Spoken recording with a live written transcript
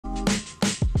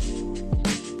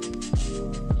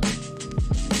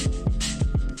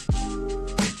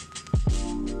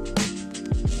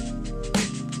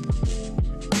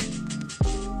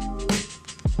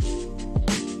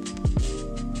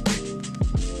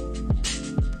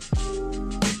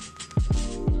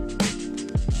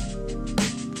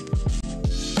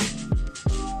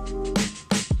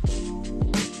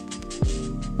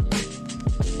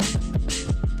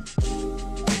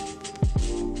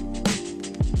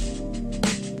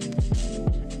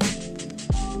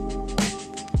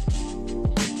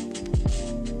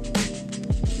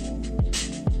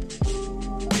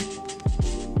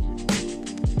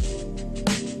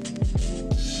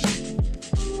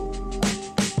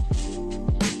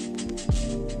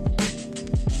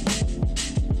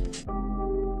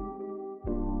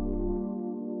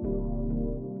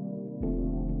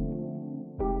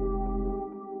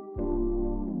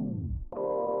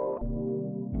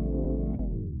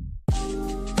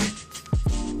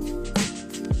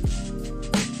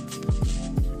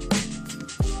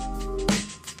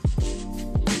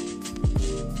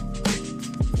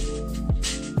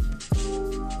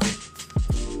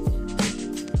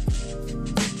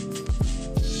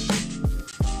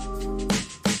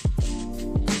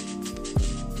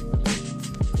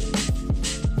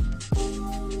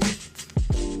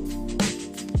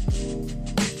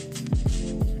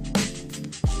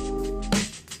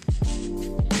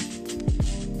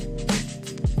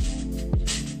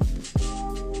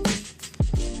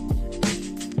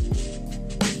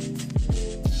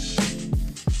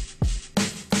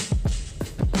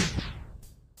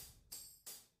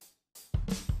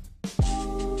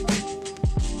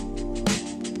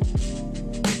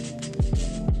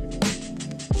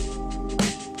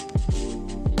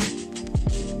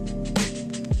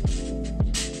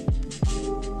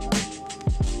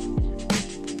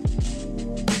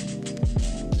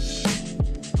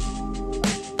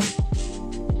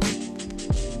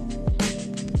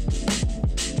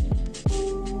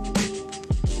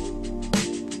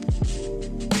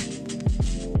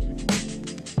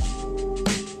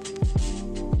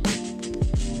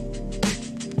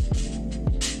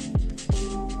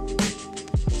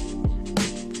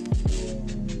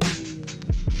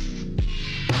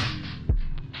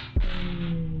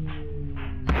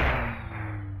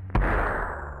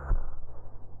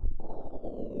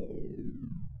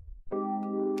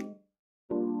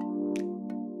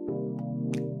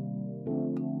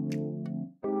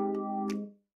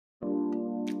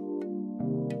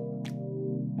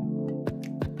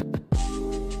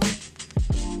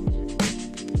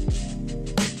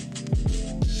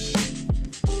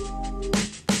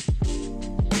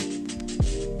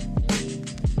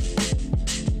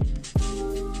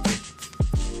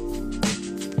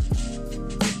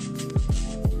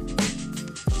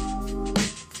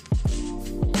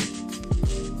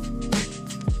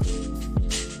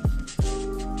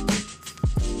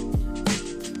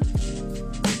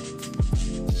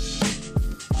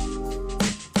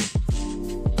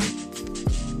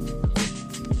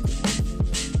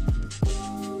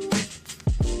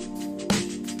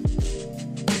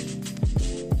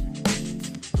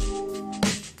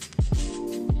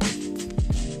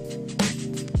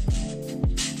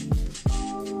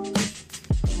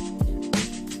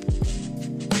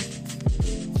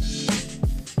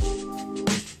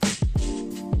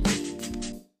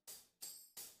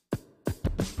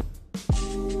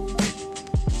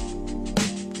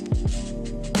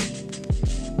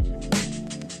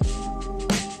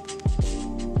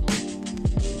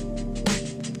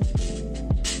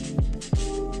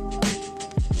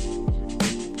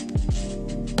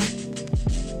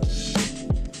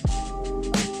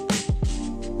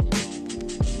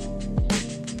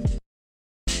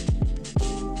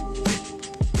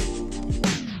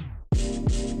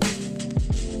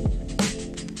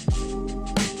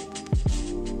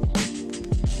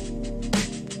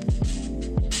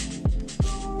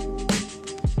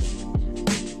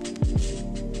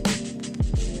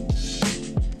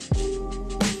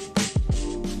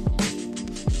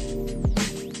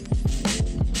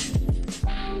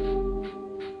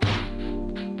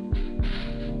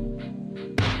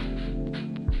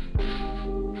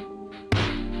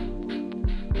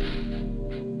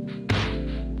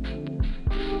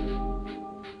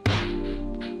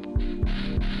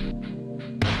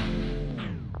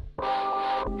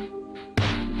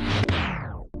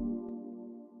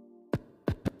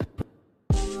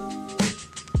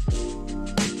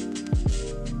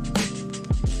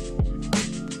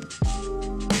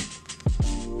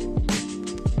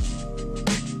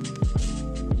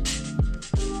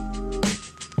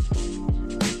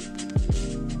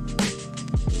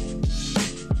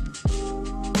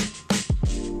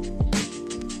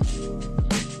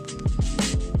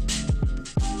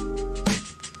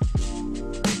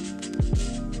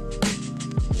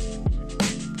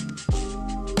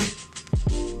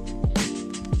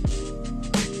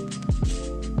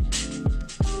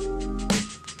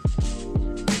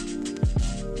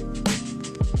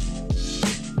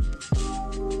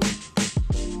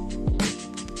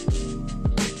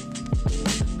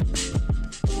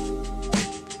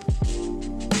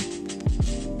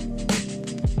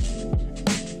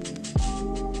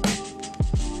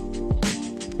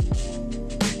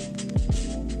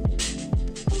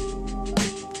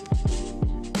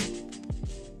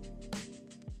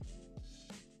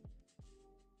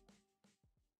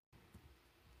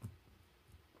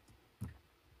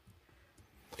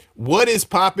What is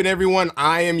poppin', everyone?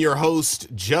 I am your host,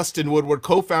 Justin Woodward,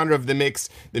 co-founder of The Mix,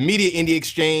 the Media Indie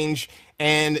Exchange,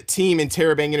 and team in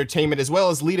Terabang Entertainment, as well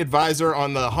as lead advisor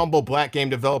on the Humble Black Game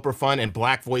Developer Fund and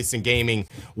Black Voice in Gaming.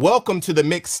 Welcome to the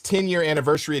Mix 10-year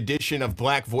anniversary edition of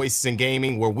Black Voices in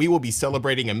Gaming, where we will be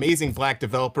celebrating amazing Black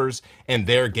developers and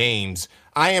their games.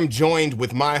 I am joined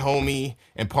with my homie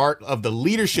and part of the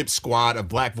leadership squad of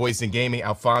Black Voice in Gaming,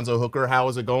 Alfonso Hooker. How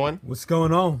is it going? What's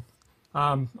going on?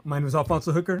 My name is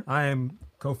Alfonso Hooker. I am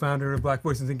co-founder of Black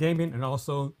Voices in Gaming and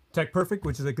also Tech Perfect,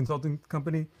 which is a consulting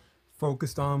company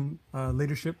focused on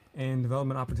leadership and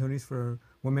development opportunities for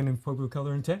women and people of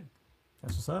color in tech.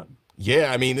 That's what's up.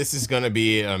 Yeah, I mean, this is going to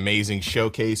be an amazing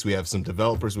showcase. We have some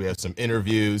developers, we have some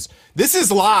interviews. This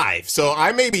is live, so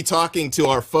I may be talking to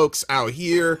our folks out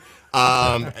here.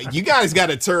 You guys got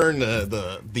to turn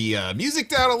the music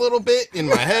down a little bit in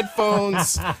my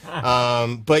headphones.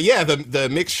 But yeah, the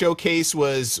mix showcase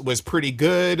was pretty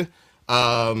good,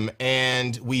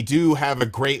 and we do have a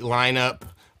great lineup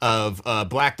of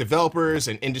Black developers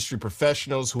and industry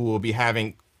professionals who will be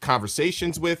having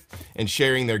conversations with and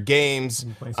sharing their games.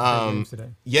 Games today.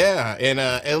 Yeah, and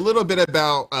a little bit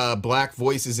about Black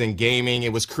Voices in Gaming.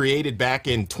 It was created back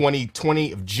in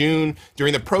 2020 of June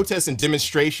during the protests and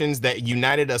demonstrations that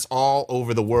united us all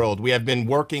over the world. We have been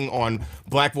working on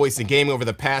Black Voice in Gaming over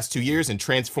the past 2 years and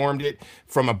transformed it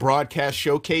from a broadcast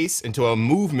showcase into a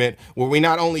movement where we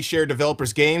not only share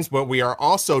developers' games, but we are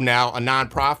also now a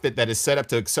nonprofit that is set up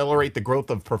to accelerate the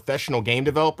growth of professional game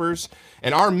developers.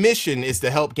 And our mission is to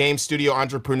help game studio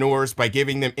entrepreneurs by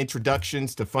giving them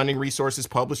introductions to funding resources,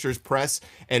 publishers, press,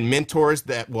 and mentors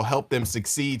that will help them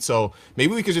succeed. So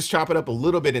maybe we could just chop it up a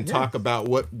little bit and talk about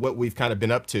what we've kind of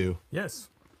been up to. Yes.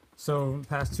 So the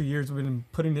past 2 years, we've been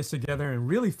putting this together and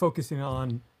really focusing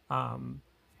on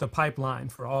the pipeline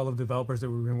for all of the developers that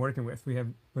we've been working with. We have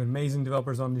amazing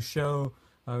developers on the show.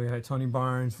 We had Tony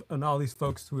Barnes and all these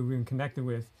folks who we've been connected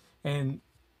with. And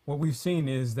what we've seen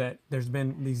is that there's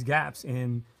been these gaps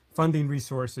in funding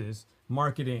resources,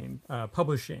 marketing,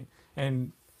 publishing,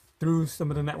 and through some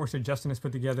of the networks that Justin has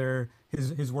put together,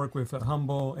 his work with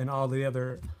Humble and all the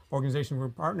other organizations we're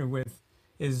partnered with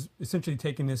is essentially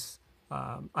taking this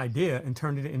idea and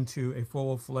turning it into a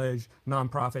full-fledged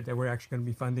nonprofit that we're actually going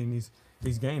to be funding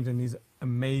these games and these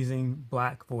amazing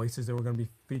Black voices that we're going to be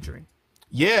featuring.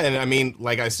 Yeah, and I mean,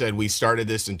 like I said, we started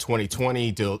this in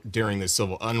 2020 during the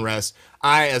civil unrest.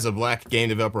 I, as a Black game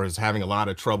developer, was having a lot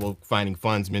of trouble finding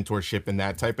funds, mentorship, and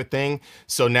that type of thing.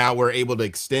 So now we're able to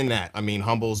extend that. I mean,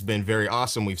 Humble's been very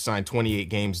awesome. We've signed 28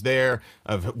 games there.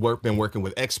 I've been working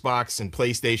with Xbox and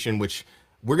PlayStation, which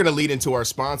we're going to lead into our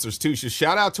sponsors too. So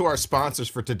shout out to our sponsors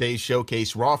for today's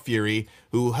showcase, Raw Fury,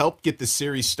 who helped get the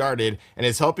series started and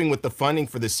is helping with the funding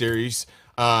for the series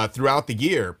throughout the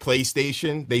year.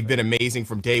 PlayStation, they've been amazing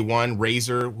from day one.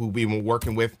 Razer, who we've been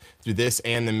working with through this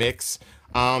and the mix.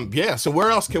 Yeah, so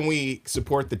where else can we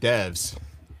support the devs?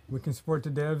 We can support the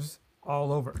devs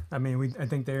all over. I mean, I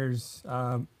think there's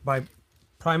by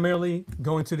primarily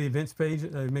going to the events page,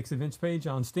 the Mix events page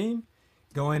on Steam,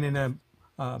 going and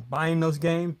buying those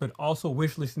games, but also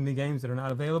wishlisting the games that are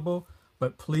not available.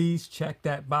 But please check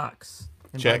that box.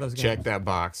 Check that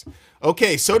box.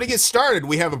 Okay, so to get started,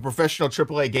 we have a professional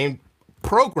AAA game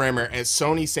programmer at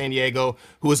Sony San Diego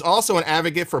who is also an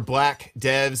advocate for Black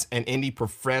devs and indie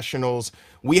professionals.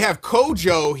 We have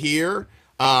Kojo here,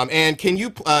 and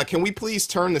can we please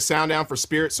turn the sound down for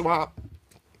Spirit Swap?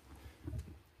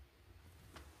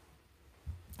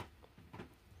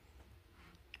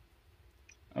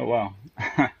 Oh wow!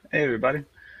 Hey everybody.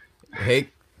 Hey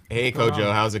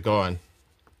Kojo, how's it going?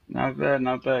 Not bad,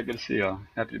 not bad. Good to see y'all.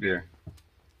 Happy to be here.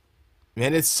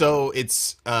 Man, it's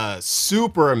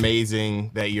super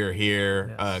amazing that you're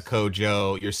here, Yes.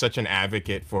 Kojo. You're such an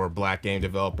advocate for Black game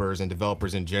developers and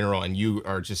developers in general, and you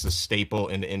are just a staple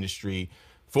in the industry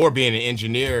for being an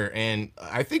engineer. And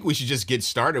I think we should just get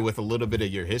started with a little bit of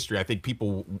your history. I think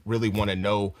people really want to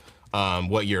know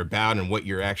what you're about and what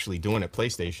you're actually doing at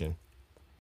PlayStation.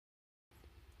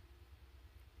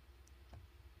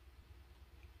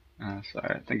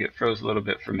 Sorry, I think it froze a little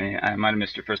bit for me. I might have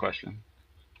missed your first question.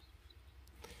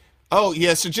 Oh,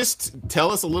 yeah. So just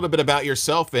tell us a little bit about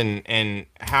yourself and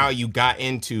how you got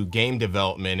into game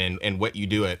development and what you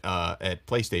do at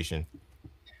PlayStation.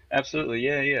 Absolutely,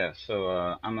 yeah, yeah.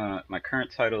 So my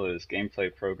current title is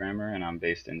gameplay programmer, and I'm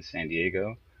based in San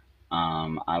Diego.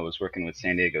 I was working with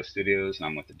San Diego Studios, and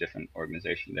I'm with a different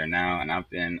organization there now, and I've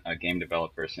been a game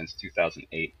developer since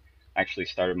 2008. I actually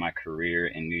started my career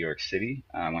in New York City.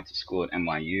 I went to school at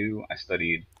NYU. I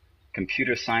studied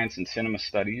computer science and cinema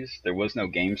studies. There was no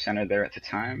game center there at the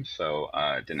time, so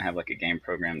I didn't have like a game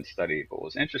program to study. But what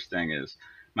was interesting is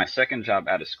My second job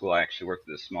out of school, I actually worked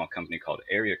at a small company called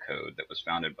Area Code that was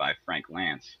founded by Frank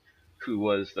Lance, who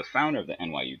was the founder of the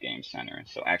NYU Game Center.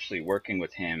 So actually working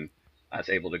with him, I was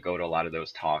able to go to a lot of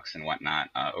those talks and whatnot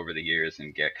over the years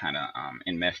and get kind of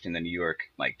enmeshed in the New York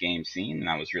like game scene. And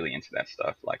I was really into that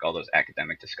stuff, like all those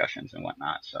academic discussions and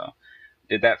whatnot. So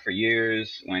did that for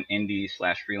years, went indie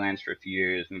slash freelance for a few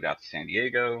years, moved out to San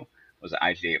Diego, was an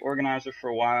IGA organizer for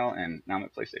a while, and now I'm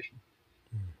at PlayStation.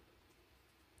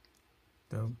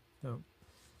 Dope, dope.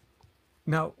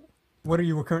 Now, what are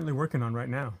you currently working on right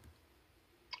now?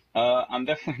 I'm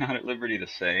definitely not at liberty to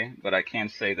say, but I can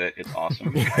say that it's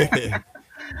awesome.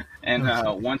 And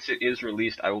once it is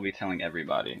released, I will be telling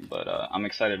everybody. But I'm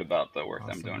excited about the work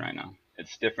that I'm doing right now.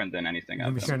 It's different than anything You'll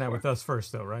I've be done sharing that before. with us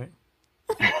first, though, right?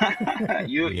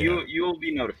 You will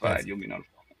be notified. You'll be notified.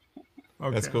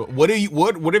 Okay. That's cool. What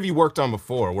have you worked on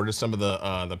before? What are some of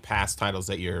the past titles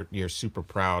that you're super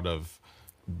proud of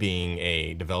being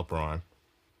a developer on?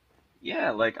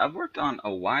 Yeah, like I've worked on a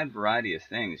wide variety of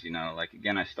things, like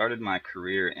again, I started my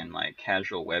career in like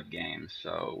casual web games.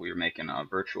 So we were making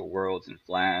virtual worlds in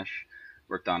Flash,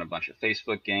 worked on a bunch of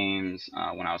Facebook games.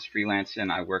 When I was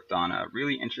freelancing, I worked on a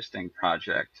really interesting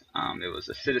project. It was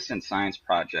a citizen science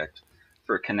project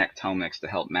for Connectomics to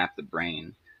help map the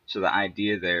brain. So the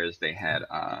idea there is they had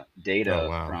Oh data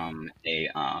wow. from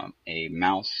a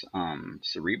mouse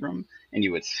cerebrum, and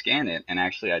you would scan it and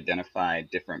actually identify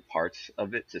different parts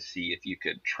of it to see if you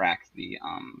could track the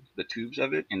tubes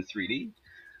of it in 3D.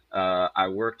 I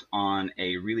worked on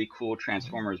a really cool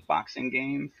Transformers boxing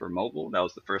game for mobile. That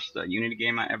was the first Unity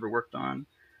game I ever worked on.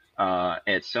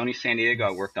 At Sony San Diego, I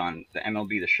Nice. worked on the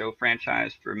MLB The Show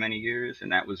franchise for many years,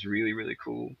 and that was really, really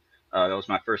cool. That was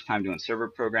my first time doing server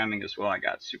programming as well. I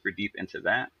got super deep into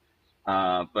that.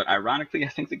 But ironically, I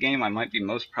think the game I might be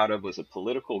most proud of was a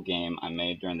political game I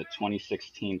made during the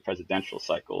 2016 presidential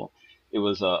cycle. It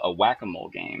was a whack-a-mole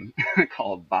game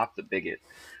called Bop the Bigot,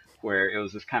 where it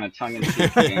was this kind of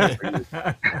tongue-in-cheek game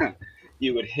where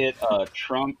you would hit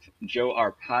Trump, Joe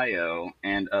Arpaio,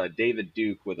 and David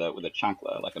Duke with a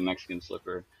chancla, like a Mexican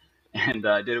slipper. And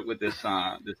I did it with this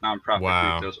nonprofit group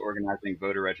that Wow. was organizing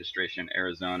voter registration in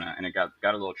Arizona, and it got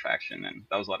a little traction, and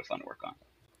that was a lot of fun to work on.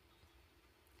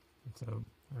 So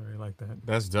I really like that.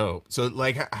 That's dope. So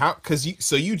like how cuz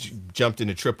you jumped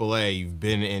into AAA, you've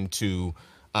been into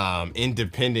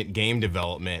independent game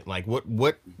development. Like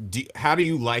how do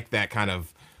you like that kind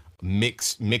of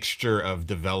mixture of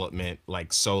development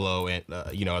like solo and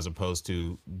as opposed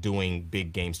to doing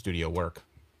big game studio work?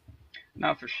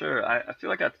 No, for sure. I feel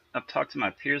like I've talked to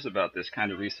my peers about this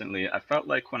kind of recently. I felt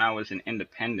like when I was an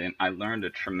independent, I learned a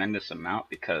tremendous amount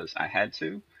because I had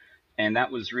to. And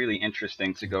that was really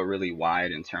interesting to go really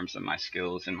wide in terms of my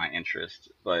skills and my interests.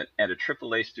 But at a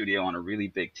AAA studio on a really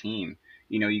big team,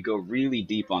 you go really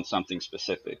deep on something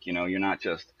specific. You're not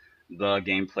just the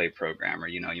gameplay programmer.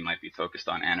 You might be focused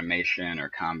on animation or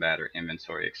combat or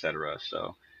inventory, etc.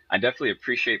 So I definitely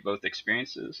appreciate both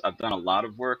experiences. I've done a lot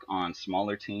of work on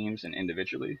smaller teams and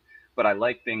individually, but I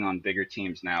like being on bigger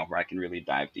teams now where I can really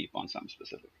dive deep on something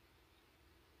specific.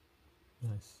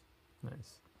 Nice,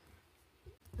 nice.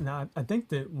 Now, I think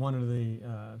that one of the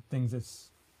things that's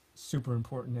super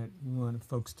important that we want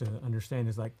folks to understand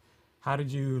is like, how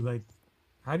did you like,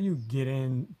 how do you get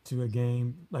into a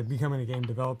game, like becoming a game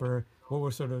developer? What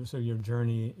was sort of your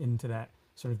journey into that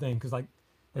sort of thing? Because like,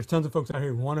 there's tons of folks out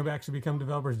here who want to actually become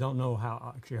developers, don't know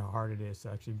how hard it is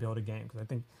to actually build a game. Because I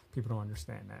think people don't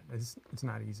understand that it's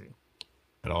not easy.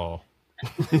 At all.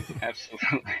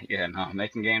 Absolutely. Yeah, no,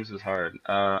 making games is hard.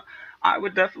 I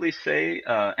would definitely say,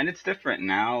 and it's different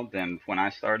now than when I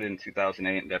started in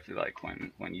 2008, and definitely like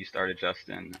when you started,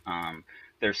 Justin.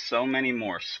 There's so many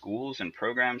more schools and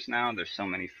programs now. There's so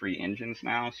many free engines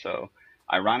now. So,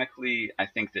 ironically, I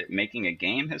think that making a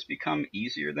game has become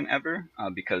easier than ever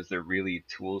because they're really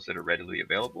tools that are readily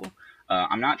available.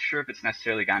 I'm not sure if it's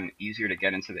necessarily gotten easier to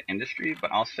get into the industry,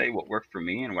 but I'll say what worked for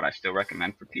me and what I still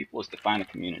recommend for people is to find a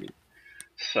community.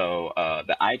 So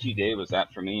the IG Day was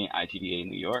that for me, IGDA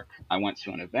New York. I went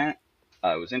to an event.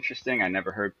 It was interesting. I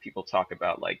never heard people talk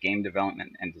about like game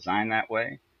development and design that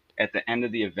way. At the end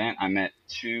of the event, I met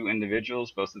two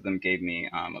individuals. Both of them gave me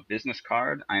a business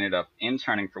card. I ended up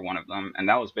interning for one of them, and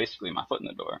that was basically my foot in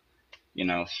the door.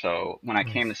 So when I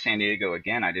came to Nice. San Diego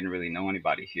again, I didn't really know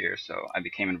anybody here. So I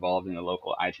became involved in the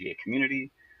local IGA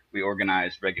community. We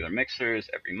organized regular mixers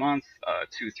every month,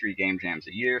 2, 3 game jams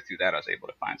a year. Through that, I was able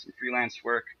to find some freelance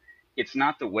work. It's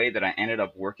not the way that I ended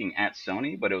up working at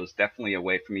Sony, but it was definitely a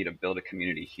way for me to build a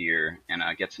community here and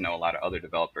get to know a lot of other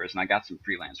developers. And I got some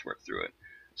freelance work through it.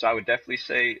 So I would definitely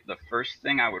say the first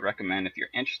thing I would recommend if you're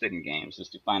interested in games is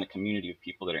to find a community of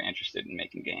people that are interested in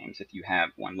making games. If you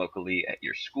have one locally at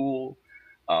your school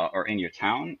or in your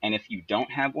town, and if you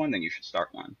don't have one, then you should start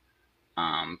one.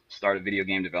 Start a video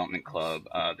game development club.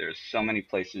 There's so many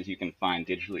places you can find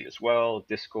digitally as well,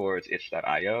 Discords,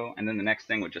 itch.io. And then the next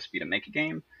thing would just be to make a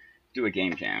game, do a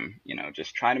game jam.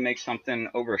 Just try to make something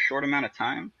over a short amount of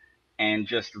time and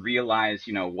just realize,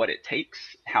 what it takes,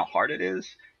 how hard it is,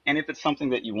 and if it's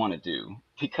something that you want to do.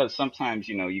 Because sometimes,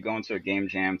 you go into a game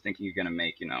jam thinking you're going to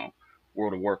make,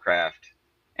 World of Warcraft,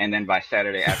 and then by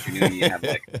Saturday afternoon you have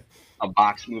like a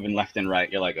box moving left and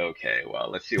right. You're like, okay, well,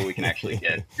 let's see what we can actually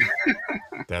get.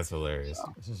 That's hilarious.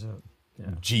 So, yeah.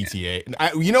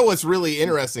 GTA. You know what's really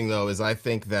interesting though is I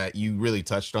think that you really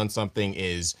touched on something.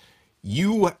 Is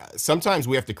sometimes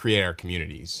we have to create our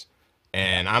communities,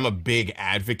 and I'm a big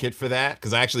advocate for that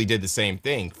because I actually did the same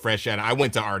thing. Fresh out, I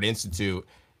went to Art Institute,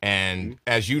 and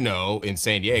as you know, in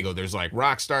San Diego, there's like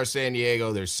Rockstar San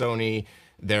Diego, there's Sony.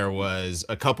 There was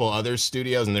a couple other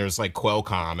studios, and there was like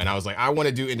Qualcomm, and I was like, I want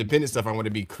to do independent stuff. I want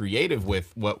to be creative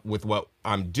with what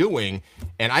I'm doing,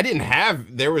 and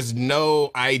there was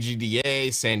no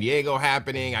IGDA San Diego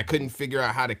happening. I couldn't figure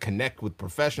out how to connect with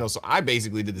professionals, so I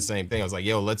basically did the same thing. I was like,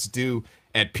 yo, let's do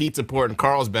at Pizza Port in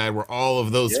Carlsbad, where all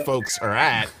of those folks are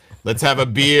at. Let's have a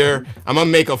beer. I'm gonna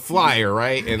make a flyer,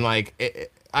 right? And like,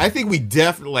 I think we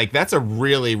definitely like that's a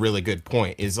really, really good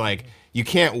point. Is like you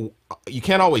can't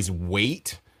always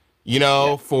wait,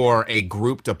 for a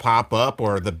group to pop up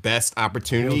or the best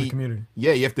opportunity. Build a community.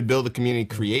 Yeah, you have to build a community,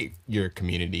 create your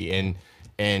community,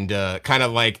 and kind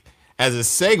of like as a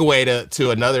segue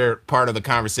to another part of the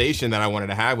conversation that I wanted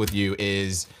to have with you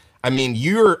is, I mean,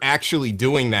 you're actually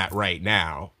doing that right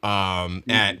now.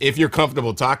 And if you're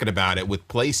comfortable talking about it with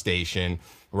PlayStation,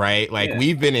 right? Like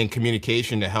we've been in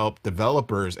communication to help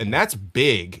developers, and that's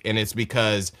big, and it's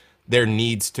because there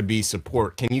needs to be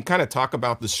support. Can you kind of talk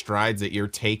about the strides that you're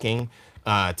taking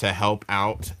to help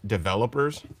out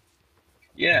developers?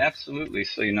 Yeah, absolutely.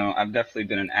 So, I've definitely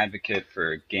been an advocate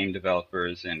for game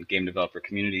developers and game developer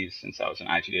communities since I was an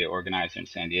IGDA organizer in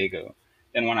San Diego.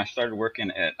 Then when I started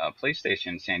working at PlayStation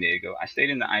in San Diego, I stayed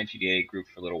in the IGDA group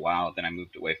for a little while. Then I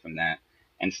moved away from that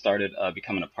and started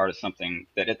becoming a part of something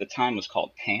that at the time was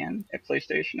called PAN at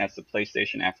PlayStation. That's the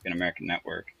PlayStation African American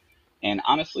Network. And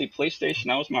honestly, PlayStation,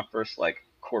 that was my first like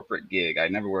corporate gig. I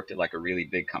never worked at like a really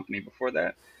big company before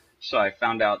that. So I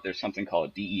found out there's something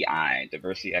called DEI,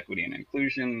 Diversity, Equity, and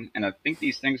Inclusion. And I think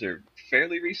these things are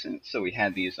fairly recent. So we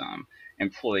had these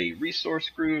employee resource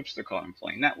groups. They're called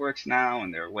employee networks now.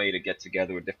 And they're a way to get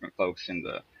together with different folks in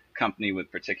the company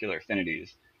with particular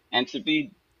affinities. And to be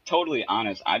totally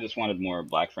honest, I just wanted more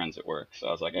Black friends at work. So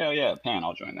I was like, oh yeah, PAN,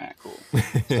 I'll join that. Cool.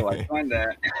 So I joined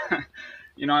that.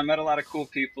 I met a lot of cool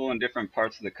people in different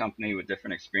parts of the company with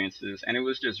different experiences, and it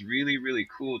was just really, really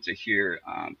cool to hear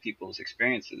people's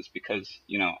experiences because,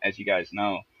 as you guys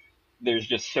know, there's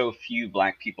just so few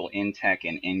Black people in tech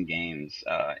and in games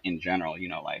in general.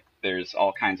 Like there's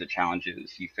all kinds of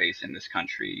challenges you face in this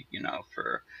country,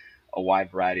 for a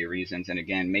wide variety of reasons. And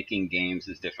again, making games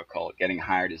is difficult, getting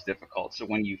hired is difficult. So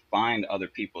when you find other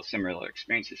people with similar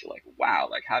experiences, you're like, wow,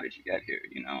 like how did you get here,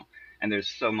 And there's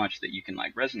so much that you can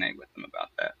like resonate with them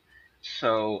about that.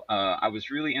 So I was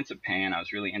really into PAN. I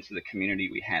was really into the community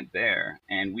we had there.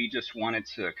 And we just wanted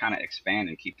to kind of expand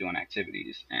and keep doing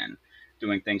activities and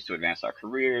doing things to advance our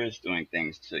careers, doing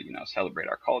things to, celebrate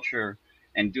our culture,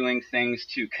 and doing things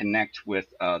to connect with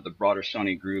the broader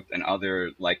Sony group and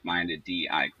other like-minded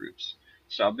DEI groups.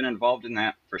 So I've been involved in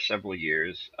that for several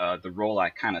years. The role I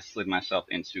kind of slid myself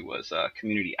into was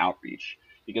community outreach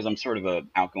because I'm sort of an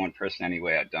outgoing person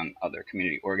anyway. I've done other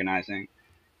community organizing.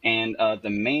 And the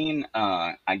main,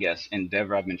 I guess,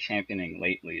 endeavor I've been championing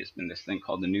lately has been this thing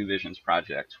called the New Visions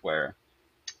Project, where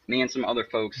me and some other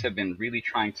folks have been really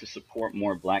trying to support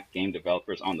more Black game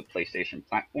developers on the PlayStation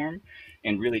platform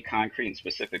in really concrete and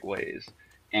specific ways,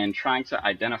 and trying to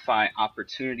identify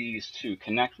opportunities to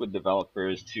connect with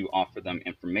developers, to offer them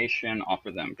information, offer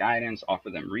them guidance,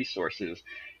 offer them resources,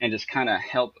 and just kind of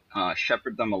help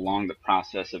shepherd them along the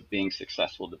process of being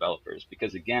successful developers.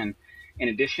 Because again, in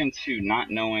addition to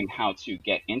not knowing how to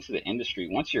get into the industry,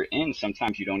 once you're in,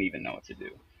 sometimes you don't even know what to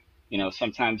do.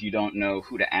 Sometimes you don't know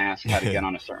who to ask, how to get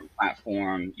on a certain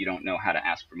platform. You don't know how to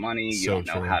ask for money. You don't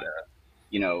know how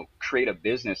to, create a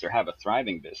business or have a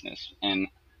thriving business. And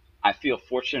I feel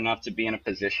fortunate enough to be in a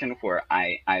position where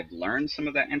I've learned some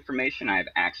of that information. I have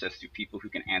access to people who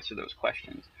can answer those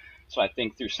questions. So I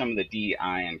think through some of the DEI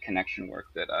and connection work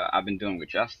that I've been doing with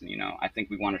Justin, I think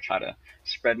we want to try to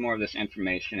spread more of this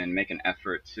information and make an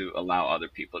effort to allow other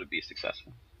people to be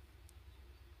successful.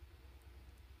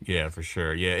 Yeah, for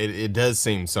sure. Yeah, it does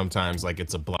seem sometimes like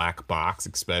it's a black box,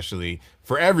 especially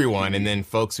for everyone. And Hmm. then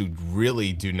folks who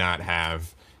really do not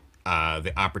have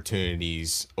the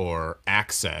opportunities or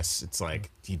access, it's like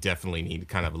you definitely need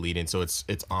kind of a lead in. So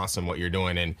it's awesome what you're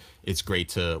doing, and it's great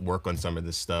to work on some of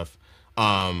this stuff.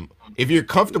 If you're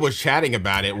comfortable chatting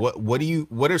about it,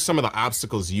 what are some of the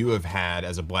obstacles you have had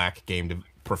as a black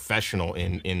professional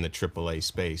in the AAA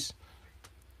space?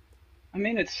 I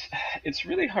mean, it's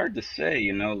really hard to say,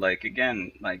 you know, like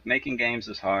again, like making games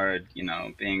is hard, you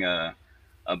know, being a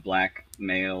black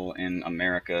male in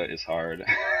America is hard.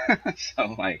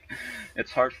 So like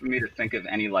it's hard for me to think of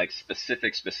any like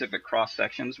specific cross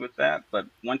sections with that, but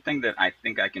one thing that I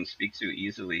think I can speak to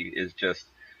easily is just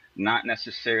not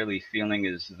necessarily feeling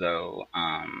as though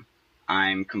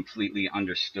I'm completely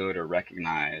understood or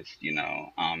recognized, you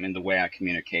know, in the way I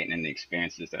communicate and in the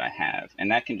experiences that I have.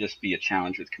 And that can just be a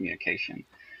challenge with communication.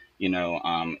 You know,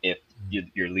 if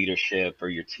your leadership or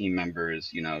your team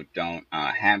members, you know, don't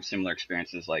have similar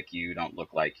experiences like you, don't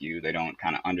look like you, they don't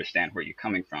kind of understand where you're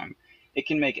coming from, it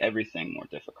can make everything more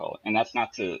difficult. And that's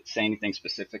not to say anything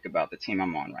specific about the team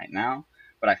I'm on right now,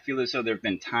 but I feel as though there have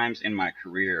been times in my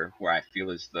career where I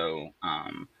feel as though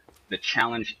the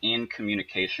challenge in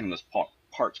communication was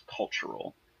part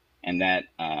cultural, and that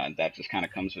just kind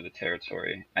of comes with the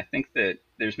territory. I think that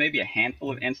there's maybe a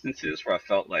handful of instances where I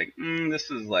felt like this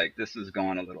is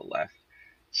going a little left.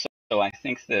 So I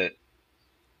think that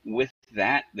with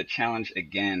that, the challenge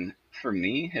again for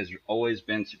me has always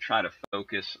been to try to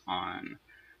focus on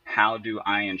how do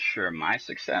I ensure my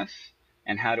success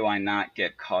and how do I not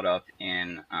get caught up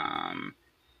in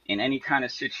any kind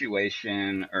of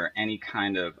situation or any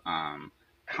kind of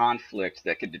conflict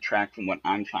that could detract from what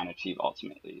I'm trying to achieve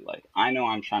ultimately. Like, I know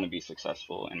I'm trying to be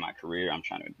successful in my career. I'm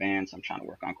trying to advance. I'm trying to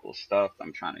work on cool stuff.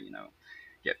 I'm trying to, you know,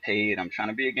 get paid. I'm trying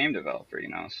to be a game developer, you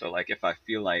know? So, like, if I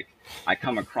feel like I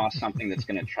come across something that's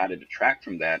going to try to detract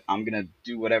from that, I'm going to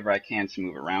do whatever I can to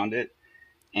move around it.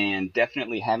 And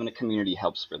definitely having a community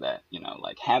helps for that, you know,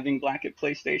 like having Black at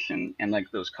PlayStation and like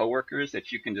those coworkers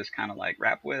that you can just kind of like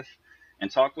rap with and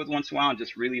talk with once in a while and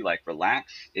just really like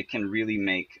relax. It can really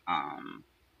make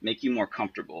you more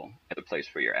comfortable at the place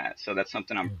where you're at. So that's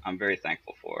something I'm very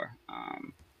thankful for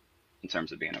in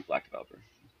terms of being a Black developer.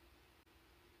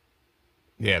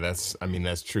 Yeah, I mean,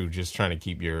 that's true. Just trying to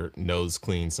keep your nose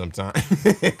clean sometimes.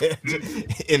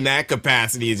 In that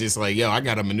capacity, it's just like, yo, I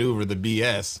got to maneuver the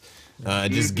BS,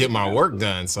 just get my work Absolutely.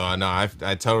 done. So I know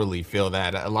I totally feel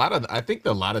that. I think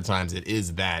a lot of times it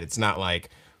is that. It's not like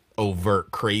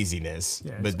overt craziness,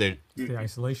 Yeah, but there, it's the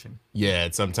isolation. yeah,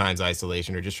 it's sometimes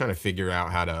isolation or just trying to figure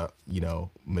out how to,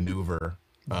 maneuver.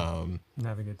 Yeah,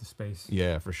 navigate the space.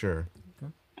 Yeah, for sure.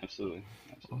 Okay, Absolutely.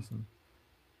 Absolutely. awesome.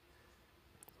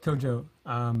 Kojo,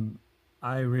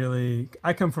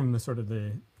 I come from the sort of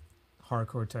the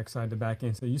hardcore tech side, the back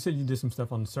end. So you said you did some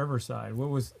stuff on the server side. What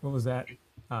was that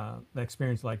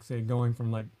experience like? Say going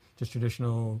from like just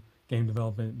traditional game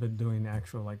development, but doing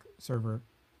actual like server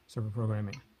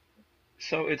programming.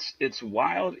 So it's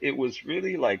wild. It was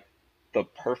really like the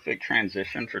perfect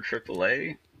transition for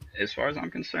AAA as far as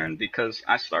I'm concerned because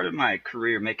I started my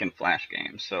career making Flash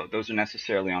games. So those are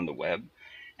necessarily on the web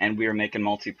and we were making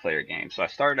multiplayer games. So I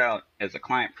started out as a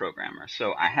client programmer.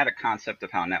 So I had a concept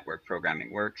of how network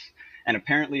programming works. And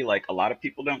apparently like a lot of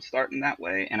people don't start in that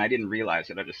way and I didn't realize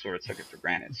it. I just sort of took it for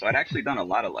granted. So I'd actually done a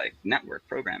lot of like network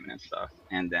programming and stuff.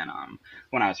 And then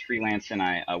when I was freelancing,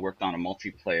 I worked on a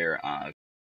multiplayer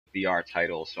VR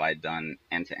title, so I'd done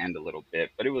end to end a little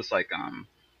bit, but it was like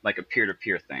a peer to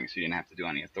peer thing, so you didn't have to do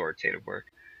any authoritative work.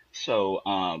 So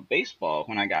baseball,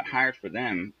 when I got hired for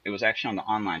them, it was actually on the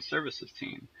online services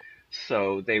team.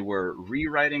 So they were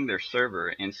rewriting their server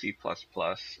in C++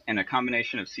 and a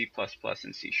combination of C++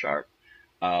 and C sharp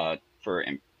for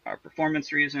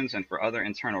performance reasons and for other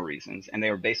internal reasons. And they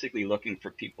were basically looking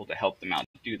for people to help them out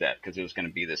do that because it was going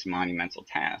to be this monumental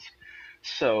task.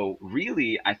 So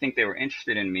really, I think they were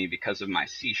interested in me because of my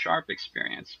C sharp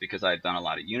experience, because I'd done a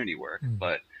lot of Unity work. Mm.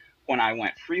 But when I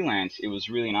went freelance, it was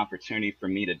really an opportunity for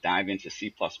me to dive into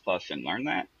C++ and learn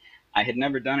that. I had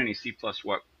never done any C++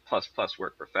 work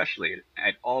professionally. It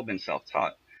had all been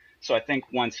self-taught. So I think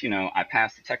once, you know, I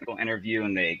passed the technical interview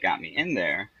and they got me in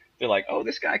there, they're like, oh,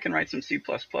 this guy can write some C++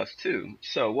 too.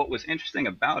 So what was interesting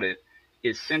about it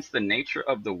is since the nature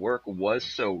of the work was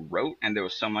so rote and there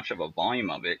was so much of a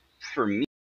volume of it, for me,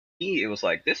 it was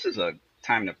like, this is a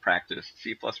time to practice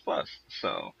C++.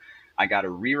 So I got to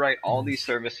rewrite all these Nice.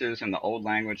 services in the old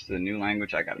language to the new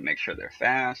language. I got to make sure they're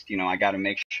fast. You know, I got to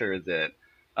make sure that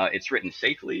it's written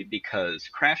safely because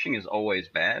crashing is always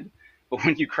bad. But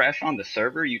when you crash on the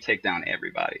server, you take down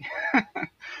everybody.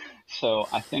 So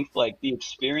I think like the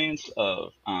experience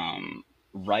of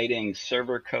writing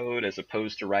server code as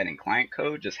opposed to writing client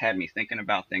code just had me thinking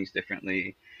about things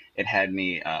differently. It had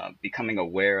me becoming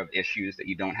aware of issues that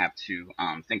you don't have to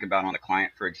think about on the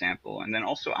client, for example, and then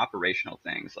also operational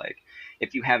things like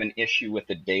if you have an issue with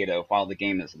the data while the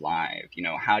game is live, you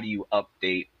know, how do you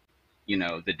update, you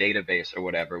know, the database or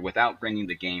whatever without bringing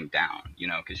the game down, you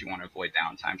know, because you want to avoid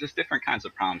downtime, just different kinds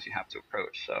of problems you have to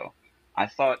approach. So I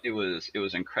thought it was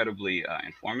incredibly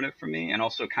informative for me, and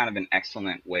also kind of an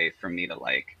excellent way for me to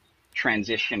like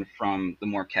transition from the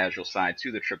more casual side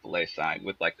to the AAA side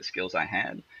with like the skills I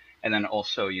had, and then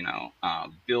also, you know,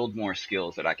 build more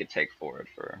skills that I could take forward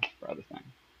for other things.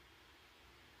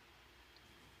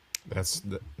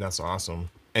 That's awesome.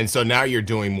 And so now you're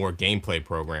doing more gameplay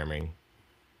programming.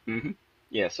 hmm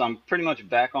Yeah, so I'm pretty much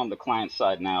back on the client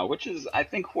side now, which is, I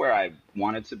think, where I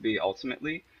wanted to be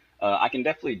ultimately. I can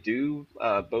definitely do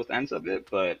both ends of it,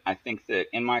 but I think that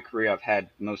in my career, I've had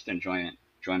most enjoyment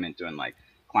doing like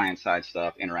client side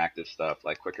stuff, interactive stuff,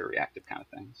 like quicker reactive kind of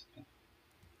things. Yeah.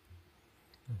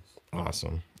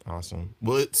 Awesome. Awesome.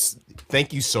 Well,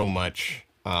 thank you so much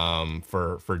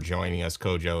for joining us,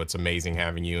 Kojo. It's amazing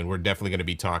having you, and we're definitely going to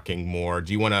be talking more.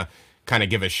 Do you want to kind of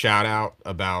give a shout out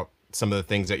about some of the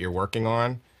things that you're working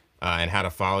on and how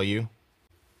to follow you?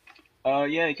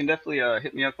 Yeah, you can definitely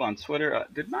hit me up on Twitter.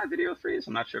 Did my video freeze?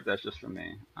 I'm not sure if that's just for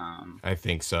me. I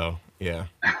think so. Yeah.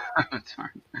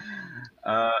 Darn.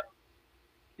 Uh,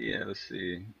 yeah, let's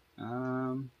see.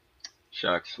 Um,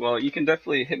 Shucks. Well, you can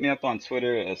definitely hit me up on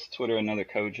Twitter as Twitter another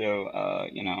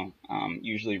Kojo. You know,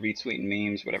 usually retweeting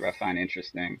memes, whatever I find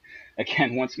interesting.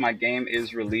 Again, once my game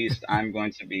is released, I'm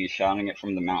going to be shouting it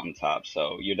from the mountaintop.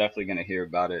 So you're definitely going to hear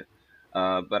about it.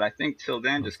 But I think till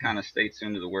then, just kind of stay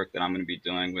tuned to the work that I'm going to be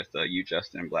doing with you,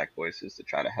 Justin, and Black Voices to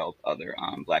try to help other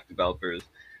Black developers.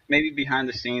 Maybe behind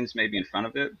the scenes, maybe in front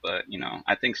of it, but you know,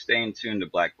 I think staying tuned to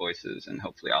Black Voices, and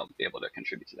hopefully I'll be able to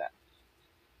contribute to that.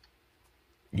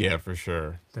 Yeah, for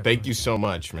sure. Thank Definitely. you so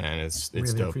much, man. It's Really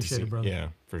dope to appreciate see. it, brother. Yeah,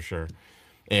 for sure.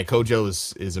 And Kojo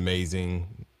is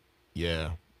amazing.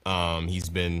 Yeah. He's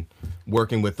been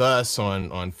working with us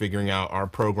on figuring out our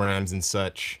programs and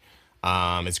such.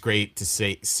 It's great to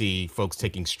see folks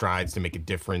taking strides to make a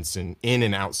difference in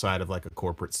and outside of like a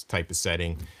corporate type of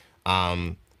setting.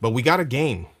 But we got a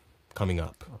game coming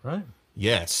up. All right.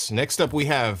 Yes. Next up, we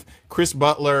have Chris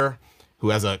Butler, who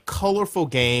has a colorful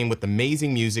game with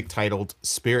amazing music titled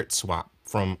Spirit Swap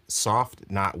from Soft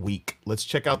Not Weak. Let's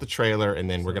check out the trailer, and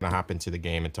then we're going to hop into the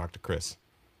game and talk to Chris.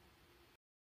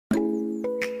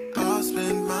 I'll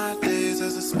spend my days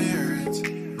as a spirit,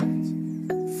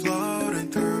 floating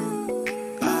through.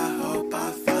 I hope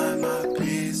I find my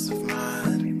peace of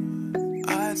mind.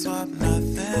 I'd swap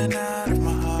nothing out of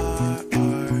my heart.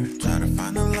 Try to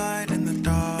find the light in the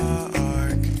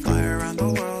dark. Fly around the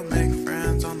world, make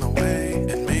friends on the way,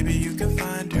 and maybe you can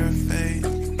find your faith.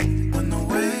 When the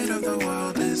weight of the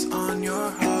world is on your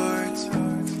heart,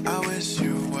 I wish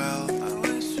you well.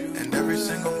 And every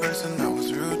single person that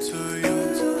was rude to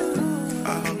you,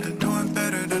 I hope they're doing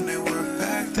better than they were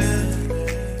back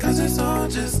then. Cause it's all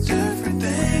just different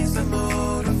things that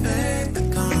motivate the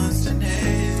constant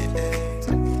hate.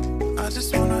 I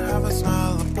just wanna have a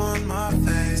smile upon my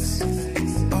face.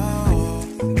 Oh,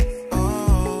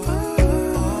 oh,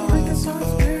 oh, we can swap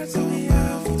spirits in the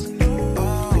afternoon.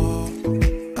 Oh,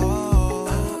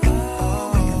 oh,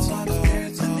 oh, we can swap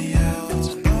spirits in the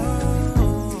afternoon.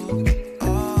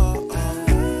 Oh,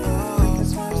 oh, we can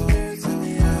swap spirits in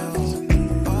the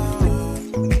afternoon.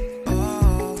 Oh,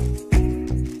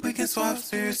 oh, we can swap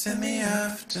spirits in the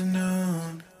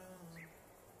afternoon.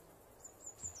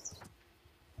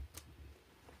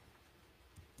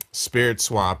 Spirit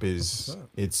Swap it's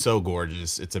so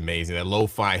gorgeous. It's amazing. That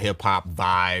lo-fi hip hop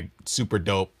vibe, super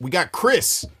dope. We got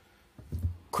Chris.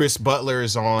 Chris Butler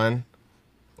is on.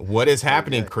 What is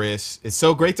happening, good. Chris? It's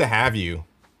so great to have you.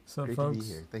 So, Great to be folks,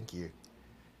 here. Thank you.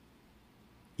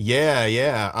 Yeah,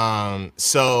 yeah.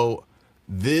 So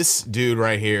this dude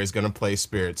right here is gonna play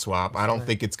Spirit Swap. I don't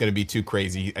think it's gonna be too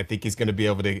crazy. I think he's gonna be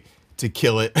able to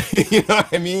kill it. You know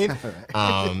what I mean?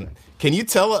 Can you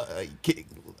tell?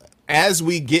 As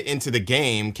we get into the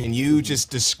game, can you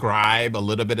just describe a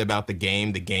little bit about the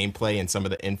game, the gameplay, and some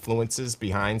of the influences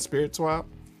behind Spirit Swap?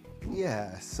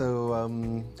 Yeah. So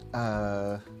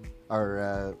our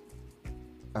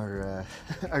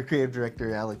our creative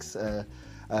director Alex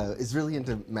is really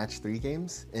into match 3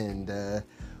 games, and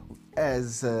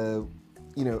as you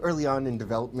know, early on in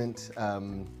development,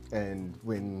 and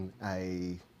when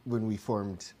we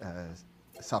formed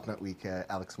Soft Nut Week,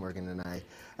 Alex Morgan and I,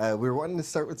 we were wanting to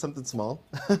start with something small,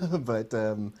 but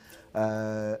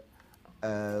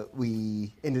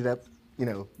we ended up,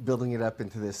 building it up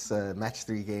into this match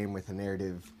 3 game with a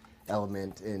narrative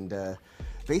element, and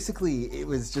basically it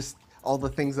was just all the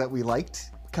things that we liked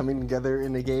coming together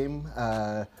in a game.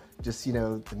 Just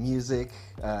the music,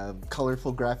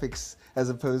 colorful graphics, as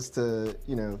opposed to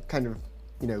kind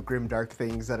of grim dark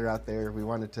things that are out there. We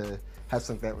wanted to have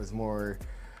something that was more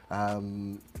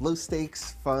low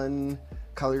stakes, fun,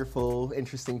 colorful,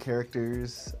 interesting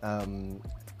characters.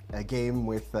 A game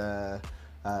with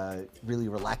really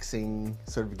relaxing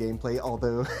sort of gameplay,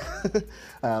 although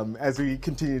as we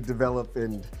continue to develop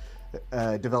and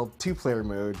develop 2-player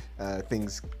mode,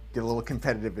 things get a little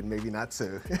competitive and maybe not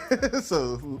so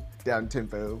so down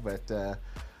tempo. But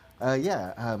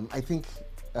I think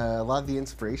a lot of the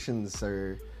inspirations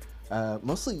are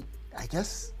mostly, I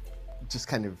guess, just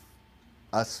kind of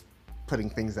us putting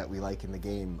things that we like in the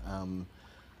game.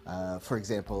 For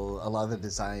example, a lot of the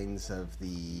designs of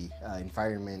the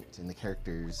environment and the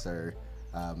characters are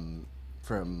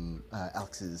from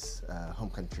Alex's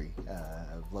home country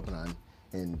of Lebanon,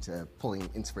 and pulling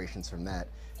inspirations from that.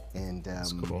 And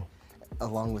That's cool.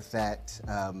 Along with that,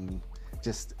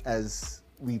 just as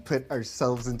we put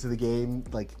ourselves into the game,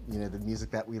 like the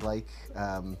music that we like,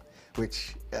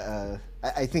 which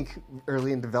I think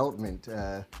early in development,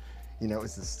 it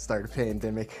was the start of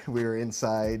pandemic. We were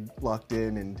inside, locked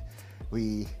in, and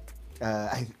we,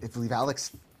 I believe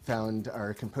Alex found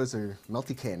our composer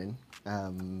Melty Cannon,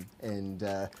 and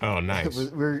oh,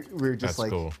 nice. we're just That's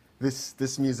like, cool.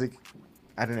 This music,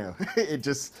 I don't know, it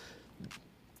just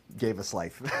gave us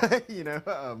life,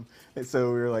 and so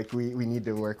we were like, we need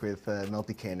to work with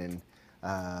Melty Cannon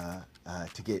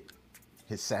to get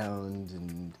his sound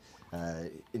and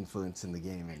influence in the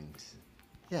game, and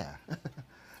yeah.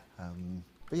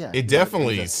 But yeah, It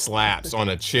definitely slaps on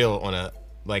a chill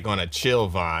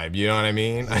vibe. You know what I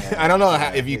mean? Yeah, I don't know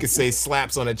if you could say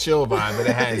slaps on a chill vibe, but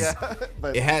it has.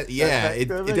 It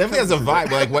definitely has a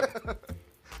vibe. Like what?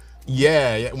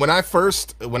 Yeah. When I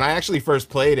actually first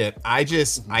played it, I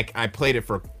played it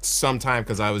for some time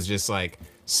because I was just like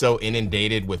so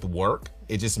inundated with work.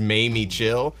 It just made me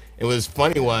chill. It was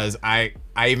funny was I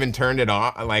even turned it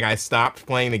off. Like I stopped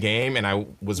playing the game and I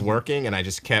was working and I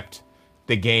just kept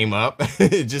the game up,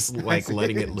 just like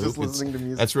letting it loop. Just listening to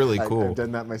music. That's really cool. I've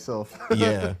done that myself.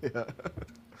 Yeah.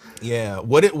 Yeah.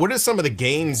 What are some of the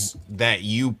games that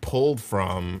you pulled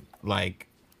from, like,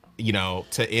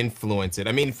 to influence it?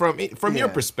 I mean, from your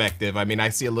perspective, I mean, I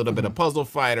see a little bit of Puzzle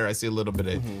Fighter. I see a little bit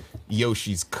of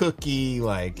Yoshi's Cookie,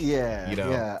 like,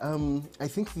 I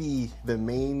think the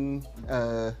main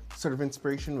sort of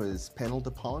inspiration was Panel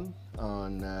de Pawn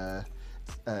on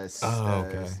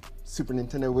Super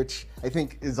Nintendo, which I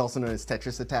think is also known as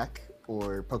Tetris Attack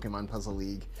or Pokemon Puzzle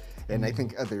League, and I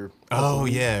think other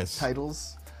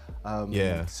titles.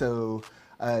 So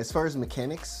as far as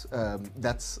mechanics,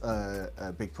 that's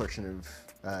a big portion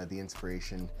of the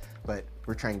inspiration, but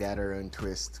we're trying to add our own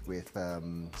twist with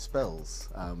spells,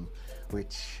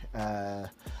 which I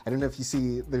don't know if you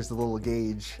see, there's a little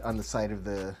gauge on the side of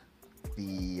the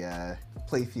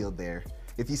play field there.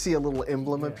 If you see a little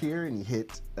emblem appear and you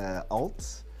hit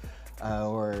Alt,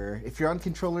 or if you're on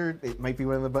controller, it might be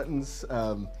one of the buttons,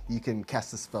 you can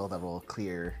cast a spell that will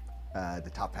clear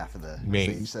the top half of the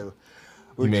stage. So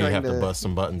you may have to bust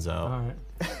some buttons out. All right.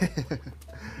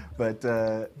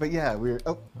 but yeah,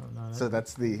 so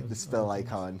that's the spell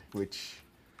icon, which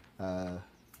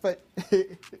but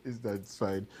that's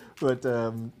fine. But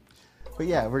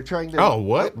yeah, we're trying to. Oh,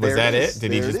 what was that? It?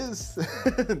 Did he just?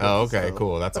 It is. Oh, okay,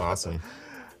 cool. That's awesome.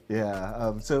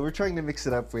 Yeah. So we're trying to mix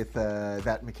it up with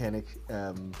that mechanic,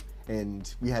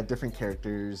 and we have different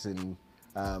characters, and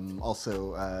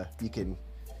also you can,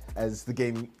 as the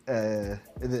game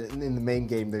in the main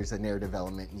game, there's a narrative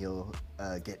element, and you'll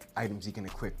get items you can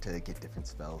equip to get different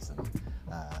spells, and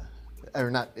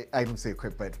or not items to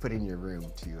equip, but put in your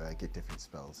room to get different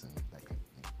spells and that kind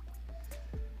of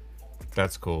thing.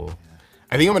 That's cool. Yeah.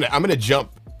 I think I'm gonna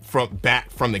jump from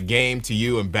the game to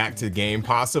you and back to the game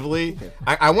possibly. Okay.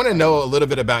 I want to know a little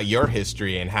bit about your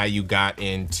history and how you got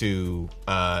into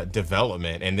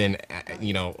development, and then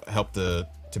help to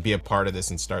be a part of this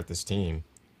and start this team.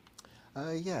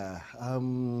 So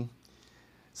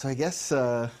I guess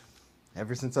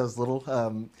ever since I was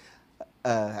little,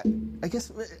 I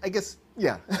guess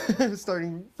yeah.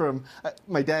 Starting from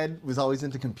my dad was always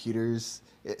into computers,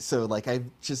 so like I've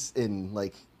just in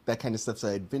like that kind of stuff. So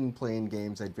I'd been playing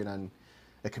games. I'd been on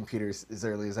a computer as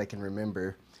early as I can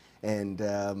remember, and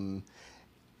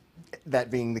that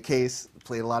being the case,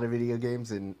 played a lot of video games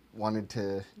and wanted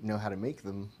to know how to make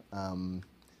them.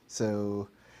 So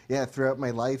yeah, throughout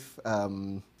my life, I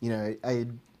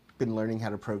had been learning how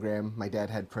to program. My dad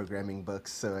had programming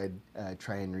books, so I'd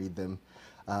try and read them.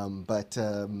 But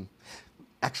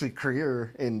actually,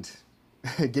 career and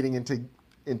getting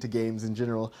into games in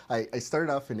general, I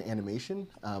started off in animation.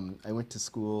 I went to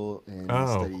school and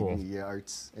studied cool. media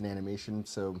arts and animation.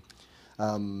 So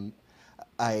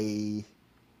I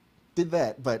did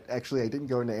that, but actually I didn't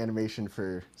go into animation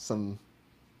for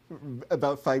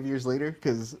about 5 years later,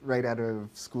 because right out of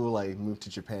school I moved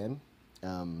to Japan.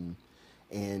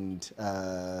 And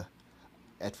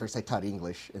at first I taught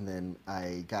English, and then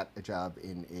I got a job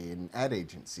in an ad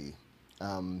agency.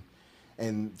 And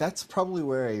that's probably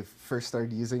where I first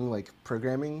started using like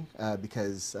programming,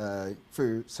 because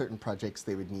for certain projects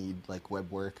they would need like web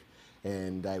work,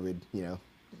 and I would,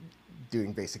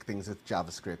 doing basic things with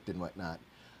JavaScript and whatnot.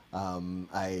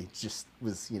 I just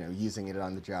was, using it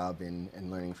on the job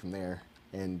and learning from there.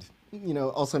 And,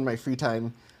 also in my free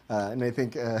time, and I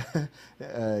think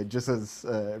just as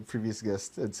a previous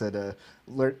guest had said,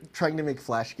 trying to make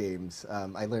Flash games,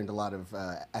 I learned a lot of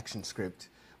ActionScript,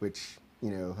 which,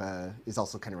 is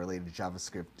also kind of related to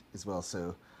JavaScript as well.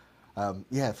 So,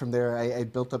 yeah, from there I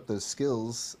built up those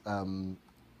skills. And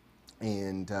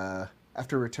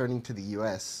after returning to the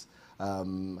US,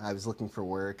 I was looking for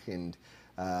work, and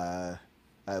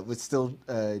was still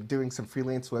doing some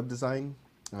freelance web design.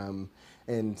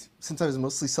 And since I was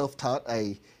mostly self-taught,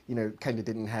 I, kind of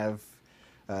didn't have,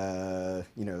 I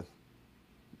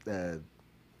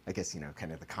guess,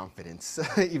 kind of the confidence,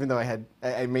 even though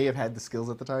I may have had the skills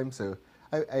at the time. So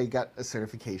I got a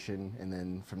certification, and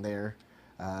then from there,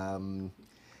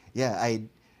 yeah,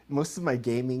 most of my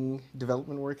gaming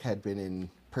development work had been in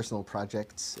personal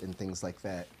projects and things like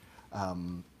that.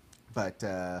 But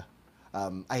I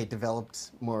had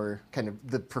developed more kind of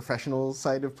the professional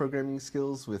side of programming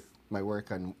skills with my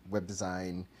work on web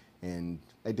design, and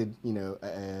I did,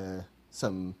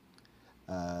 some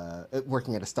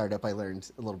working at a startup. I learned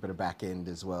a little bit of back end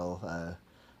as well,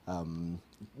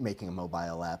 making a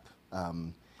mobile app,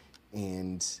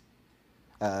 and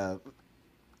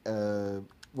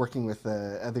working with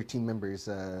other team members,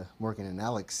 Morgan and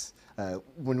Alex,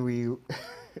 when we.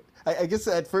 I guess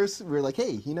at first we were like,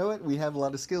 hey, you know what? We have a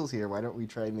lot of skills here. Why don't we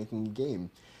try making a game?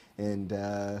 And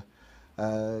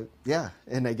yeah,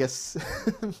 and I guess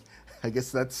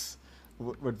that's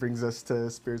what brings us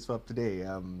to Spirit Swap today.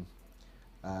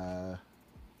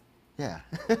 Yeah.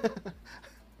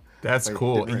 That's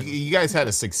cool. You guys had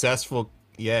a successful,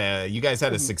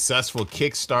 successful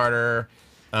Kickstarter.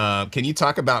 Can you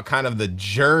talk about kind of the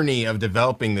journey of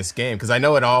developing this game? Because I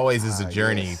know it always is a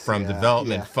journey from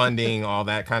development, funding, all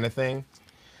that kind of thing.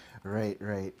 Right.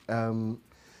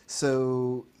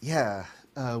 So yeah,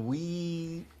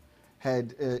 we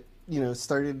had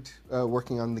started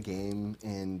working on the game,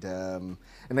 and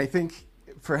I think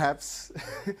perhaps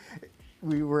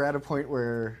we were at a point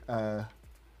where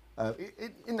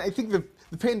and I think the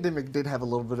pandemic did have a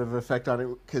little bit of an effect on it,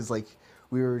 because like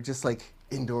we were just like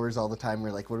indoors all the time.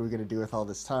 We're like, what are we going to do with all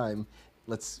this time?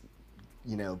 Let's,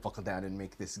 buckle down and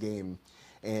make this game.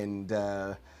 And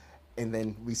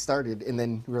then we started, and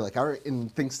then we were like, all right,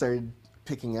 and things started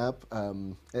picking up.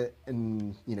 And,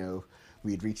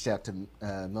 we had reached out to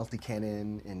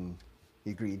Multi-Cannon, and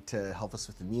he agreed to help us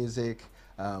with the music.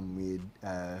 We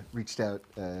had reached out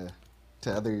to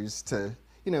others to,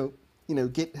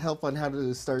 get help on how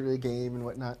to start a game and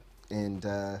whatnot. And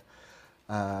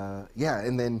yeah,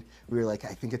 and then we were like,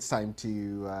 I think it's time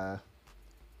to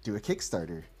do a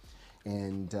Kickstarter,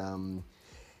 and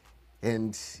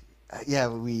yeah,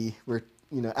 we were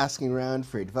asking around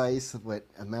for advice of what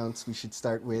amounts we should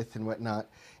start with and whatnot,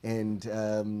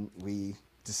 and we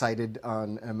decided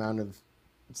on an amount of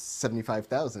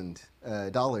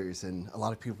 $75,000, and a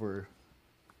lot of people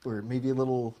were maybe a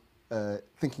little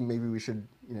thinking maybe we should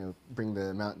bring the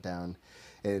amount down,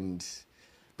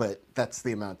 but that's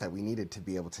the amount that we needed to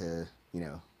be able to,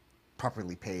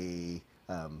 properly pay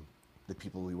the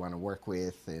people we want to work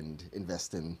with and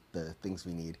invest in the things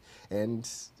we need. And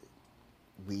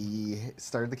we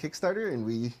started the Kickstarter, and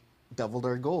we doubled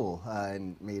our goal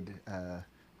and made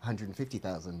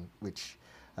 $150,000, which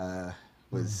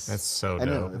was that's so dope. I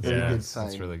know, a very good sign.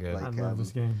 That's really good. I love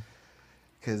this game.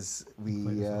 Because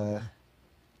we,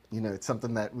 it's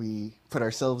something that we put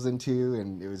ourselves into,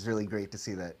 and it was really great to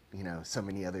see that, so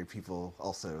many other people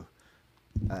also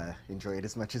enjoy it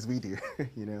as much as we do,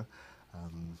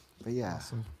 But yeah.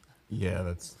 Awesome.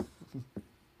 Yeah,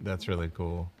 that's really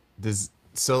cool.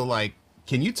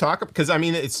 Can you talk, because I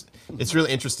mean, it's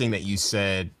really interesting that you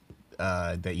said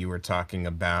that you were talking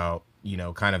about,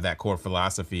 kind of that core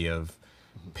philosophy of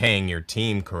paying your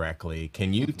team correctly.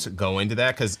 Can you go into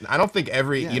that? Because I don't think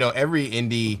every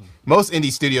indie, most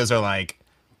indie studios are like,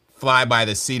 fly by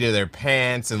the seat of their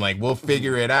pants and like we'll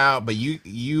figure it out, but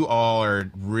you all are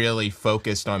really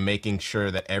focused on making sure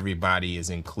that everybody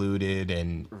is included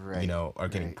and Right, you know are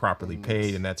getting right. properly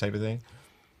paid and that type of thing.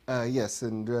 Yes,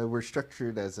 and we're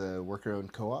structured as a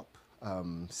worker-owned co-op.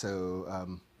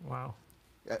 Wow.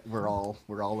 We're all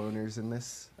owners in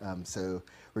this. So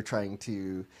we're trying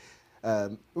to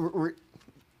we're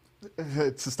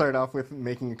to start off with,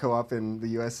 making a co-op in the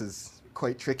U.S. is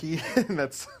quite tricky, and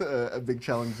that's a big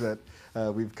challenge that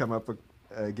we've come up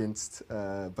against.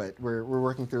 But we're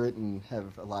working through it and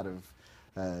have a lot of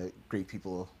great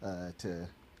people to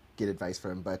get advice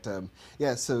from. But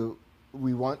yeah, so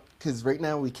we want, because right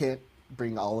now we can't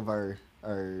bring all of our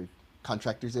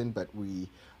contractors in, but we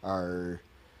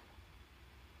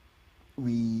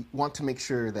want to make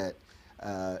sure that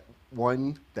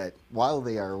one, that while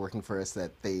they are working for us,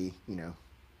 that they, you know,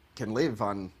 can live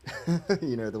on,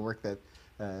 you know, the work that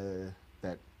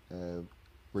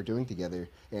we're doing together,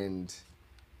 and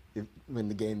when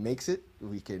the game makes it,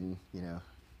 we can, you know,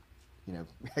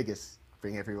 I guess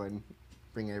bring everyone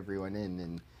in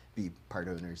and be part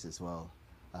owners as well.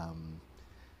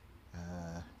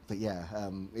 But yeah,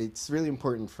 it's really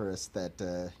important for us that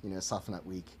you know, Softenot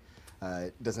Week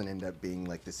doesn't end up being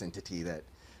like this entity that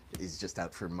is just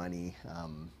out for money,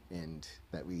 and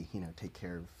that we, you know, take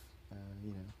care of,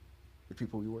 you know, the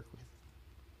people we work with.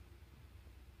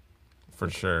 For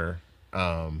sure.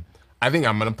 I think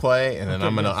I'm gonna play, and then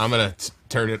I'm gonna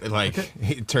turn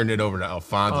it turn it over to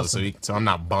Alfonso, Awesome. so I'm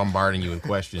not bombarding you with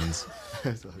questions.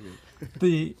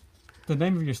 The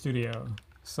name of your studio,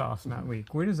 Soft Not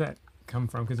Weak, where does that come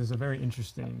from? Because it's a very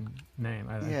interesting name.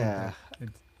 I think that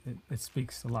it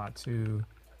speaks a lot to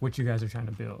what you guys are trying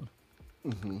to build.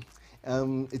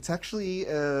 It's actually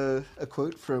a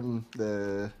quote from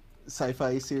the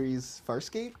sci-fi series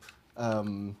Farscape.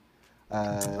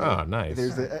 Oh, nice.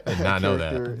 There's a Did not know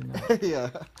that. character- yeah.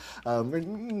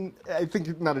 I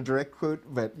think not a direct quote,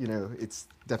 but you know, it's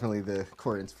definitely the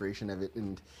core inspiration of it,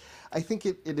 and I think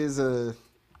it is an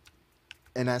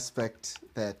aspect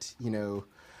that, you know,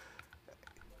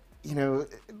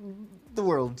 the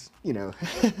world, you know,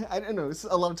 I don't know.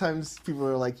 A lot of times people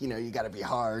are like, you know, you got to be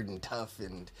hard and tough,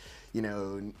 and you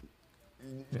know,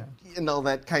 and all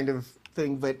that kind of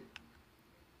thing, but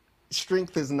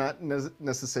strength is not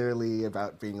necessarily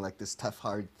about being like this tough,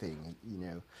 hard thing, you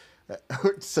know,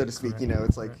 so to speak. You know,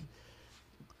 it's like,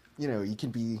 you know, you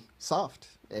can be soft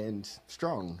and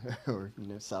strong, or, you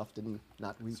know, soft and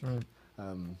not weak. That's right.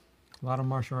 A lot of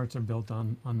martial arts are built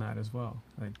on that as well.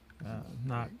 Like,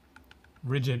 not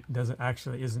rigid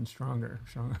isn't stronger.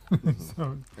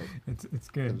 So it's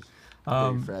good.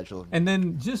 Very fragile. And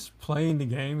then just playing the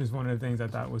game is one of the things I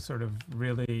thought was sort of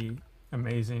really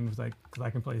amazing. It was like, because I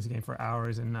can play this game for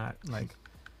hours and not like,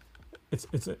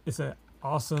 it's a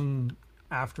awesome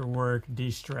after work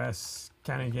de-stress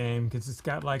kind of game, because it's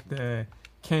got like the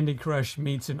Candy Crush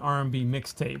meets an R&B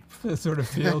mixtape sort of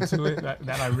feel to it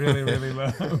that I really, really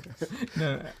love.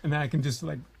 And I can just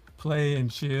like play and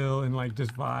chill and like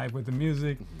just vibe with the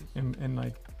music and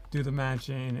like do the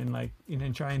matching and like, you know,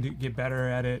 and try and get better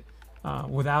at it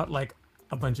without like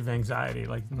a bunch of anxiety,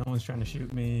 like no one's trying to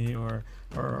shoot me or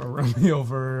run me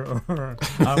over or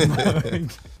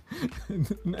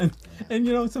and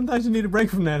you know, sometimes you need a break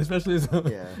from that, especially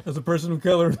as a person of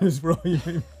color in this role.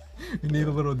 You need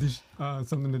a little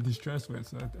something to de-stress with.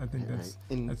 So I think that's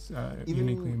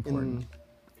uniquely important.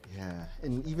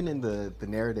 And even in the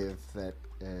narrative that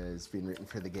is being written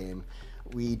for the game,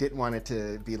 we didn't want it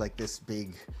to be like this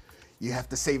big, you have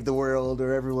to save the world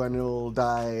or everyone will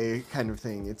die kind of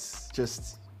thing. It's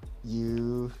just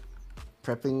you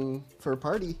prepping for a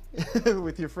party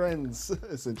with your friends,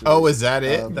 essentially. Oh, is that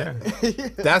it?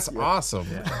 That's awesome.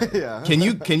 Yeah. Can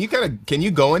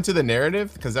you go into the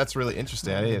narrative, because that's really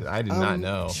interesting. I did not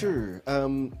know. Sure.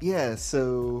 Yeah.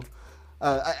 So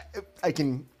I've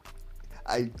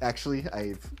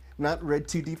not read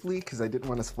too deeply because I didn't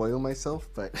want to spoil myself,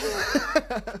 but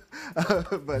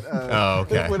oh,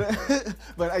 okay.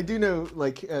 But I do know,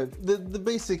 like, the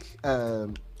basic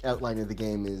outline of the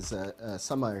game is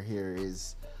Samar here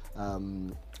is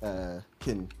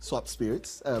can swap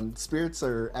spirits. Spirits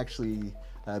are actually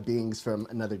beings from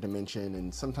another dimension,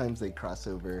 and sometimes they cross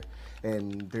over,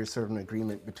 and there's sort of an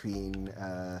agreement between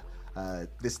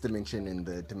this dimension and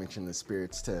the dimension of the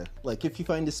spirits to, like, if you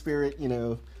find a spirit, you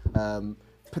know,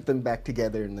 put them back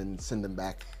together and then send them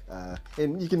back.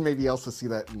 And you can maybe also see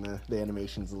that in the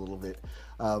animations a little bit.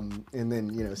 And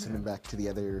then, you know, send them back to the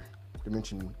other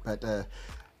dimension. But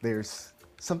there's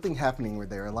something happening where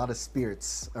there are a lot of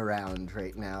spirits around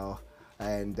right now.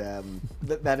 And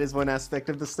that is one aspect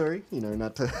of the story, you know,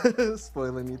 not to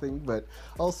spoil anything. But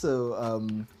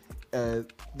also,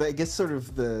 I guess sort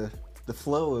of the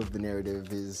flow of the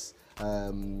narrative is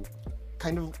kind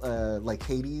of like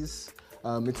Hades.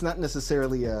 It's not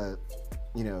necessarily a,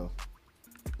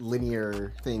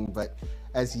 linear thing, but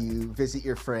as you visit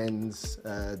your friends,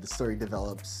 the story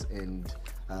develops, and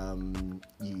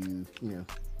you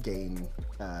gain.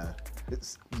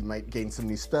 You might gain some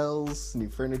new spells, new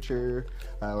furniture,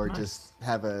 or Nice. just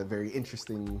have a very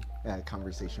interesting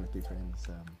conversation with your friends.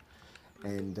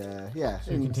 Yeah,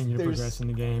 So you and continue to there's- progress in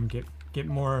the game, get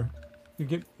more.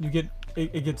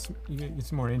 It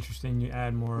gets more interesting. You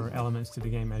add more elements to the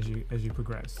game as you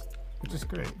progress, which is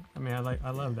great. I mean,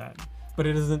 I love that, but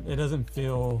it doesn't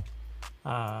feel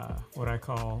what I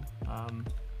call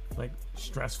like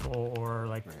stressful, or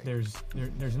like Right.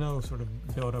 there's no sort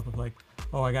of build up of like,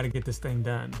 oh, I got to get this thing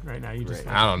done right now. You just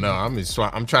Right. I don't know.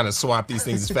 I'm trying to swap these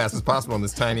things as fast as possible on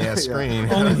this tiny ass Yeah.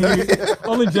 screen.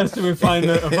 only Justin would find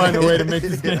a way to make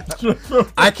this game stressful.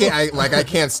 I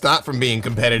can't stop from being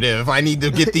competitive. I need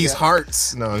to get these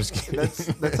hearts. No, I'm just kidding.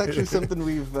 That's actually something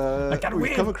we've gotta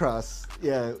win. come across.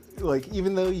 Yeah, like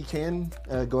even though you can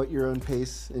go at your own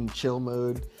pace in chill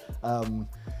mode,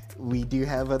 we do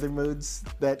have other modes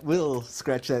that will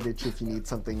scratch that itch if you need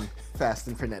something fast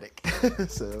and frenetic.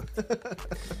 So,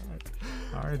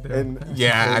 All right, then. and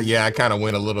Yeah, I kind of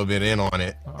went a little bit in on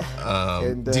it.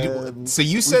 So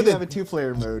you said we do have a that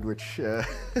 2-player mode, which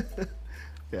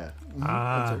yeah.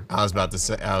 I was about to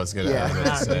say I was gonna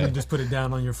Then say. you just put it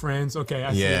down on your friends. Okay,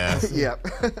 I see it. Yeah.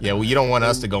 Yeah. Yeah, well, you don't want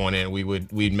us to go in.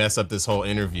 We'd mess up this whole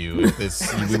interview.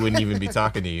 We wouldn't even be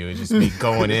talking to you. It'd just be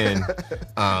going in.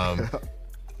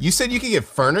 You said you could get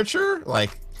furniture,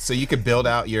 like, so you could build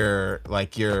out your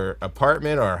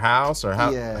apartment or house, or how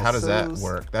does that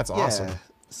work? That's awesome. Yeah.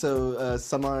 So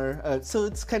Samar, so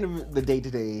it's kind of the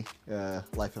day-to-day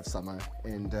life of Samar,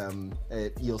 and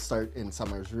you'll start in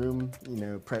Samar's room,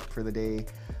 prep for the day.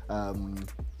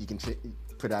 You can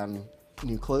put on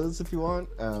new clothes if you want,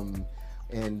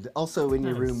 and also in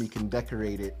your Nice. room you can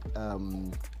decorate it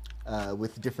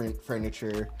with different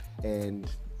furniture, and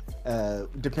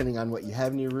depending on what you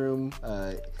have in your room,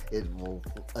 it will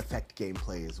affect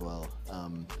gameplay as well.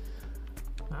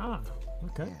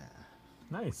 Okay. Yeah.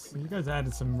 Nice. So you guys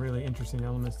added some really interesting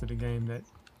elements to the game that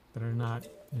are not,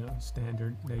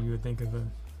 standard that you would think of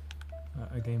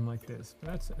a game like this.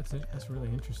 But that's really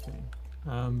interesting.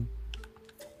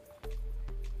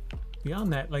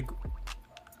 Beyond that,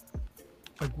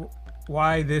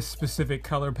 why this specific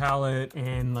color palette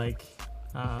and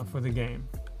for the game?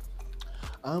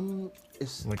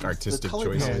 It's Like the artistic color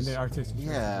choices. Yeah, palette. the artistic.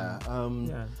 choices. Yeah.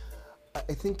 Yeah.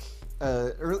 I think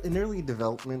in early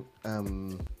development,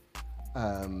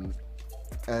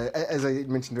 as I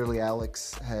mentioned earlier,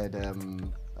 Alex had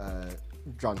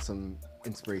drawn some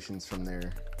inspirations from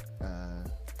their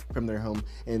home,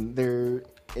 and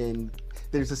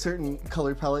there's a certain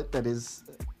color palette that is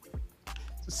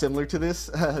similar to this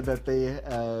that they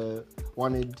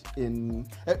wanted in,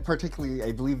 particularly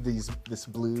I believe this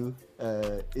blue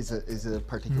is a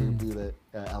particular blue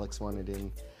that Alex wanted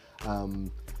in,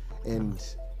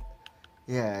 and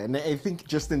yeah, and I think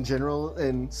just in general,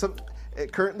 and some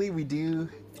currently we do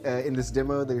in this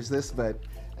demo there's this, but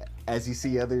as you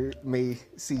may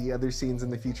see other scenes in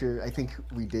the future, I think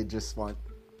we did just want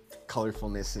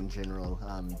colorfulness in general,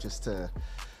 just to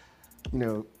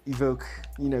evoke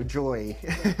joy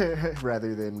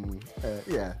rather than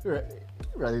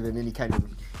rather than any kind of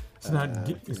It's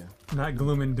not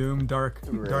gloom and doom,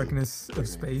 darkness of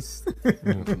space.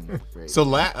 right.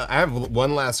 So I have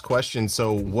one last question.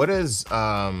 So what is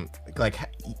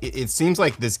it seems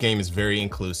like this game is very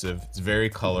inclusive. It's very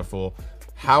colorful.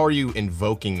 How are you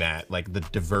invoking that, like the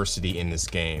diversity in this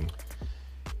game?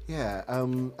 Yeah,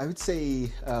 I would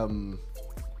say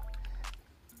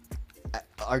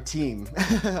our team.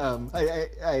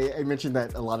 I mentioned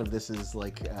that a lot of this is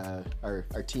like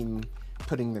our team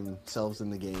putting themselves in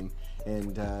the game,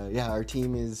 and our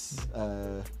team is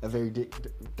a very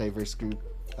diverse group,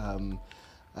 and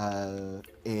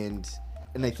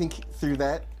I think through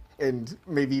that, and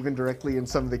maybe even directly in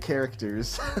some of the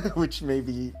characters, which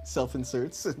maybe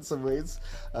self-inserts in some ways.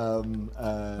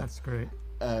 That's great.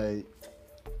 I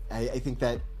think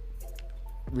that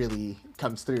really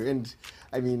comes through, and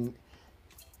I mean,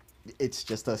 it's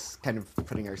just us kind of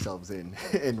putting ourselves in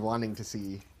and wanting to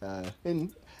see,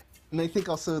 and I think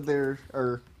also there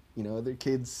are other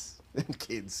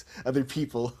other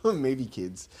people, maybe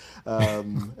kids,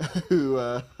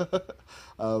 who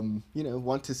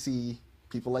want to see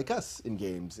people like us in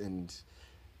games, and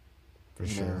For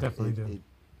sure. Definitely do. It feels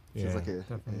Yeah, like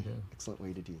definitely do. excellent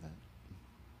way to do that.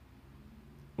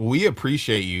 We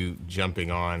appreciate you jumping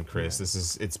on, Chris.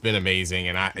 It's been amazing,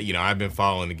 and I've been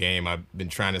following the game. I've been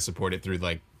trying to support it through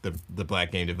like the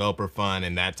Black Game Developer Fund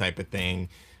and that type of thing.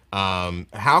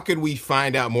 How could we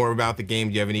find out more about the game?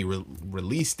 Do you have any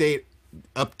release date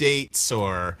updates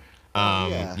or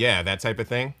yeah, that type of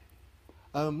thing?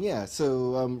 Yeah,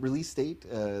 so release date,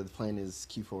 the plan is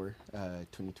Q4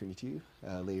 2022,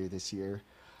 later this year.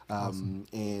 Awesome.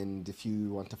 And if you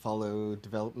want to follow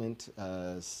development,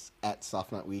 at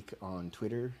Softnut Week on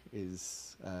Twitter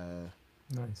is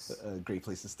nice. a great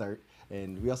place to start.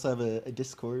 And we also have a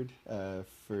Discord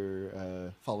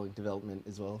for following development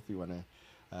as well, if you want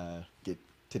to get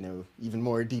to know even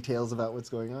more details about what's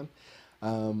going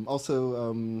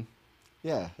on.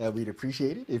 Yeah, we'd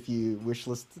appreciate it if you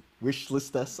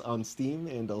wishlist us on Steam,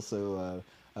 and also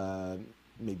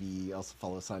maybe also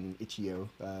follow us on itch.io.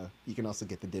 You can also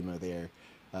get the demo there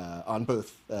on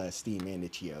both Steam and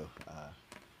itch.io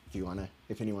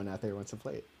if anyone out there wants to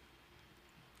play it.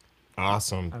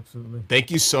 Awesome. Absolutely.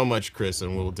 Thank you so much, Chris,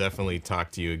 and we'll definitely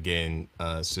talk to you again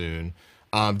soon.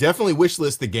 Definitely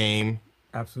wishlist the game.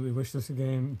 Absolutely. Wishlist the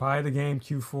game. Buy the game.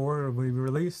 Q4 will be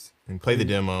released. And play the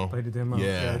demo. Play the demo.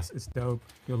 Yeah. It's dope.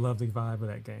 You'll love the vibe of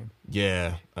that game.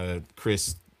 Yeah.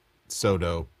 Chris, so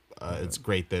dope. It's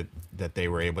great that they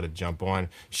were able to jump on.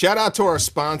 Shout out to our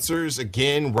sponsors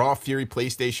again, Raw Fury,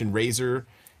 PlayStation, Razer,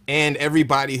 and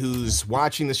everybody who's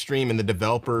watching the stream and the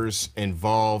developers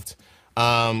involved.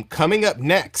 Coming up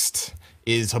next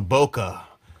is Hiboka,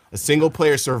 a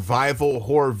single-player survival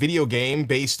horror video game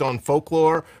based on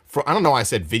folklore. I don't know why I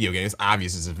said video game. It's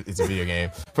obvious it's a video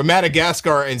game. From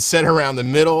Madagascar and set around the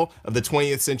middle of the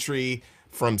 20th century,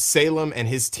 from Salim and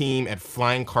his team at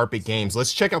Flying Carpet Games.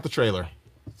 Let's check out the trailer.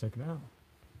 Check it out.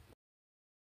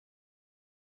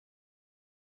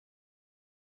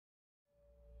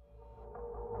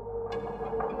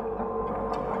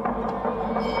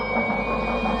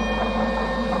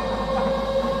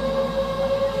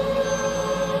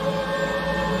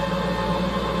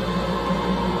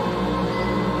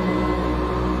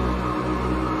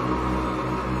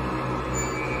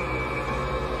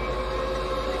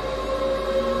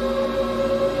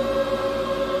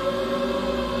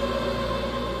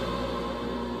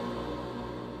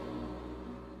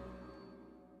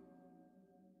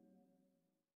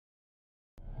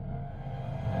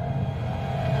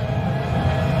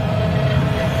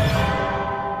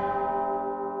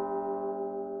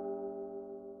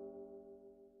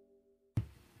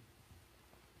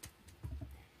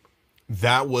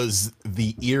 That was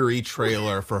the eerie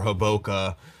trailer for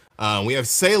Hiboka. We have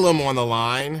Salem on the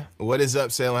line. What is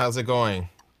up, Salem? How's it going?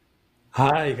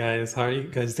 Hi guys, how are you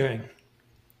guys doing?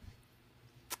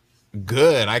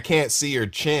 Good. I can't see your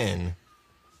chin.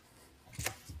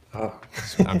 Oh,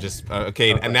 I'm just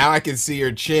okay. And now I can see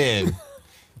your chin.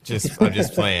 I'm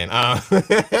just playing.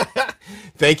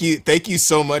 Thank you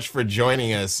so much for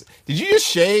joining us. Did you just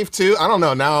shave too? I don't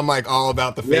know. Now I'm like all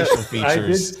about the facial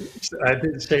features. I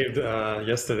did shave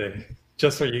yesterday,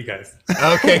 just for you guys.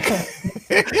 Okay.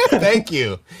 Thank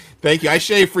you. I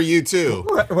shave for you too.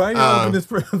 Why are you this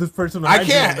person? I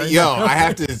can't. I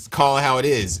have to call it how it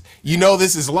is.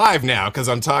 This is live now because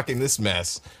I'm talking this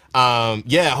mess.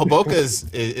 Yeah,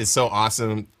 Hiboka is so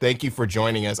awesome. Thank you for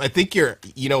joining us. I think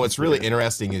what's really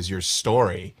interesting is your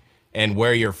story and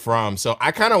where you're from. So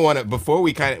I kind of want to, before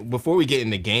we get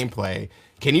into gameplay,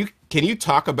 can you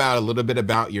talk about a little bit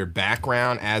about your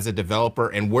background as a developer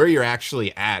and where you're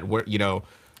actually at, where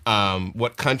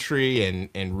what country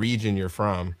and region you're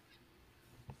from?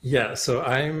 Yeah, so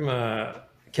I'm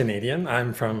Canadian.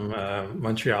 I'm from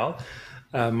Montreal.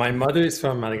 My mother is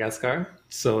from Madagascar,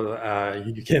 so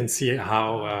you can see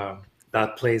how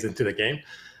that plays into the game.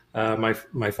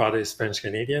 My father is French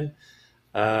Canadian.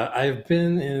 I've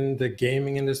been in the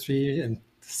gaming industry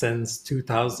since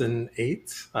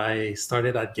 2008. I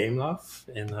started at Gameloft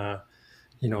in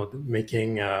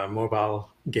making a mobile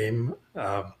game,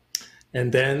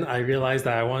 and then I realized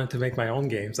that I wanted to make my own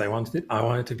games. I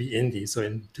wanted to be indie. So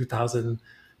in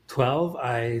 2012,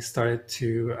 I started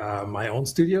my own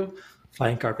studio,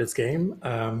 Flying Carpets Game.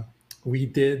 We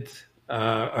did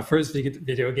a first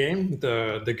video game,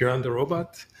 the Girl and the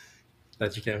Robot,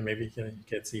 that you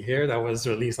can see here. That was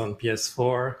released on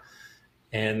PS4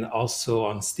 and also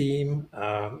on Steam,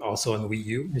 also on Wii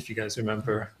U, if you guys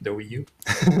remember the Wii U.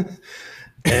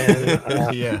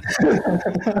 And yeah.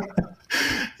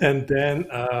 And then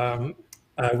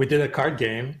we did a card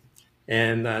game,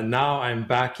 and now I'm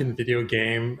back in video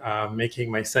game, making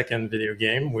my second video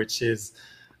game, which is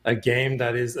a game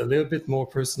that is a little bit more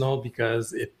personal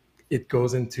because it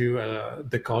goes into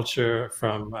the culture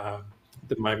from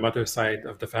my mother's side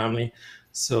of the family.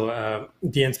 So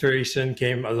the inspiration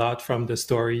came a lot from the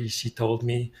story she told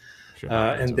me.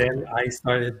 And then I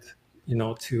started,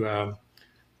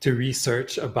 to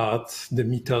research about the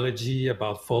mythology,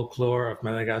 about folklore of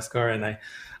Madagascar, and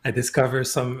I discovered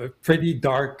some pretty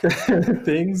dark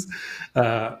things.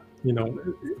 There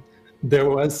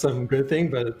was some good thing,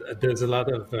 but there's a lot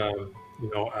of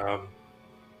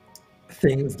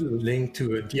things linked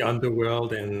to the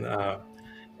underworld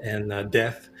and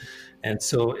death, and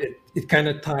so it kind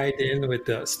of tied in with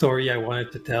the story I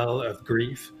wanted to tell of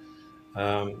grief.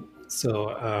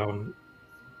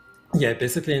 Yeah,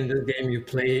 basically in this game you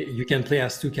can play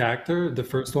as two characters. The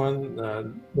first one,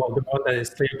 the one that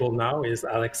is playable now is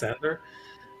Alexander,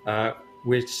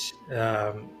 which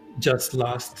just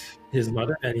lost his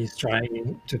mother, and he's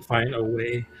trying to find a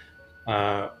way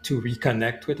to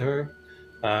reconnect with her,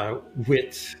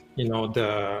 with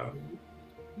the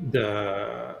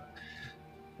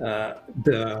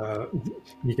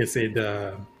you can say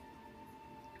the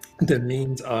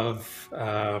means of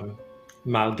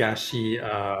Malgashi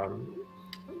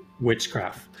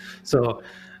witchcraft. So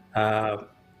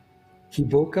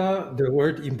Hiboka, the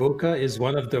word Hiboka is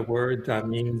one of the words that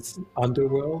means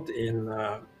underworld in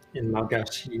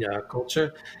Malgashi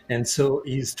culture, and so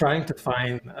he's trying to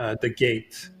find the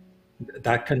gate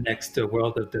that connects the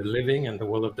world of the living and the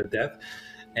world of the dead.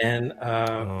 And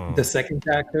the second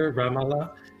character,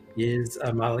 Ramala, is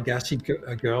a Malagasy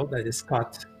girl that is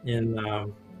caught in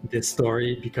this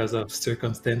story because of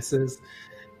circumstances,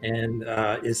 and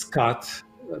is caught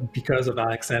because of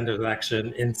Alexander's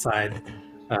action inside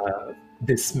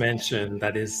this mansion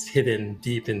that is hidden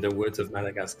deep in the woods of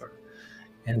Madagascar.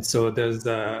 And so there's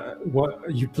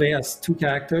what you play as two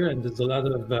characters, and there's a lot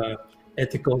of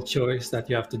ethical choice that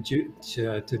you have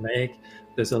to make.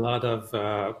 There's a lot of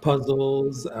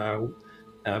puzzles,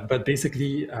 but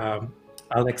basically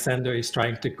Alexander is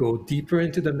trying to go deeper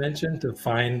into the mansion to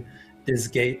find this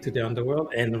gate to the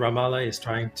underworld, and Ramala is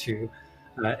trying to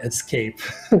escape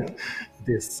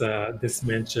this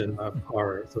mansion of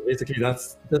horror. So basically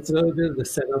that's a little bit of the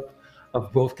setup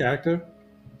of both characters.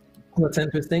 What's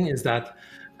interesting is that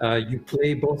you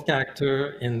play both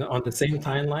characters on the same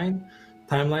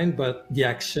timeline, but the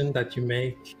action that you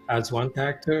make as one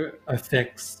character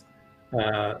affects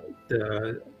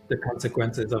the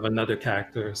consequences of another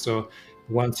character. So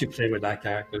once you play with that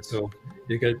character, so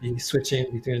you're going to be switching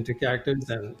between two characters,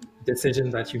 and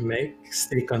decisions that you make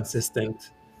stay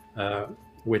consistent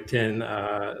within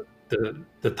the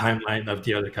timeline of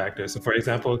the other character. So for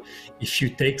example, if you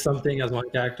take something as one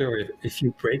character, or if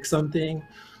you break something,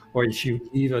 or if you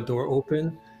leave a door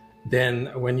open,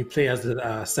 then when you play as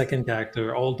a second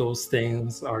character, all those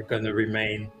things are going to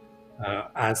remain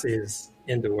as is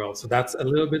in the world. So that's a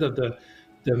little bit of the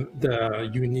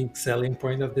unique selling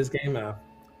point of this game.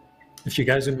 If you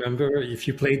guys remember, if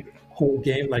you played whole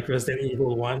game like Resident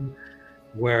Evil 1,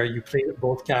 where you play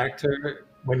both character,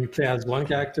 when you play as one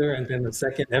character and then the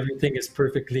second, everything is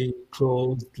perfectly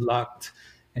closed, locked,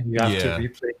 and you have to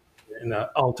replay in an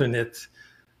alternate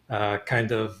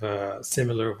kind of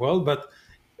similar world. But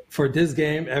for this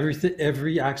game,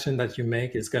 every action that you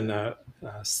make is gonna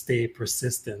stay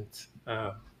persistent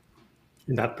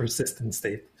in that persistent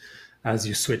state as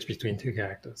you switch between two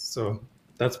characters. So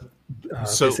that's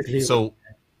basically. So,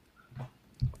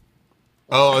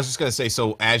 I was just gonna say.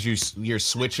 So as you're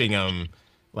switching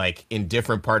like in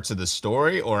different parts of the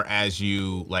story, or as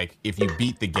you like, if you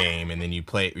beat the game and then you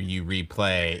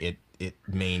replay, it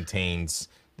maintains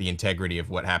the integrity of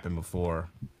what happened before.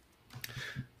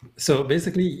 So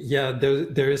basically, yeah,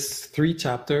 there is 3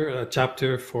 chapters: a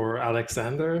chapter for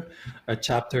Alexander, a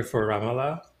chapter for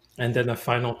Ramala, and then a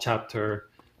final chapter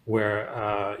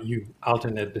where you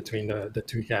alternate between the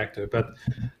two characters. But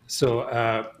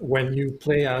so when you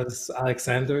play as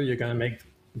Alexander, you're gonna make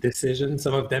decisions,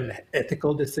 some of them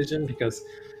ethical decisions, because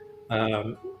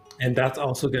and that's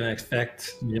also gonna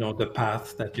affect the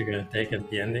path that you're gonna take at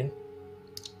the ending.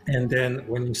 And then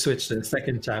when you switch to the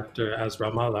second chapter as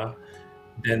Ramala,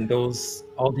 then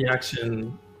all the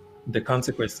action, the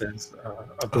consequences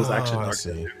of those actions are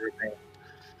going to remain.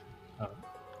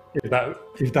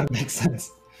 If that makes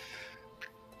sense.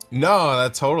 No,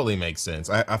 that totally makes sense.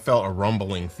 I felt a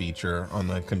rumbling feature on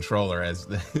the controller as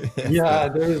the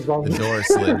there is the door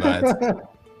slid by.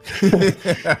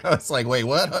 I was like, wait,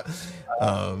 what?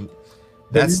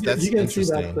 That's you can interesting.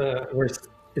 See that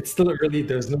it's still early.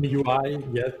 There's no UI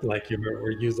yet. Like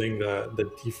we're using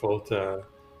the default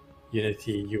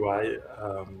Unity UI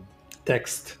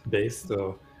text based.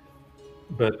 So,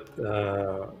 but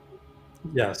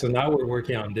yeah. So now we're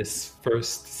working on this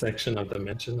first section of the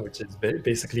mansion, which is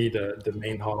basically the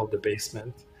main hall, the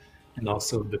basement, and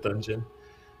also the dungeon.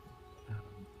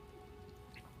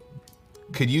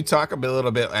 Could you talk a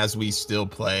little bit as we still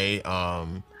play?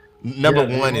 Number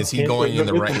one, is he going in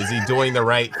the right? Is he doing the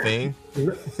right thing?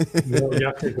 No, you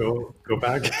have to go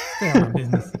back. Stay on my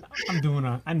business.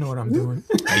 I know what I'm doing.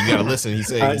 You gotta listen. He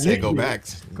said go back.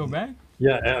 Go back.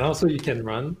 Yeah, and also you can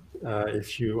run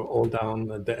if you hold down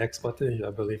the X button.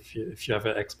 I believe if you have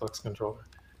an Xbox controller,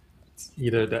 it's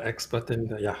either the X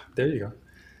button. Yeah, there you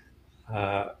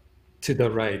go. To the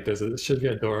right, there should be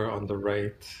a door on the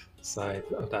right side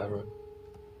of that room.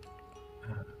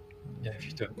 Yeah, if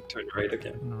you turn right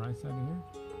again. On the right side of here?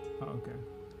 Oh, okay.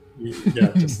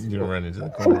 Yeah, just You're gonna run into the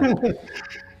corner.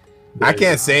 I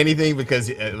can't say anything because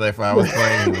if I was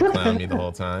playing, he would clown me the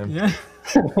whole time. Yeah.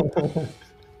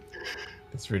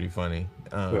 It's pretty funny.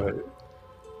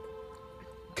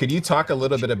 Could you talk a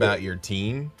little bit about your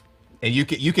team? And you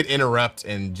could interrupt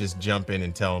and just jump in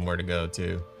and tell them where to go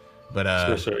too.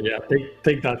 But sure. Yeah,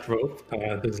 take that rope.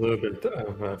 There's a little bit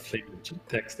of flavor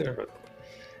text there, but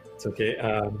it's okay.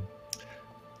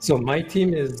 So my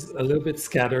team is a little bit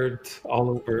scattered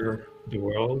all over the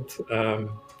world.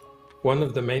 One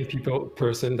of the main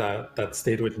person that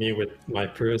stayed with me with my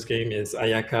previous game is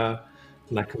Ayaka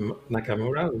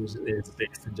Nakamura, who is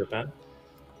based in Japan.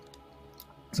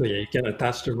 So yeah, you can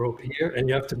attach the rope here, and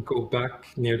you have to go back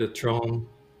near the throne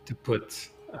to put.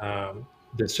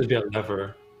 There should be a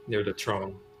lever near the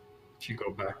throne. If you go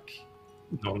back,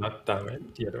 no, not that way,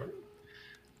 the other way.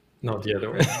 No, the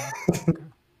other way.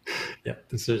 Yeah,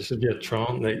 there should be a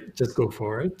throne. Like, just go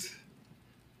for it.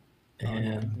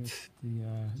 And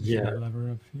the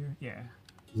lever up here.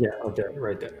 Yeah, okay,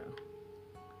 right there.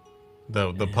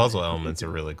 The puzzle elements are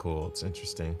really cool. It's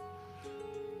interesting.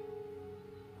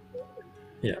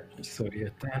 Yeah, so you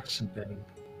attach and then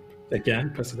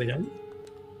again, press it again.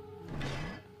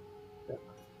 Yeah.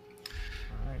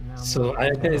 So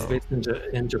Ayaka is based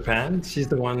in Japan. She's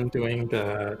the one doing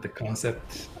the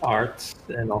concept art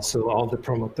and also all the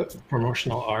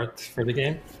promotional art for the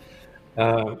game.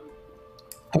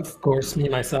 Of course,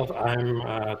 myself,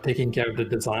 I'm taking care of the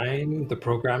design, the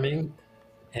programming,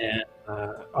 and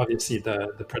obviously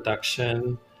the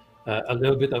production, a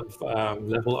little bit of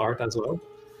level art as well.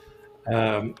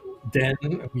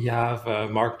 Then we have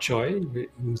Mark Choi,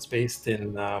 who's based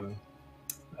in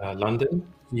London.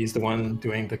 He's the one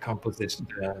doing the composition,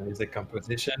 the music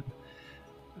composition.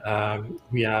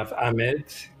 We have Ahmed,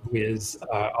 who is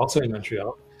also in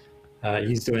Montreal.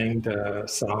 He's doing the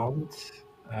sound.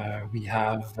 We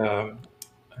have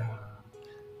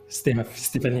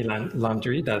Stephanie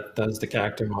Landry that does the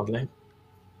character modeling.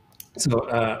 So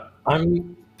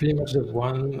I'm pretty much the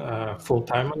one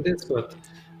full-time on this, but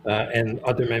and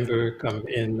other members come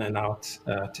in and out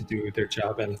to do their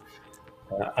job, and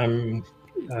I'm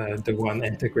the one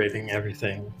integrating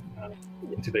everything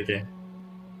into the game.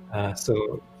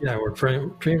 So yeah, we're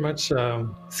pretty much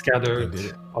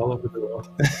scattered all over the world.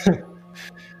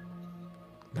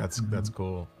 That's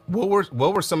cool.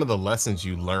 What were some of the lessons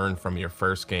you learned from your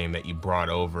first game that you brought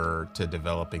over to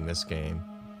developing this game?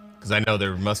 Because I know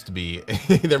there must be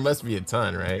a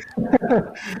ton, right?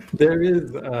 There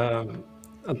is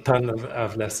a ton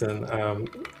of lesson.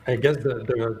 I guess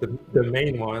the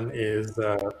main one is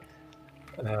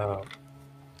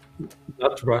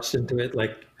not rush into it.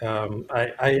 Like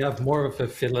I have more of a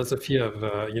philosophy of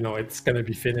it's going to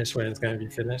be finished when it's going to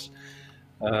be finished.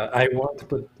 I want to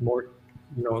put more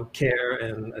care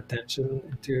and attention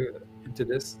into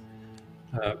this.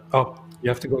 Oh, you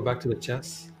have to go back to the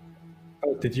chess.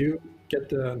 Oh, did you get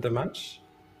the match?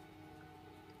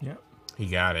 Yeah. He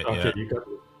got it. Okay, yeah. you got it.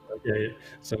 Yeah.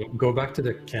 So go back to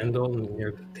the candle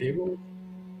near the table.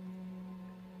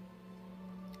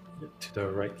 Yeah, to the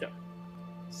right, yeah.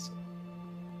 So,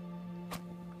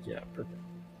 yeah, perfect.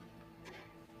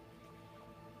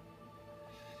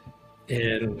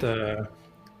 And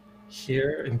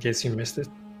here, in case you missed it,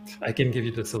 I can give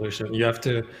you the solution. You have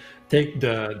to take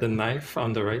the knife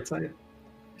on the right side.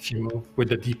 If you move with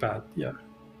the D-pad, yeah.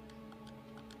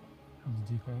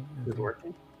 The D-pad? Is it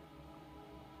working?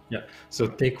 Yeah. So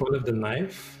take one of the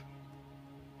knife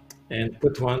and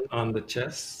put one on the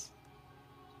chest.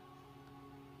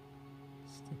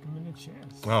 Stick them in the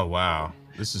chest. Oh wow,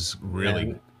 this is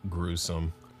really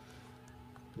gruesome.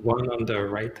 One on the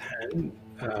right hand,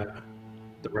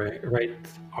 the right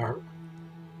arm.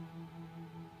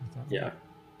 Yeah,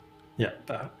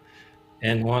 that.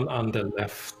 And one on the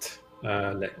left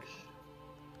leg.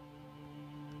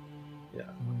 Yeah.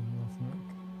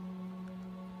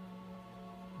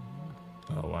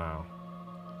 Oh wow.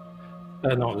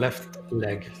 No, left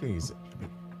leg. Jeez.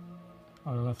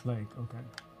 Oh, the left leg. Okay.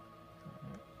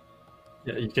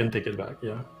 Yeah, you can take it back.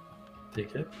 Yeah,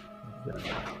 take it.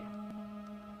 Yeah.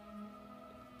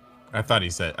 I thought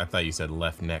you said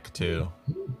left neck too.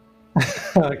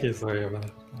 Okay, sorry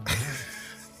about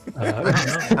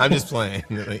that. I'm just playing.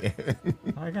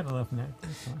 I got a left neck.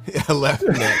 A left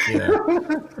neck, yeah.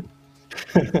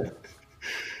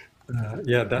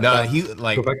 Yeah, that. No, he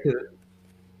like. Go back.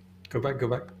 I'll go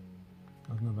back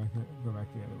go back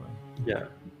the other way. Yeah,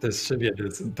 there should be a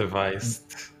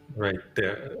device right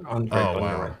there on Oh, on wow.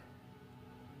 your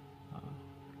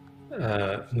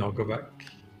right. No, go back.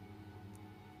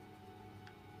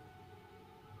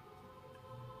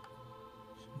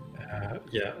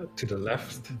 Yeah, to the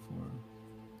left,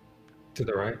 to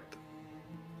the right.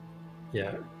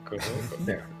 Yeah, go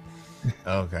there.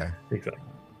 Okay. Exactly.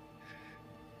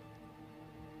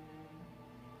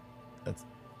 That's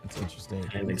interesting.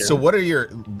 And again. So what are your,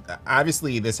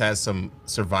 obviously this has some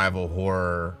survival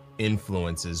horror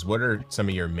influences. What are some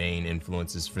of your main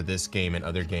influences for this game and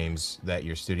other games that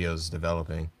your studio is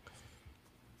developing?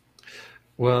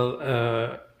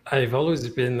 Well, I've always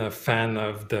been a fan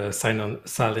of the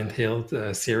Silent Hill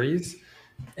series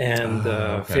and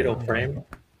okay. Fatal Frame.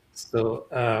 So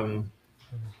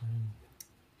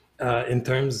in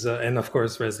terms, and of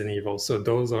course Resident Evil. So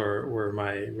those were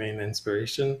my main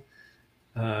inspiration.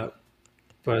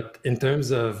 But in terms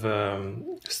of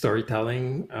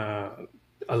storytelling,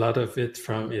 a lot of it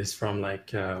is from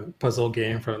like puzzle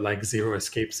game, from like Zero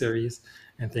Escape series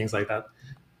and things like that.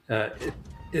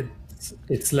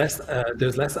 It's less,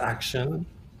 there's less action.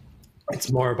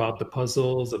 It's more about the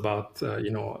puzzles, about you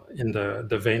know, in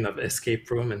the vein of escape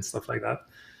room and stuff like that.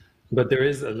 But there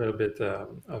is a little bit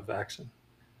of action.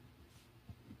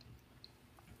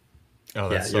 Oh,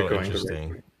 that's so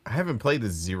interesting. I haven't played the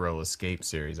Zero Escape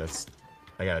series. I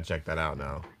gotta check that out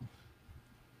now.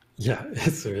 Yeah,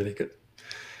 it's really good.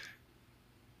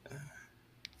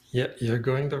 Yeah, you're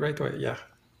going the right way. Yeah.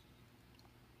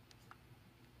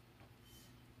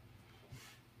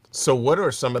 So what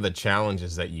are some of the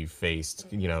challenges that you faced,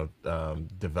 you know,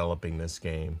 developing this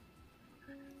game?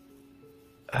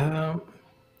 There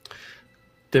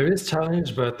is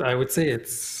challenge, but I would say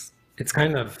it's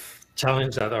kind of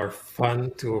challenge that are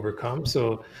fun to overcome.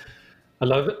 So a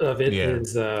lot of it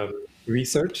is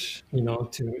research, you know,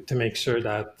 to make sure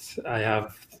that I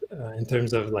have, in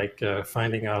terms of like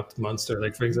finding out monster.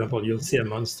 Like for example, you'll see a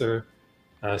monster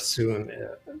soon.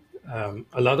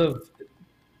 A lot of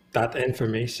that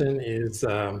information is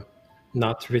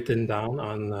not written down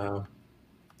on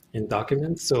in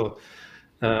documents. So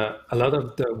a lot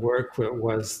of the work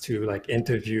was to like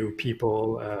interview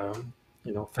people,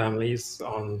 you know, families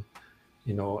on,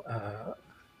 you know,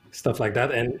 stuff like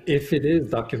that. And if it is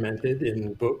documented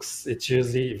in books, it's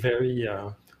usually very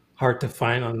hard to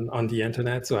find on the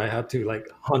internet. So I had to like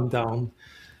hunt down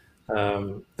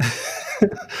on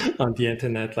the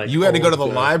internet. Like you had to go to the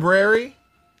library?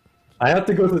 I had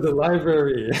to go to the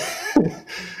library,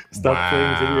 stop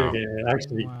playing video game, and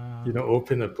actually, you know,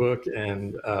 open a book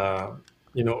and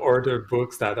you know, order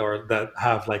books that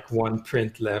have like one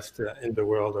print left in the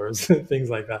world or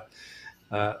things like that.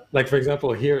 Like for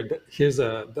example, here's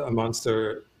a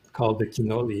monster called the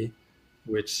Kinoli,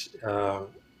 which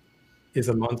is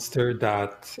a monster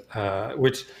that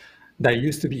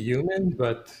used to be human,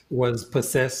 but was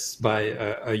possessed by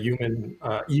a human,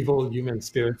 evil human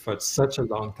spirit for such a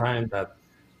long time that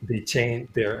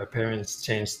their appearance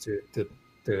changed to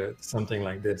something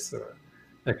like this, or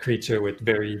a creature with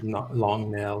very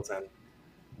long nails. And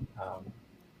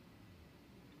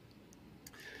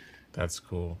that's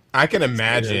cool. I can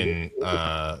imagine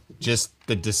just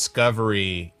the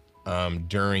discovery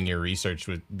during your research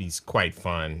would be quite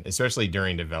fun, especially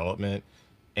during development.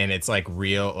 And it's like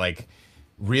real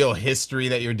history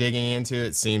that you're digging into.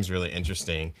 It seems really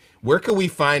interesting. Where can we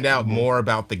find out more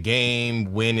about the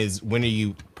game? When are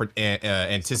you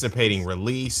anticipating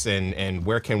release, and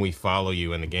where can we follow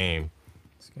you in the game?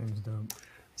 This game's dope.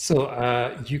 So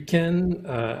you can,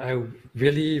 I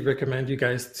really recommend you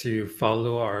guys to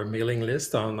follow our mailing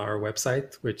list on our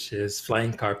website, which is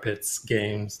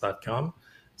flyingcarpetsgames.com.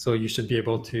 So you should be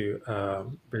able to,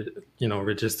 you know,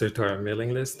 register to our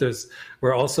mailing list.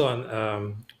 We're also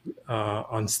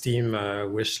on Steam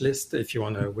wish list if you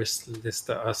want to wish list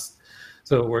us.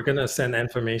 So we're gonna send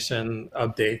information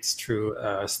updates through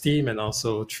Steam and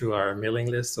also through our mailing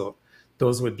list. So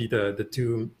those would be the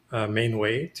two main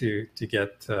way to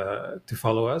get to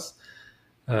follow us.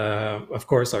 Of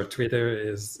course, our Twitter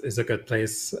is a good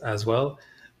place as well.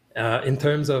 In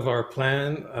terms of our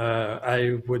plan,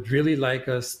 I would really like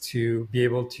us to be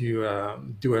able to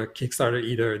do a Kickstarter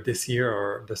either this year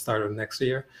or the start of next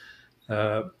year.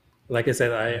 like I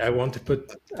said, I want to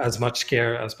put as much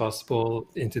care as possible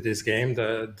into this game.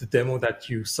 The demo that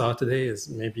you saw today is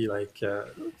maybe like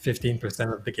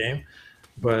 15% of the game,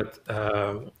 but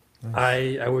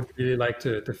I would really like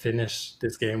to finish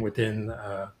this game within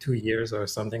 2 years or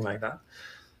something like that.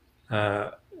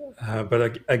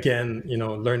 But again,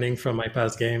 learning from my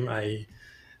past game, I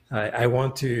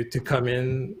want to come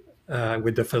in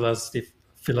with the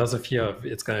philosophy of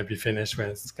it's going to be finished when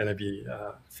it's going to be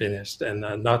finished, and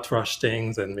not rush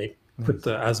things and put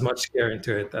as much care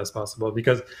into it as possible,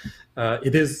 because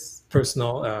it is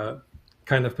personal,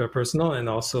 kind of personal, and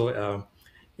also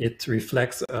it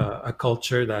reflects a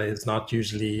culture that is not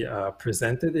usually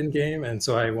presented in game, and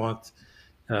so I want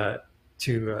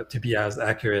to be as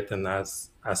accurate and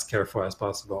as careful as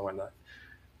possible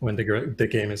when the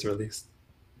game is released.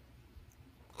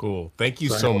 Cool. Thank you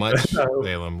so much,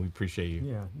 Salim. We appreciate you.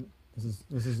 Yeah,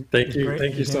 this is thank you. great.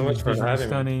 Thank you so much for having me.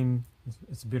 Stunning.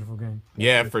 It's a beautiful game.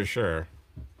 Yeah, for sure.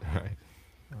 All right.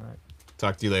 All right.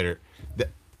 Talk to you later.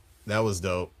 That was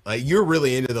dope. Like, you're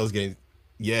really into those games.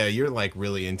 Yeah, you're like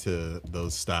really into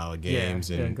those style of games,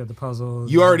 and got the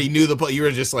puzzles. You already knew you were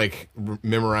just like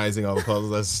memorizing all the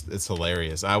puzzles. It's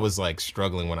hilarious. I was like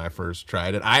struggling when I first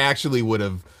tried it. I actually would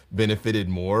have benefited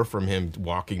more from him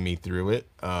walking me through it.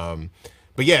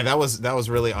 But yeah, that was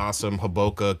really awesome.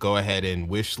 Hiboka, go ahead and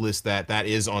wishlist that. That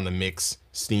is on the Mix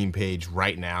Steam page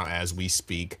right now as we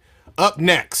speak. Up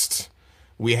next,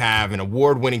 we have an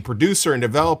award-winning producer and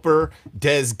developer,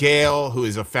 Gayle, who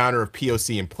is a founder of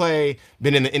POC and Play,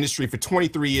 been in the industry for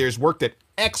 23 years, worked at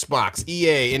Xbox,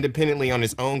 EA, independently on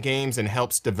his own games, and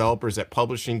helps developers at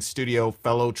publishing studio,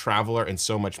 Fellow Traveler, and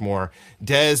so much more.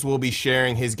 Des will be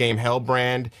sharing his game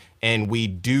Hellbrand, and we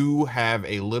do have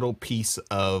a little piece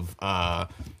of,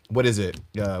 what is it?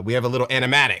 We have a little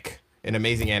animatic, an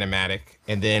amazing animatic,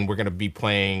 and then we're going to be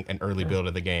playing an early build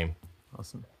of the game.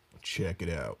 Awesome. Check it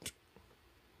out.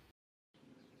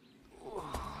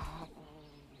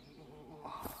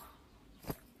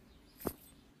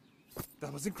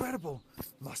 That was incredible.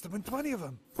 Must have been 20 of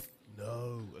them.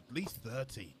 No, at least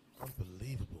 30.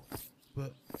 Unbelievable.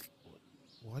 But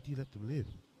why do you let them live?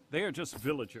 They are just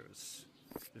villagers.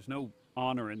 There's no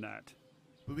honor in that.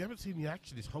 But we haven't seen the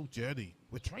action this whole journey.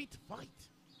 We're trained to fight.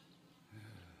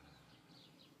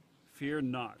 Fear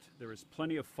not. There is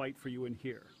plenty of fight for you in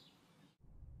here.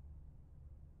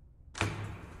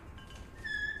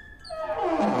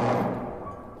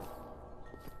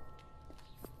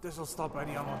 This'll stop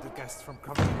any unwanted guests from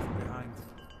coming in from behind.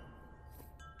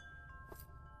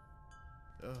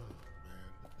 Oh, man.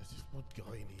 There's just one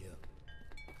guy in here.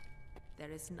 There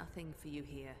is nothing for you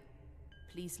here.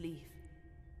 Please leave.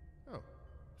 Oh,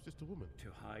 it's just a woman.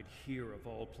 To hide here of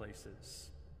all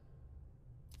places.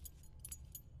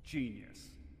 Genius.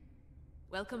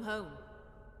 Welcome home,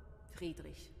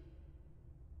 Friedrich.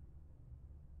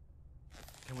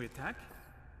 Can we attack?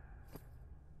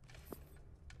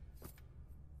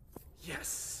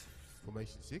 Yes!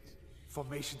 Formation 6?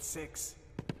 Formation 6.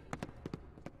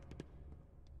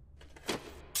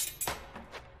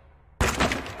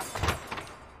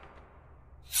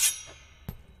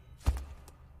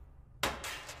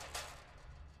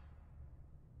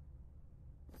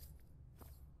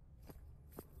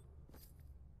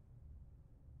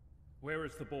 Where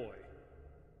is the boy?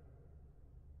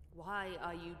 Why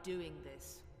are you doing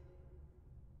this?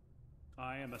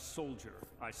 I am a soldier.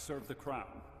 I serve the crown.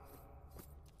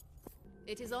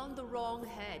 It is on the wrong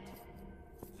head.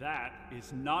 That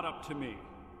is not up to me.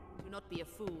 Do not be a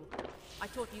fool. I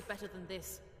taught you better than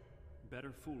this.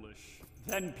 Better foolish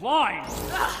than blind!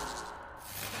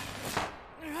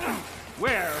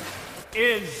 Where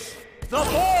is the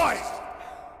boy?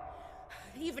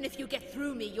 Even if you get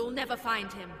through me, you'll never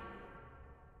find him.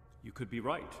 You could be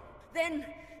right. Then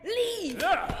leave!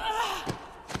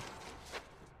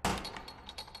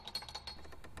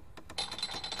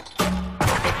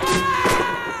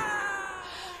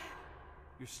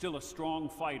 You're still a strong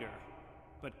fighter,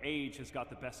 but age has got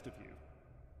the best of you.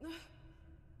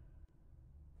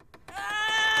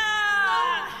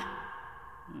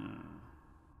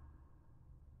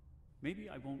 Maybe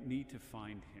I won't need to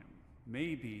find him.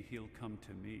 Maybe he'll come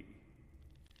to me.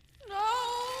 No!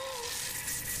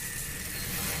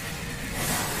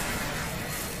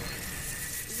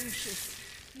 Lucius,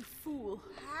 you fool.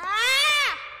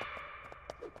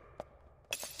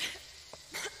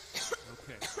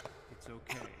 Okay, it's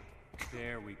okay.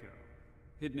 There we go.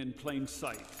 Hidden in plain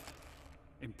sight.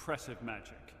 Impressive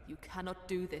magic. You cannot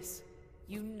do this.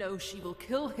 You know she will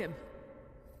kill him.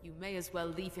 You may as well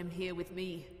leave him here with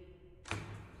me.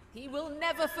 He will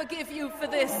never forgive you for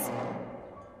this!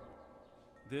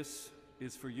 This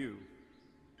is for you.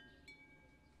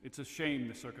 It's a shame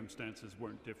the circumstances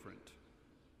weren't different.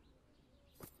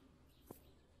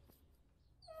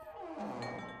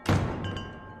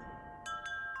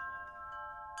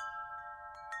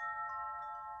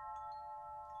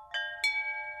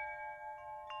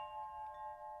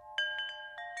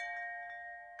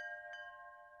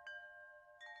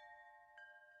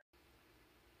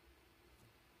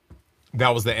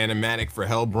 That was the animatic for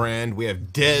Hellbrand. We have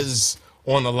Dez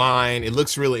on the line. It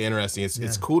looks really interesting.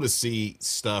 It's cool to see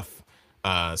stuff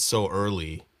so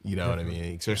early. You know what I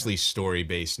mean? Especially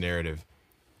story-based narrative.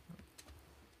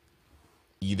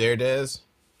 You there, Dez?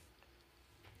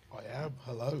 I am.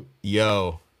 Hello.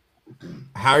 Yo,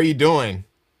 how are you doing?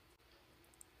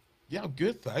 Yeah, I'm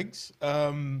good, thanks.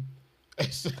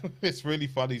 It's really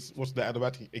funny watching that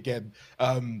animatic again.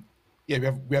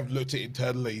 Yeah, we have looked at it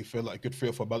internally for like a good 3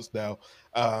 or 4 months now.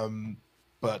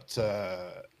 But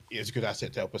it's a good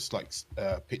asset to help us like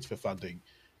pitch for funding.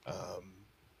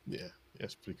 Yeah,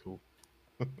 it's pretty cool.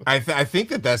 I think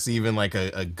that's even like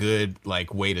a good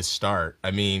like way to start.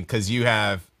 I mean, because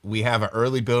we have an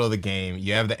early build of the game.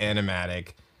 You have the animatic.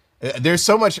 There's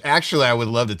so much actually I would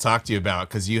love to talk to you about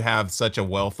because you have such a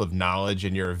wealth of knowledge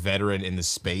and you're a veteran in the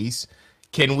space.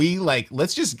 Can we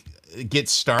let's just get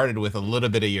started with a little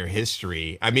bit of your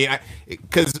history? I mean,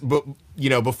 because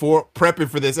before prepping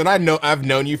for this, and I've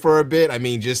known you for a bit. I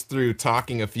mean, just through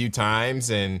talking a few times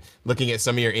and looking at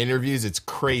some of your interviews, it's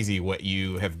crazy what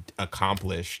you have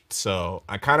accomplished. So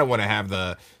I kind of want to have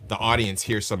the audience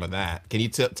hear some of that. Can you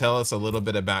tell us a little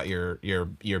bit about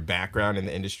your background in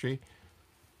the industry?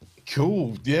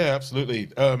 Cool. Yeah, absolutely.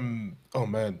 Oh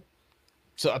man.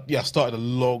 So yeah, I started a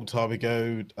long time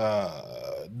ago,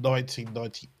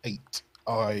 1998.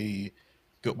 I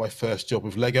got my first job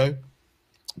with Lego.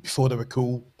 Before they were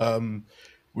cool, we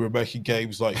were making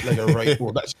games like Lego Race.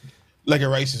 Well, Lego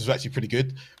Races was actually pretty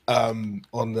good on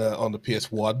the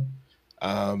PS1,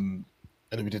 and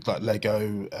then we did like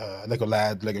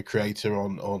Legoland, Lego Creator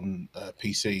on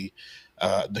PC,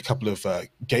 and a couple of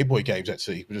Game Boy games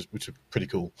actually, which are pretty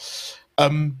cool.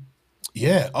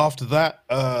 Yeah, after that,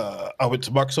 I went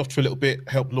to Microsoft for a little bit,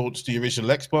 helped launch the original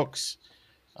Xbox.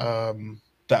 That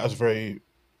was a very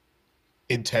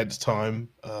intense time,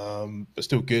 but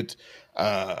still good.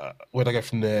 Where'd I go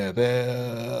from there?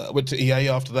 I went to EA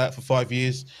after that for 5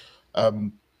 years. Yeah,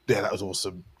 that was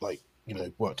awesome. Like,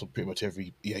 worked on pretty much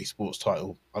every EA Sports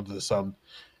title under the sun.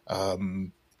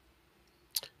 Then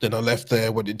I left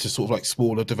there, went into sort of like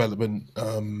smaller development.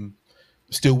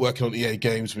 Still working on EA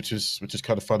games, which is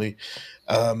kind of funny.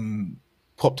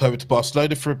 Popped over to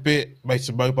Barcelona for a bit, made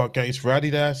some mobile games for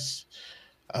Adidas.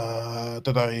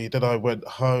 Then I went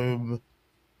home,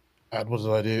 and what did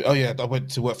I do? Oh yeah, I went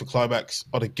to work for Climax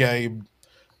on a game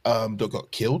that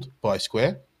got killed by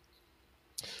Square.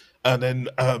 And then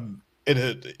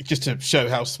just to show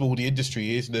how small the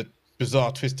industry is, in a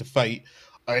bizarre twist of fate,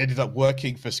 I ended up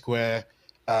working for Square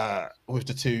with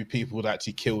the 2 people that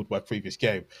actually killed my previous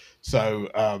game. So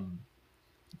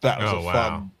that was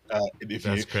fun interview.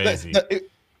 That's crazy.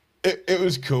 It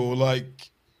was cool. Like,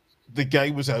 the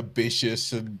game was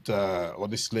ambitious, and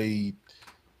honestly,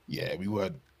 yeah, we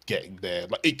weren't getting there.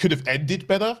 Like, it could have ended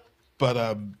better,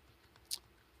 but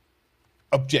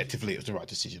objectively, it was the right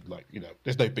decision. Like,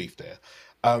 there's no beef there.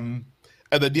 And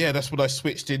then yeah, that's when I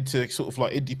switched into sort of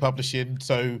like indie publishing.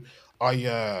 So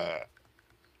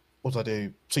what did I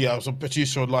do? So yeah, I was a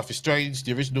producer on Life is Strange,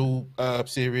 the original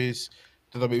series.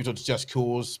 Then I moved on to Just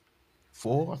Cause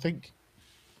 4, I think.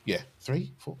 Yeah,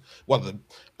 3, 4, one of them.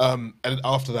 And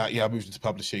after that, yeah, I moved into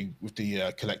publishing with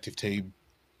the collective team.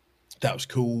 That was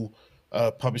cool.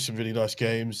 Published some really nice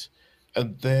games.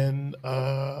 And then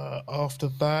after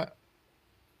that,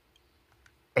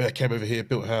 I came over here,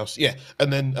 built a house. Yeah,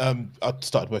 and then I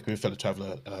started working with Fellow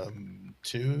Traveller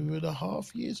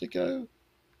 2.5 years ago.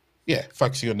 Yeah,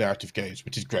 focusing on narrative games,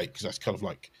 which is great because that's kind of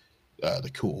like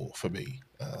the core for me.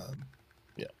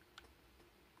 Yeah,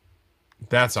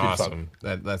 that's awesome.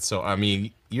 That's so. I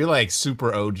mean, you're like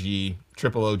super OG,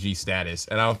 triple OG status,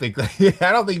 and I don't think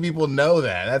people know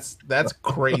that. That's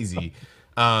crazy.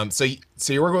 So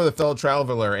you're working with a Fellow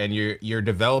Traveller, and you're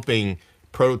developing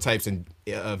prototypes in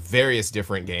various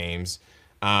different games.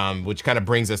 Which kind of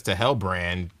brings us to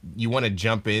Hellbrand. You want to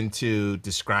jump into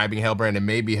describing Hellbrand and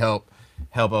maybe help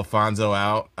Alfonso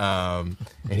out, and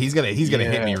he's gonna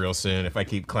hit me real soon if I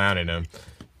keep clowning him.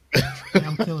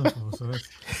 I'm killing him, so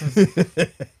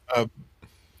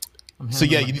so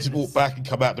yeah, you need to walk back and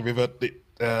come out the river.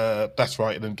 That's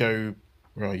right, and then go.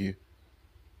 Where are you?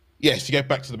 Yeah, if you go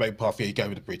back to the main path, yeah, you go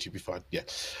over the bridge, you'll be fine. Yeah.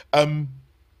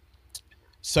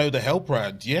 So the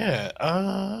Hellbrand, yeah.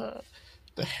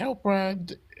 The the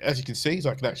Hellbrand, as you can see, is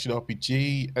like an action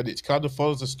RPG, and it kind of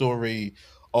follows the story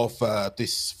of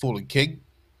this fallen king.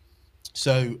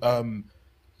 So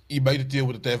you made a deal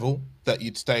with the devil that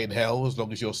you'd stay in hell as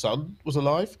long as your son was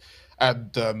alive,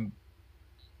 and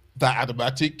that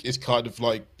animatic is kind of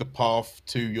like the path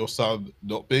to your son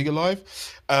not being alive.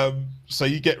 So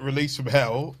you get released from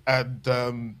hell,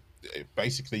 and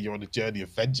basically you're on a journey of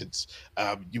vengeance.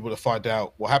 You want to find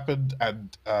out what happened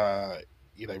and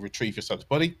retrieve your son's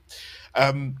body.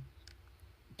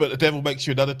 But the devil makes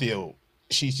you another deal.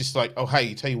 She's just like, oh,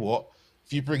 hey, tell you what,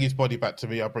 if you bring his body back to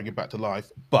me, I'll bring him back to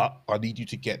life, but I need you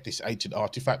to get this ancient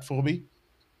artifact for me.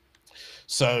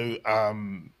 So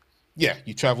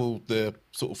you travel the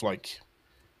sort of like,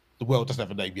 the world doesn't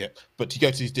have a name yet, but you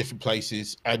go to these different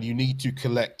places, and you need to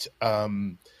collect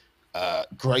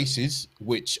graces,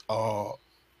 which are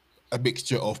a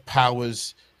mixture of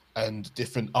powers and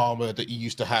different armor that you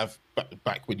used to have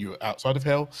back when you were outside of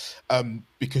hell,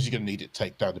 because you're going to need it to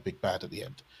take down the big bad at the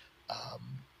end.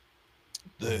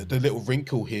 The little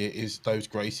wrinkle here is those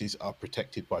graces are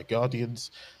protected by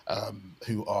guardians,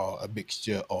 who are a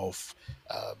mixture of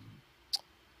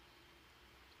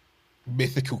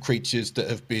mythical creatures that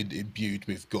have been imbued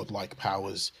with godlike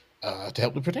powers to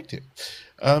help them protect it.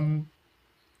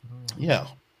 Yeah,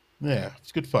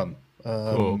 it's good fun.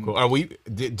 Cool. Are we?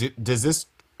 Does this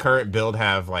current build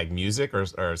have like music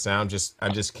or sound?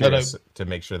 I'm just curious to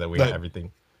make sure that we have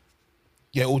everything.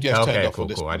 Yeah, audio's turned off.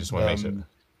 Cool. I just want to make sure.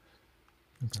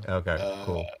 Okay,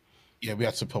 cool. Yeah, we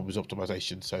had some problems with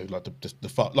optimization. So like the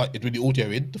file, like when the audio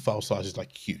in, the file size is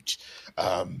like huge.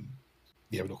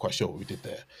 We're not quite sure what we did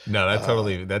there. No,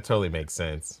 that totally makes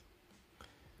sense.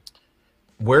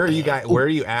 Where are you guys? Where are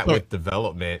you at with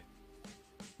development?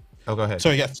 Oh, go ahead.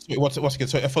 Sorry, once again,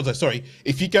 sorry, Alfonso. Sorry,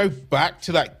 if you go back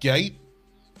to that gate,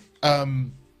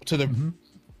 to the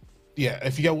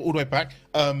if you go all the way back,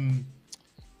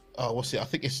 what's it? I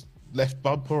think it's left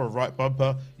bumper or right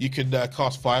bumper. You can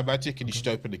cast fire magic, and you should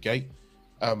open the gate.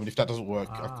 And if that doesn't work,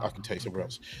 I can tell you somewhere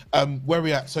else. Where are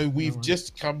we at? So we've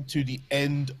just come to the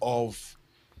end of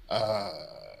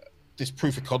this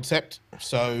proof of concept.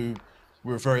 So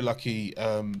we're very lucky.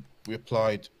 We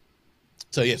applied.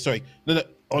 So yeah, sorry. No,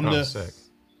 sick.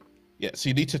 Yeah, so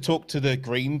you need to talk to the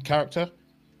green character.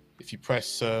 If you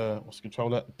press what's the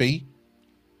controller? B.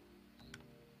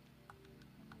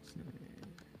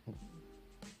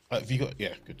 Have you got?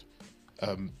 Yeah, good.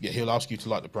 He'll ask you to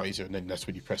light the brazier, and then that's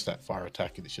when you press that fire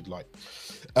attack, and it should light.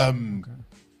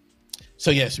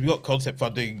 So we got concept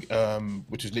funding,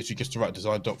 which is literally just to write a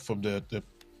design doc from the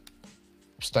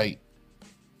state.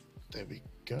 There we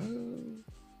go.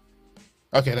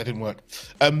 Okay, that didn't work.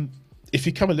 If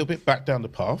you come a little bit back down the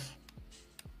path,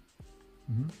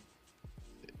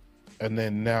 and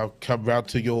then now come round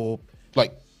to your,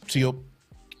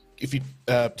 if you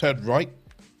turn right,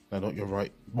 no, not your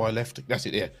right, my left, that's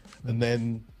it, yeah. And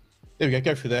then, there we go,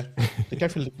 go through there. Go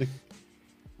for the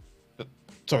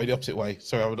sorry, the opposite way.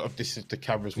 Sorry, this is the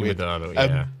camera's weird.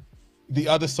 The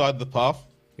other side of the path.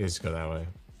 You just go that way.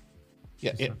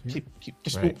 Yeah,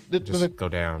 just go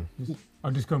down.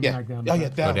 I'll just go back down. Oh, yeah,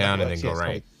 down. Go down and then go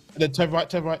right. And then turn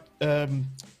right.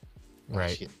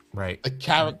 Right. The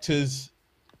characters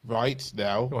right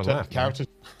now. Left, characters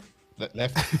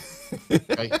left.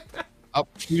 Okay. Up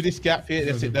through this gap here.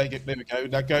 That's it. There we go.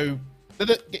 Now go.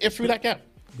 Get through that gap.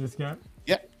 This gap?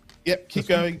 Yep. Keep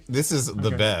going. This is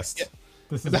the best. Yeah.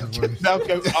 This is the worst. Now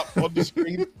go up on the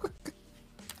screen.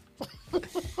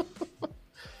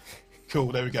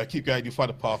 Cool. There we go. Keep going. You'll find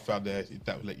a path around there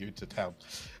that will let you into town.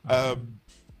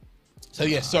 So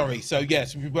we've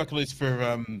been working on this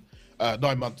for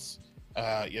 9 months.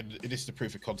 This is the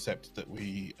proof of concept that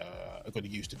we are going to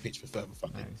use to pitch for further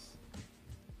funding. Nice.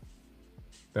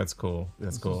 That's cool.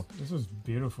 This was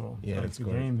beautiful. Yeah, like, it's the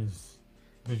cool. game is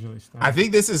visually stunning. I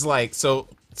think this is like so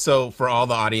for all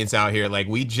the audience out here, like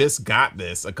we just got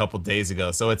this a couple days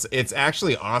ago, so it's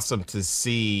actually awesome to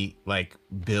see like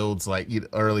builds like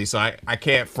early. So I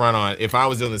can't front on, if I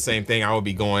was doing the same thing, I would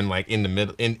be going like in the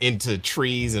middle into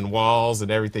trees and walls and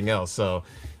everything else. So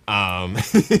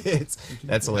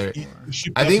that's hilarious.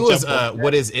 I think it was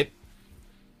what is it?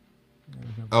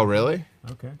 Oh really?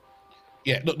 Okay.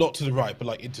 Yeah, not to the right, but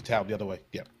like into town the other way.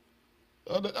 Yeah.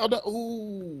 Oh no!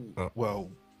 Ooh. Oh.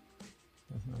 Well.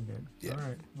 That's not good. Yeah. All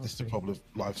right. This is the problem with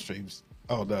live streams.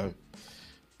 Oh no.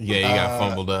 Yeah, you got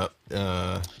fumbled up.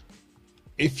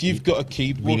 If you've got a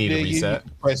keyboard we need near to reset. you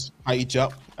can press page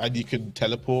up and you can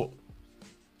teleport.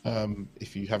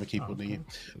 If you have a keyboard near you.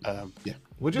 Yeah.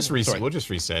 We'll just reset. We'll just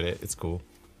reset it. It's cool.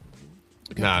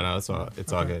 Okay. No, it's all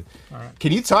good. All right.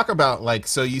 Can you talk about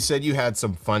so you said you had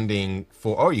some funding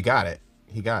for? Oh, you got it.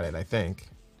 He got it, I think.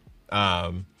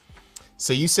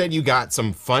 So you said you got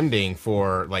some funding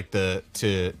for like to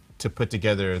put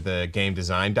together the game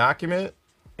design document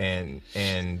and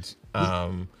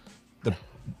the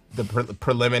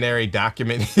preliminary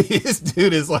document. This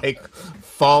dude is like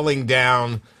falling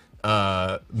down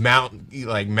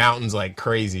mountains like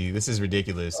crazy. This is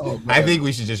ridiculous. I think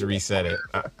we should just reset it,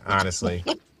 honestly.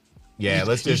 Yeah,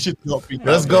 let's just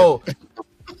go.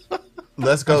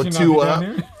 Let's go two up.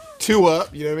 Two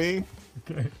up, you know what I mean?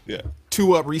 Okay. Yeah.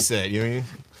 2 up reset, you know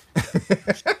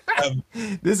what I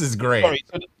mean? This is great. Sorry,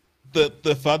 so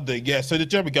the funding, yeah. So the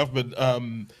German government,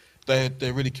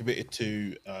 they're really committed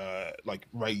to like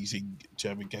raising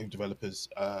German game developers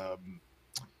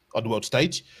on the world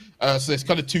stage. So there's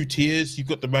kind of 2 tiers. You've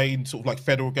got the main sort of like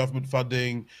federal government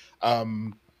funding,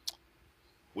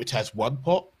 which has 1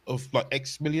 pot of like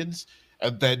X millions,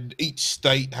 and then each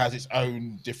state has its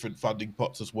own different funding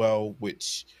pots as well,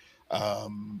 which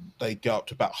they go up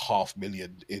to about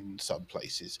 $500,000 in some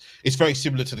places. It's very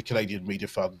similar to the Canadian Media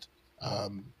Fund,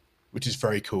 which is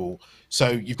very cool. So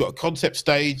you've got a concept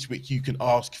stage, which you can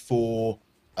ask for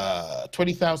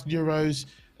 20,000 euros.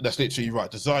 And that's literally you write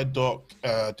a design doc,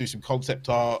 do some concept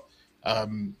art,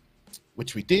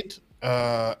 which we did.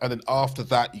 And then after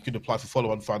that, you can apply for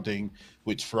follow-on funding,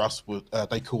 which for us,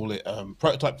 they call it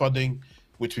prototype funding,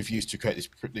 which we've used to create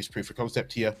this proof of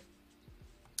concept here.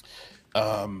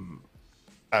 And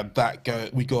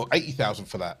we got 80,000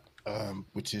 for that,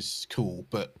 which is cool,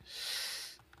 but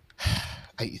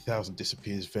 80,000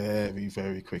 disappears very,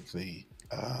 very quickly.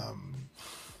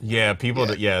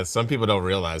 Yeah, some people don't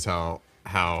realize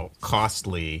how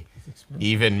costly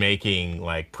even making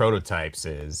like prototypes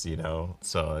is, you know.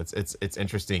 So it's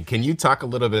interesting. Can you talk a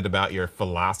little bit about your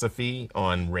philosophy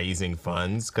on raising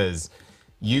funds? Because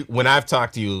when I've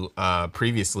talked to you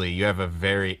previously, you have a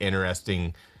very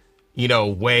interesting, you know,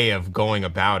 way of going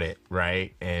about it,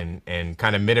 right? And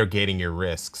kind of mitigating your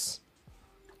risks.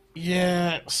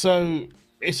 Yeah, so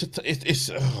it's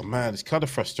oh man, it's kind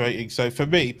of frustrating. So for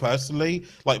me personally,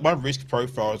 like my risk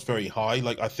profile is very high.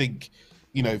 Like I think,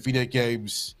 you know, video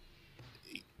games,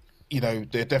 you know,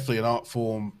 they're definitely an art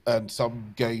form, and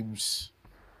some games,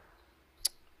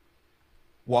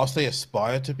 whilst they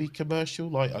aspire to be commercial,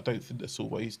 like I don't think that's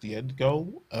always the end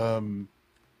goal.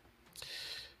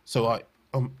 So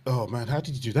oh man, how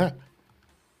did you do that?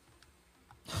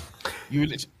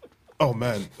 Oh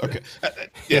man, okay,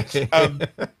 yes.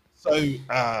 So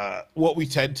what we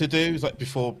tend to do is like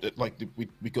before, like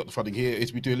we got the funding here,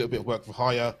 is we do a little bit of work for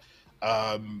hire,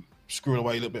 screwing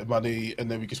away a little bit of money, and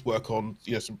then we just work on,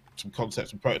 you know, some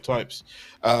concepts and prototypes.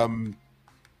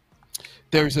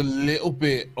 There is a little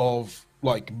bit of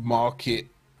like market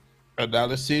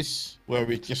analysis where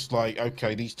we're just like,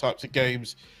 okay, these types of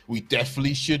games we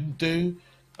definitely shouldn't do.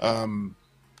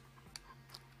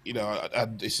 You know,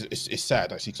 and it's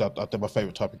sad actually, because they're my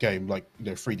favorite type of game, like, you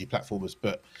know, 3D platformers,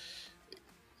 but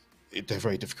they're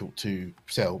very difficult to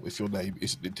sell if your name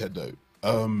isn't Nintendo.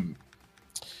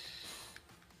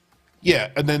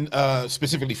 Yeah, and then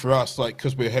specifically for us, like,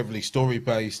 because we're heavily story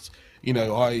based, you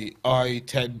know, I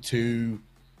tend to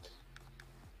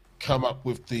come up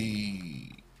with the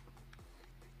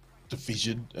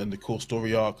vision and the core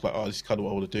story arc, like, oh, this is kind of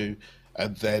what I want to do.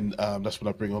 And then that's when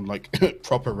I bring on like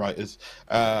proper writers,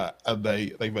 and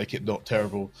they make it not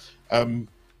terrible. And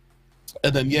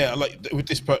then yeah, like with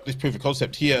this proof of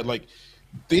concept here, like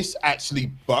this actually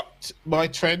bucked my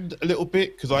trend a little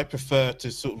bit, because I prefer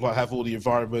to sort of like have all the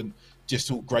environment just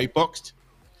all grey boxed,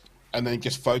 and then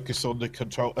just focus on the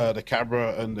control, the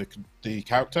camera and the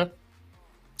character.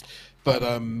 But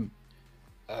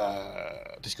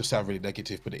this could sound really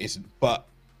negative, but it isn't. But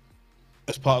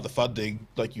as part of the funding,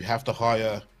 like, you have to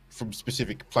hire from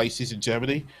specific places in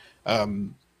Germany,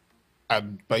 and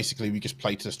basically we just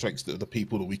play to the strengths of the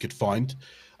people that we could find.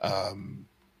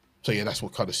 So yeah, that's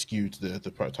what kind of skewed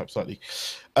the prototype slightly.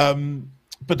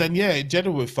 But then yeah, in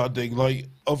general with funding, like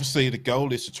obviously the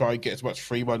goal is to try and get as much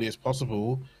free money as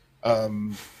possible. So,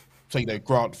 you know,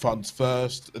 grant funds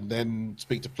first, and then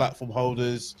speak to platform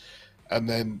holders, and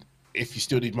then if you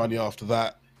still need money after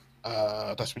that,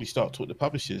 that's when you start talking to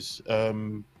publishers.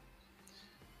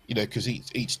 You know, because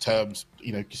each terms,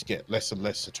 you know, just get less and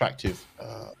less attractive.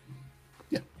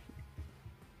 Yeah,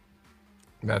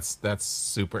 that's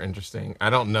super interesting.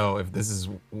 I don't know if this is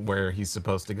where he's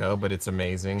supposed to go, but it's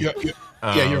amazing. Yeah,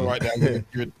 you're right now.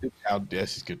 You're down.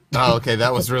 Yes, it's good. Oh, okay,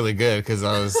 that was really good, because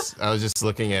I was just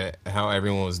looking at how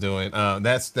everyone was doing.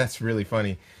 That's really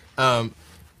funny.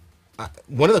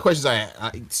 One of the questions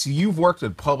so you've worked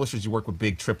with publishers, you work with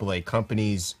big AAA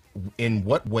companies. In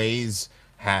what ways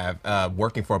have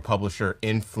working for a publisher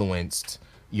influenced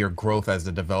your growth as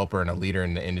a developer and a leader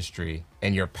in the industry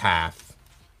and your path?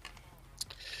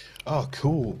 Oh,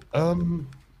 cool.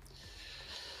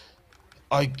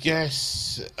 I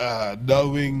guess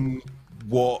knowing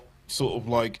what sort of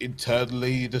like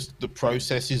internally the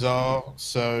processes are.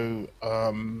 So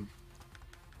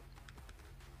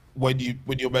when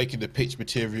you're making the pitch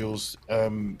materials,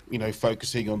 you know,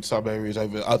 focusing on some areas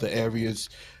over other areas,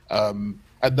 and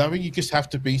knowing you just have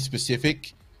to be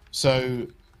specific. So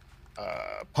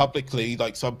publicly,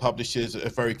 like some publishers are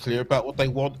very clear about what they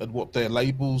want and what their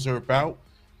labels are about.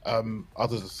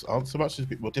 Others aren't so much. It's a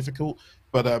bit more difficult,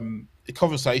 but the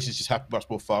conversations just happen much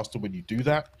more faster when you do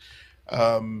that.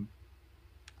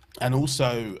 And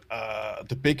also,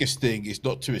 the biggest thing is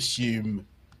not to assume.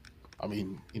 I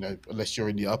mean, you know, unless you're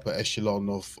in the upper echelon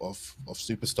of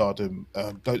superstardom,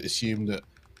 don't assume that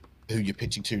who you're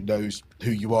pitching to knows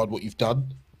who you are and what you've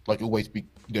done. Like, always be,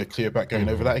 you know, clear about going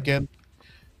over that again.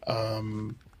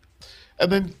 And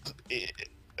then,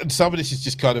 and some of this is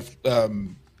just kind of,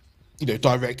 you know,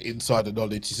 direct insider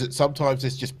knowledge. Is that sometimes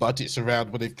there's just budgets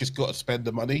around where they've just got to spend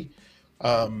the money.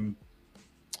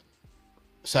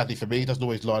 Sadly for me, it doesn't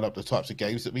always line up the types of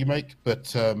games that we make,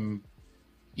 but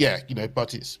yeah, you know,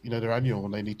 budgets, you know, they're annual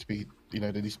and they need to be, you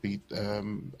know, they need to be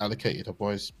allocated.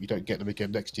 Otherwise, you don't get them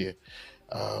again next year.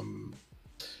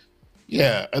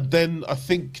 Yeah, and then I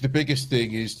think the biggest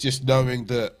thing is just knowing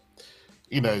that,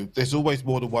 you know, there's always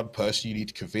more than one person you need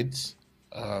to convince.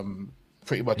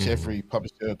 Pretty much every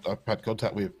publisher I've had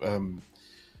contact with,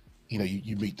 you know,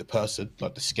 you meet the person,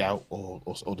 like the scout or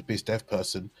the biz dev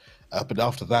person, but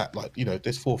after that, like, you know,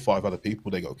 there's 4 or 5 other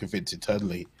people they got to convince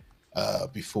internally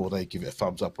before they give it a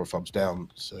thumbs up or a thumbs down.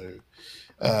 So,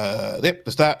 yep,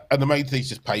 there's that. And the main thing is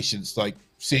just patience, like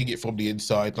seeing it from the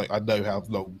inside. Like, I know how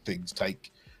long things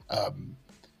take.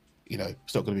 You know,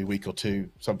 it's not going to be a week or 2.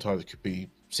 Sometimes it could be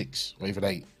 6 or even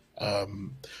 8.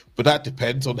 But that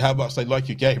depends on how much they like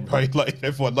your game, right? Like, if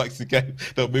everyone likes the game,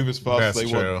 they'll move as fast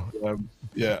as they want.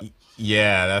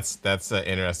 Yeah, that's an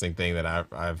interesting thing that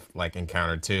I've like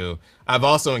encountered too. I've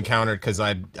also encountered, because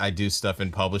I do stuff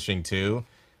in publishing too.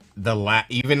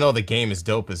 Even though the game is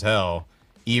dope as hell,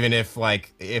 even if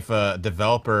a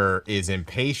developer is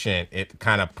impatient, it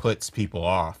kind of puts people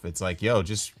off. It's like, yo,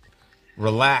 just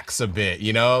relax a bit,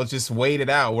 you know, just wait it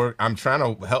out. I'm trying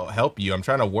to help you. I'm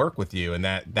trying to work with you, and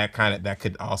that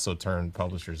could also turn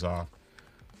publishers off.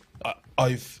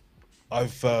 I've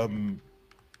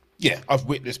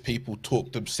witnessed people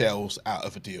talk themselves out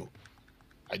of a deal,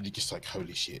 and you're just like,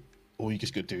 holy shit. All you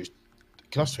just got to do is,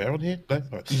 can I swear on here? No.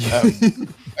 Right.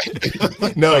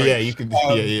 No, yeah, you can.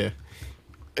 Yeah.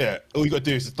 All you got to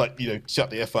do is just, like, you know, shut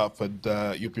the F up and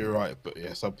you'll be all right. But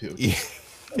yeah, some people. Yeah,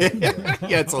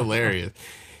 it's hilarious.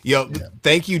 Yo,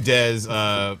 thank you, Des.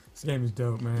 This game is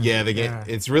dope, man. Yeah, the game.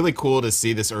 It's really cool to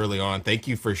see this early on. Thank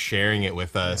you for sharing it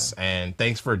with us, and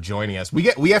thanks for joining us. We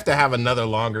have to have another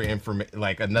longer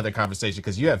another conversation,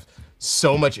 because you have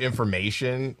so much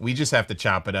information. We just have to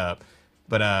chop it up.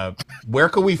 But where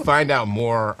can we find out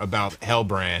more about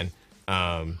Hellbrand?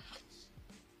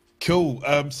 Cool.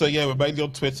 So yeah, we're mainly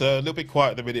on Twitter. A little bit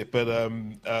quiet at the minute, but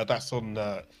that's on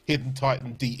Hidden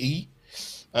Titan DE.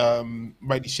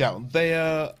 Mainly shout on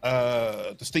there.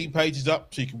 The Steam page is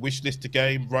up, so you can wishlist the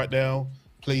game right now,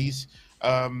 please.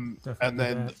 And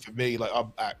then for me, like,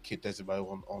 I'm at Kid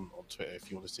Desimo on Twitter if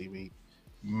you want to see me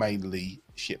mainly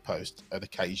shitpost and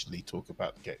occasionally talk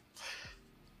about the game.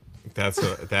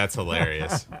 That's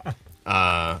hilarious.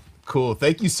 Cool.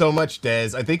 Thank you so much,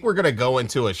 Des. I think we're gonna go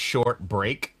into a short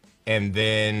break, and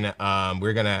then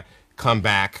we're gonna come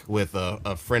back with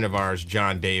a friend of ours,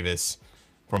 John Davis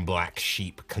from Black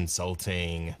Sheep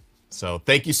Consulting. So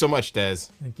thank you so much, Des.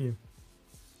 Thank you.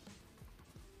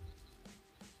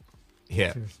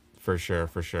 Yeah, cheers. For sure.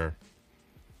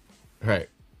 All right.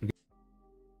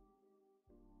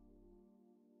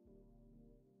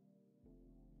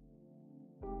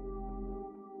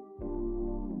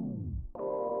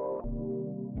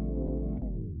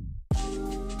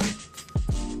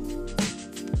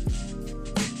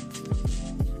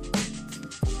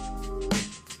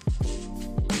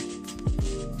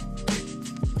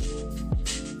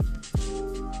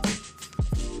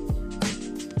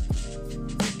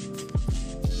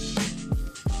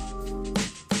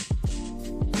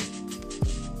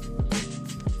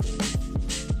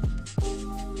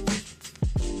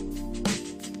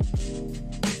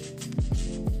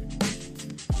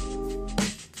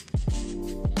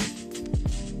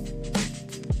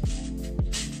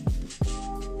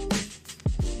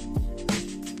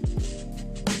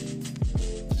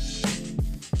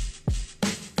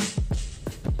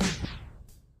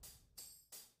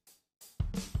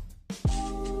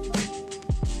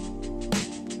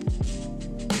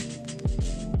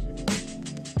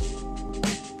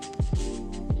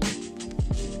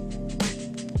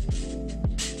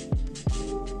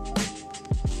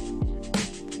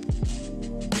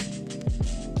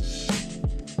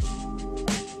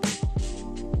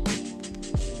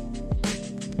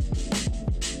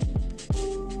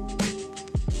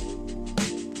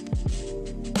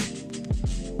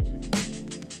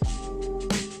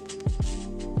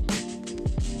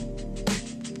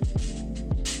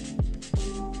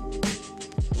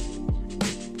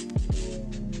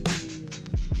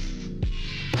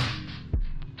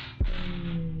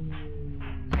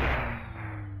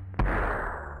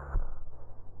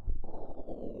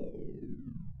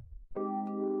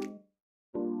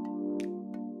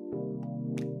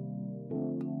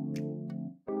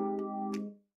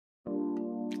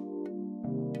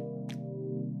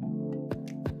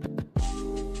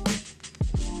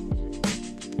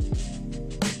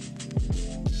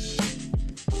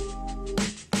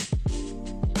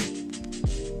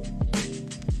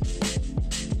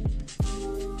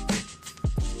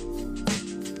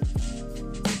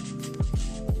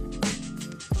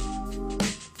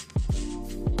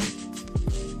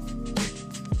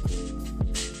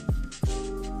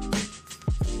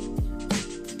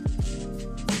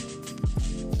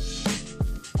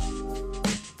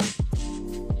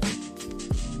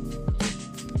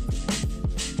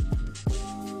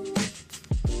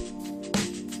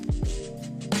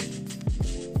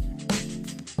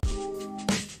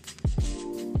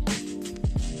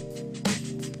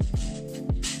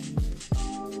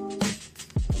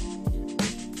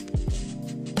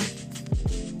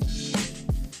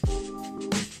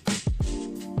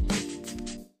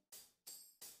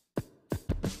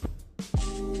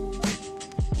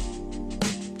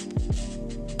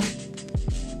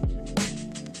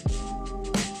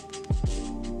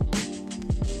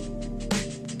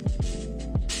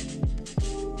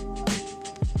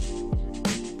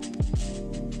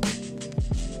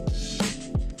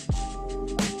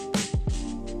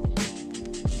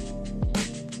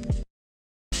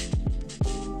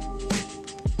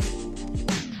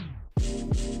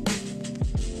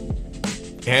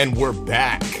 And we're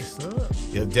back. What's up?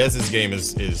 Yeah, Dez's game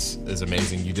is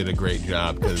amazing. You did a great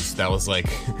job because that was like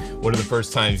one of the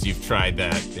first times you've tried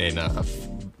that, and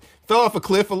fell off a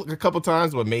cliff a couple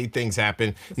times, but made things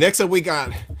happen. Next up, we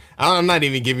got. I'm not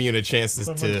even giving you a chance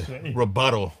to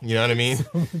rebuttal. You know what I mean?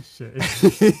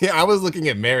 I was looking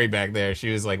at Mary back there.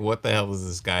 She was like, "What the hell is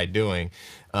this guy doing?"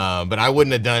 But I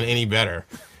wouldn't have done any better.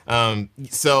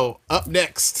 So up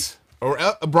next, or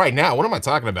right now, what am I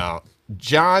talking about?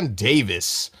 John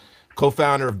Davis,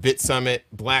 co-founder of BitSummit,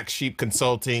 Black Sheep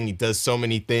Consulting. He does so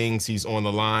many things. He's on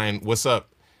the line. What's up?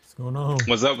 What's going on?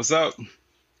 What's up? What's up?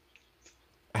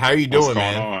 How are you doing,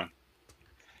 man? What's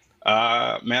going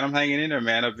on? Man, I'm hanging in there,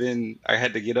 man. I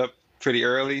had to get up pretty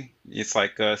early. It's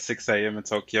like 6 a.m. in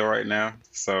Tokyo right now.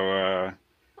 So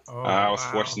I was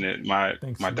fortunate. My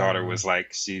daughter was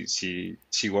like, she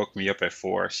woke me up at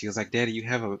 4. She was like, "Daddy, you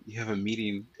have a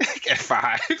meeting at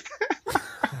 5."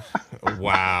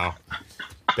 Wow,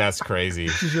 that's crazy.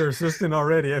 She's your assistant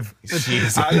already. I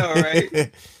know,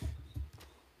 right?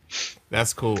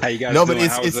 That's cool. How you guys no, doing?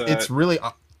 But it's really.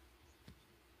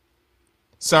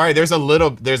 Sorry, there's a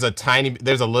little bit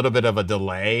of a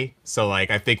delay, so like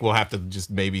I think we'll have to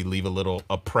just maybe leave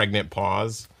a pregnant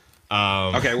pause.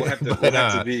 Okay, we'll have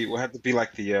to be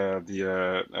like the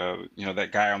that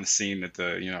guy on the scene at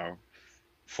the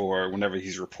for whenever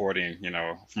he's reporting,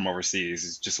 from overseas,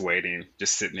 he's just waiting,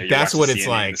 just sitting there. That's what it's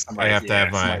like. I have to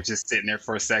have my just sitting there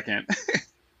for a second.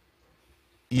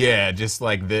 Yeah, just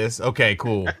like this. Okay,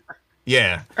 cool.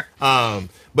 Yeah.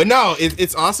 But no,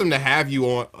 it's awesome to have you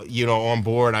on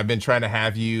board. I've been trying to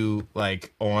have you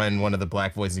like on one of the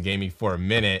Black Voices of Gaming for a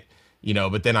minute,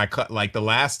 but then I cut like the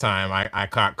last time I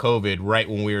caught COVID right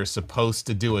when we were supposed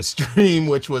to do a stream,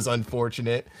 which was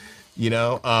unfortunate,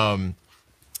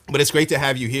 but it's great to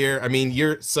have you here. I mean,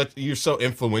 you're so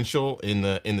influential in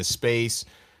the space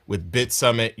with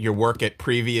BitSummit, your work at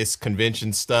previous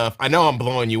convention stuff. I know I'm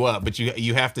blowing you up, but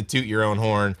you have to toot your own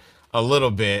horn a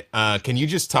little bit. Can you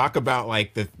just talk about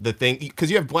like the thing, because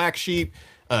you have Black Sheep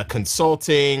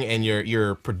Consulting, and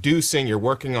you're producing, you're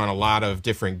working on a lot of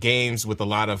different games with a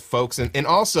lot of folks, and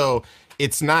also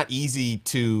it's not easy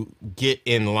to get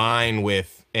in line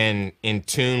with and in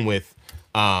tune with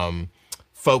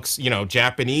folks,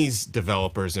 Japanese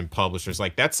developers and publishers.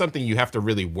 Like that's something you have to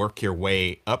really work your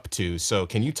way up to. So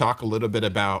can you talk a little bit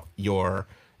about your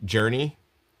journey?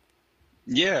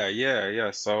 Yeah.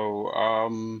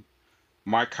 So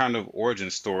my kind of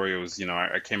origin story was,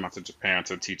 I came out to Japan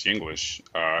to teach English,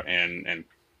 and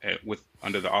with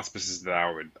under the auspices that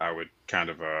I would kind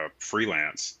of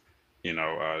freelance,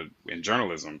 in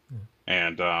journalism,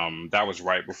 and that was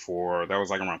right before, that was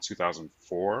like around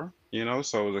 2004,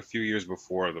 so it was a few years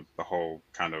before the whole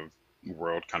kind of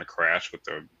world kind of crashed with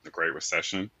the Great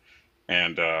Recession,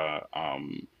 and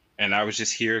I was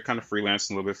just here kind of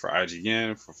freelancing a little bit for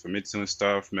IGN, for Famitsu and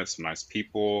stuff, met some nice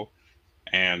people.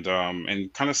 And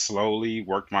kind of slowly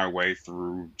worked my way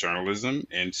through journalism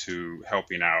into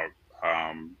helping out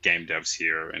game devs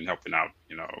here and helping out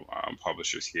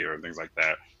publishers here and things like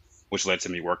that, which led to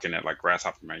me working at like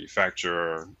Grasshopper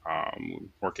Manufacturer,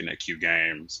 working at Q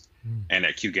Games, and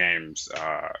at Q Games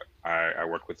I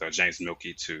worked with James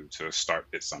Milkey to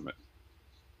start BitSummit.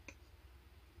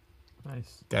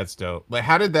 Nice. That's dope. Like,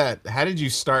 how did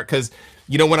you start? Because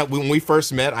when we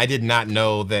first met, I did not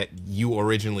know that you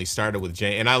originally started with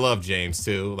James, and I love James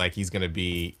too. Like he's gonna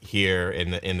be here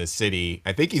in the city.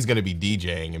 I think he's gonna be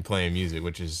DJing and playing music,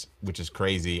 which is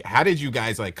crazy. How did you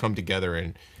guys like come together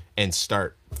and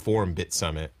form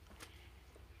BitSummit?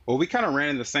 Well, we kind of ran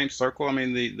in the same circle. I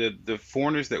mean, the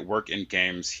foreigners that work in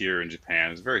games here in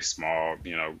Japan is very small,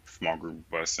 small group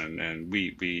of us, and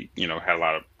we had a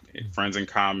lot of friends in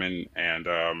common,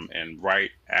 and right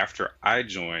after I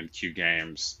joined Q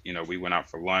Games, we went out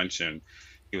for lunch, and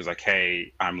he was like,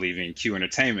 "Hey, I'm leaving Q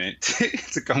Entertainment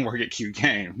to come work at Q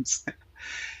Games,"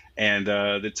 and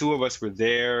the two of us were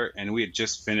there, and we had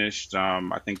just finished,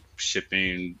 I think,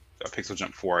 shipping a Pixel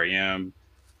Jump 4 AM,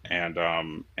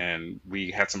 and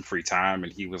we had some free time,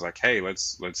 and he was like, "Hey,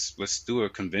 let's do a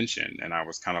convention," and I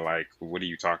was kind of like, "What are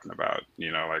you talking about?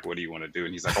 Like, what do you want to do?"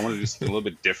 And he's like, "I want to do something a little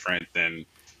bit different than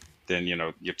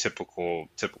your typical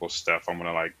stuff. I'm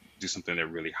gonna like do something that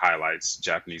really highlights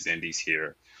Japanese indies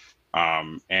here."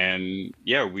 And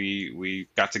yeah, we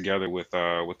got together with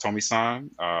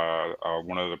Tomi-san,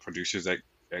 one of the producers at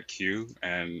Q,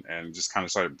 and just kind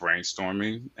of started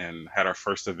brainstorming and had our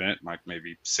first event like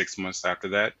maybe 6 months after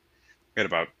that. We had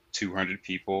about 200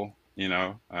 people,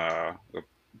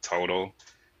 total.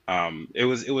 It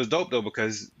was dope though,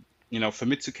 because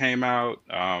Famitsu came out.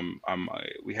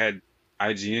 We had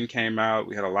IGN came out.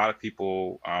 We had a lot of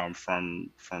people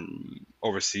from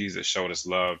overseas that showed us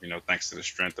love. Thanks to the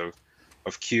strength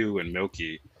of Q and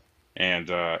Milky, and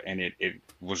it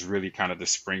was really kind of the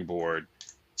springboard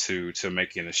to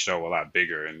making the show a lot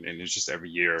bigger. And it's just every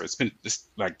year. It's been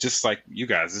just like you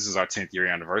guys. This is our 10th year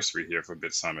anniversary here for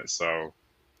BitSummit. So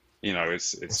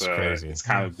it's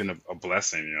kind of been a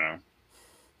blessing.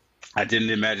 I didn't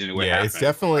imagine it would happen. It's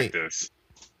definitely like this.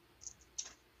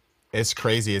 It's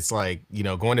crazy. It's like,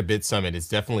 going to BitSummit is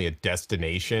definitely a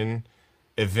destination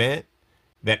event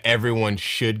that everyone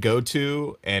should go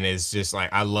to. And it's just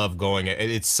like, I love going.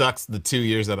 It sucks the 2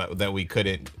 years that we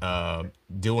couldn't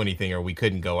do anything, or we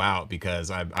couldn't go out,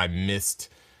 because I missed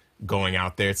going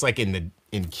out there. It's like in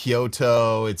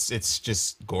Kyoto. It's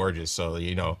just gorgeous. So,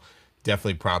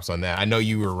 definitely props on that. I know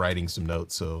you were writing some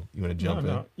notes, so you want to jump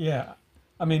in? Yeah.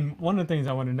 I mean, one of the things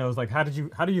I want to know is, like, how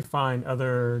do you find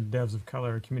other devs of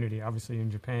color community? Obviously, in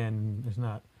Japan, there's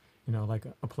not, like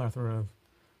a plethora of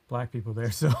Black people there.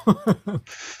 So,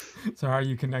 so how are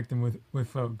you connecting with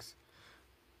folks?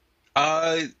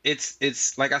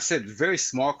 It's like I said, very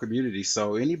small community.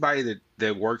 So anybody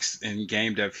that works in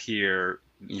game dev here,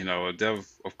 a dev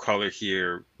of color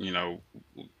here, we'll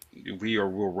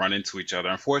run into each other.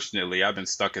 Unfortunately, I've been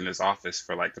stuck in this office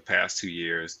for like the past 2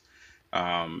 years.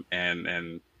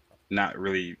 And not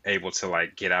really able to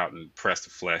like get out and press the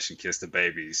flesh and kiss the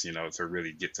babies, to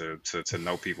really get to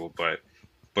know people.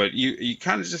 But you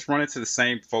kind of just run into the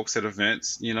same folks at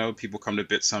events. People come to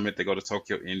BitSummit, they go to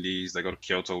Tokyo Indies, they go to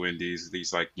Kyoto Indies,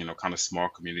 these like, kind of small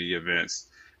community events.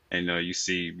 And you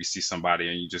see somebody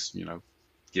and you just,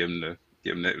 give them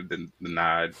the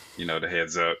nod, the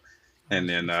heads up, and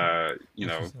then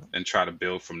and try to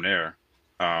build from there.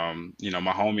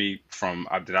 My homie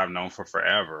that I've known for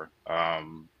forever,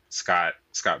 Scott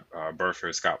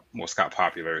Burford, Scott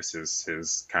Popular is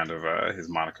his kind of his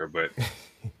moniker, but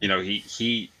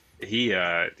he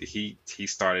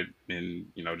started in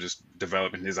just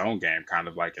developing his own game, kind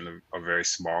of like in a very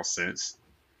small sense,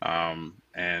 and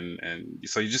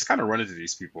so you just kind of run into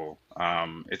these people.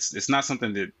 It's not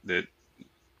something that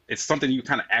it's something you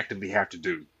kind of actively have to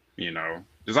do.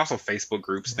 There's also Facebook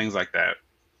groups, things like that.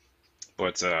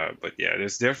 But yeah,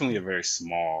 there's definitely a very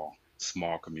small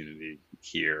community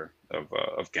here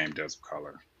of game devs of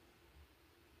color.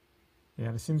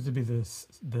 Yeah, it seems to be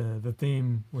the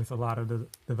theme with a lot of the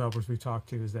developers we talk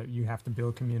to, is that you have to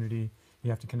build community, you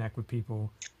have to connect with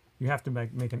people, you have to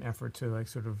make an effort to like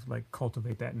sort of like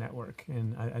cultivate that network.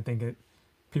 And I think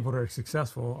people that are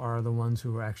successful are the ones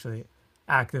who are actually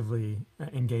actively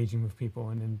engaging with people,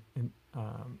 and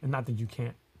not that you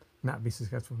can't not be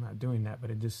successful not doing that,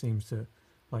 but it just seems to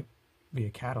like be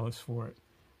a catalyst for it.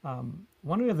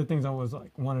 One of the other things I was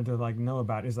like wanted to like know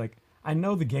about is, like, I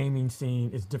know the gaming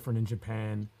scene is different in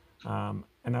Japan, and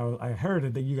I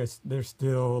heard that you guys, there's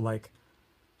still like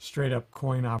straight up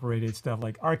coin operated stuff.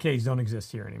 Like arcades don't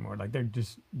exist here anymore. Like they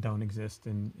just don't exist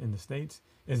in the States.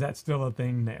 Is that still a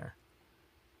thing there?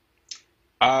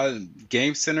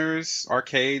 Game centers,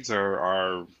 arcades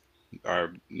are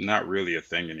not really a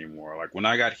thing anymore. Like when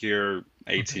I got here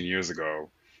 18 years ago,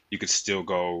 you could still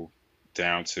go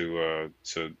down to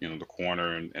the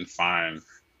corner and find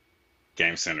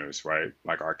game centers, right?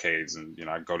 Like arcades, and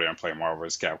I'd go there and play Marvel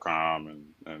vs. Capcom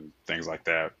and things like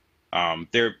that.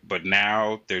 But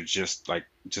now they're just a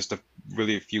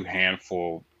really a few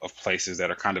handful of places that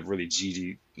are kind of really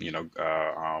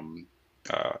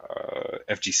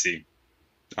FGC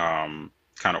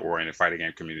kind of oriented, fighting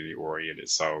game community oriented.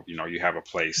 So you have a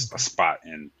place, a spot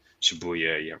in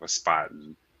Shibuya, you have a spot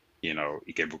in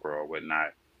Ikebukuro or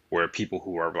whatnot, where people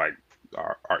who are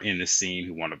are in the scene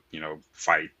who want to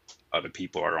fight other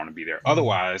people are going to be there.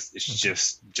 Otherwise, it's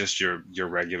just your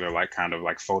regular kind of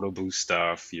photo booth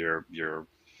stuff, your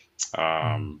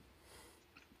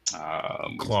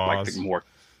claws, more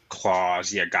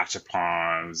claws,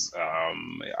 gachapons.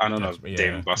 I don't know if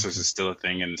Dave and Buster's is still a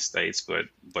thing in the States, but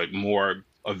more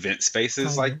event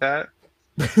spaces like that.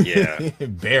 Yeah,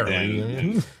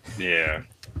 barely.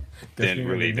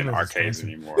 Than arcades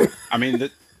anymore. I mean,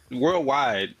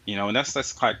 worldwide, and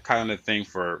that's kind of the thing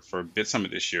for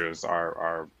BitSummit this year. Is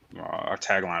our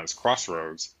tagline is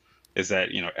Crossroads. Is that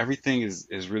everything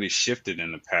is really shifted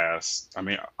in the past. I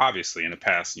mean, obviously in the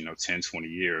past 10, 20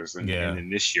 years, and then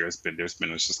this year there's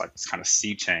been just like this kind of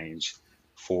sea change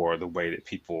for the way that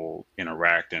people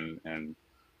interact and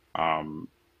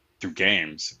through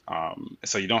games.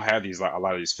 So you don't have a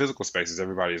lot of these physical spaces.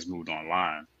 Everybody has moved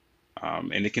online,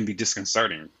 and it can be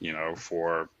disconcerting,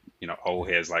 for old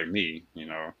heads like me.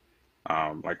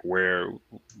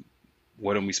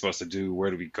 What are we supposed to do? Where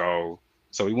do we go?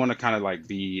 So we want to kind of like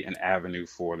be an avenue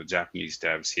for the Japanese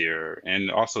devs here,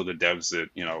 and also the devs that,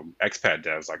 you know, expat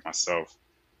devs like myself,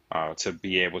 to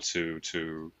be able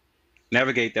to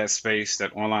navigate that space,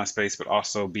 that online space, but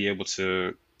also be able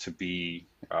to be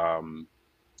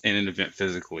in an event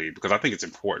physically, because I think it's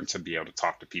important to be able to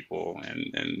talk to people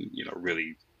and you know,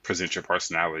 really present your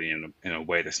personality in a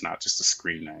way that's not just a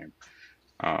screen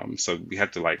name. So we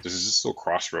have to, like, there's just little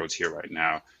crossroads here right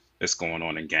now that's going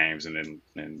on in games and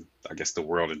in I guess the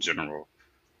world in general,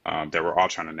 that we're all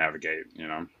trying to navigate, you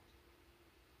know.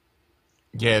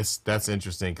 Yes, that's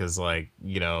interesting because, like,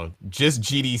 you know, just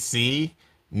GDC,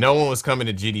 no one was coming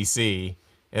to GDC,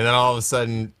 and then all of a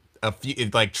sudden,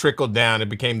 it like trickled down. It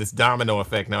became this domino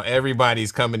effect. Now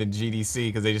everybody's coming to GDC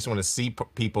because they just want to see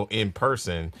people in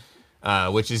person,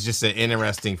 which is just an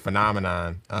interesting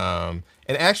phenomenon. And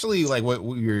actually, like what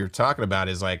you're talking about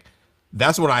is like,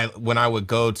 that's what when I would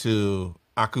go to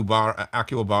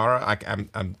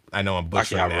Akihabara. I know I'm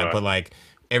butchering that, but like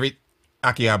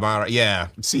Akihabara, yeah.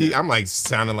 See, I'm like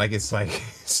sounding like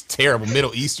it's terrible,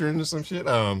 Middle Eastern or some shit.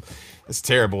 It's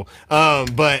terrible.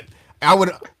 But I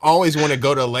would always want to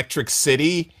go to Electric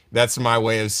City. That's my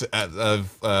way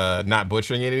of not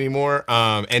butchering it anymore.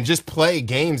 And just play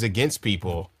games against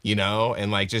people, you know, and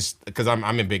like just because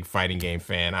I'm a big fighting game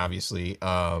fan, obviously.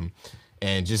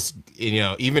 And just, you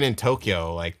know, even in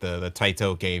Tokyo, like the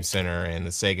Taito Game Center and the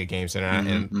Sega Game Center,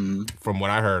 and from what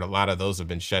I heard, a lot of those have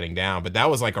been shutting down. But that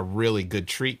was like a really good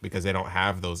treat because they don't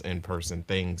have those in-person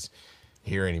things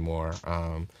here anymore.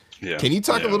 Can you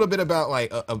talk a little bit about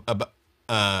like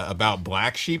about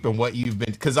Black Sheep and what you've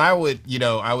been? Because I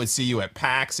would see you at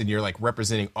PAX and you're like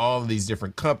representing all of these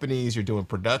different companies. You're doing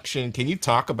production. Can you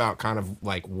talk about kind of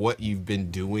like what you've been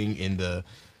doing in the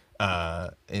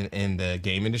in the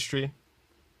game industry?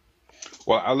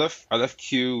 Well, I left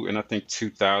Q in I think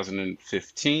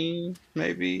 2015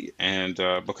 maybe, and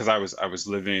because I was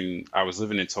living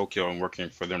in Tokyo and working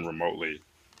for them remotely,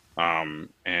 and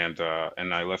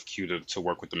I left Q to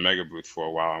work with the Mega Booth for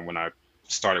a while. And when I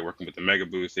started working with the Mega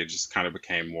Booth, it just kind of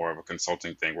became more of a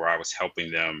consulting thing where I was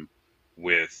helping them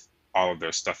with all of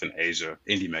their stuff in Asia,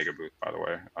 Indie Mega Booth, by the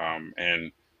way.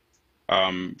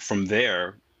 From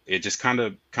there, it just kind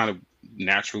of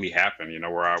naturally happened, you know,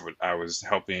 where I was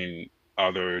helping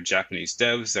other Japanese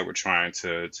devs that were trying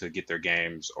to get their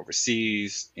games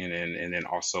overseas, and then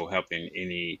also helping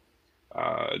any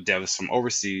devs from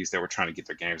overseas that were trying to get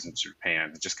their games into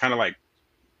Japan. Just kind of like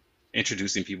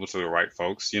introducing people to the right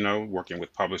folks, you know, working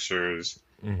with publishers,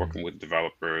 working with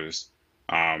developers.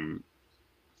 Through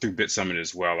BitSummit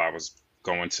as well, I was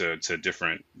going to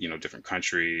different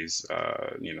countries,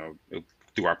 you know,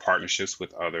 through our partnerships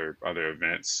with other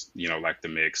events, you know, like the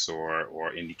Mix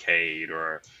or Indiecade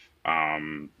or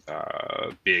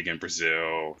Big in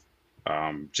Brazil,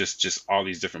 just all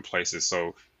these different places.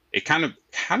 So it kind of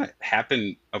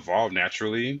evolved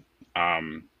naturally.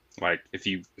 Like if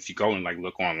you go and like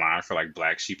look online for like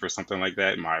Black Sheep or something like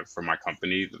that, for my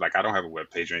company, like I don't have a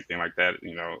web page or anything like that.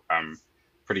 You know, I'm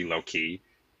pretty low key.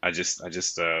 I just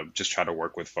try to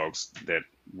work with folks that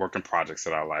work in projects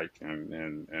that I like,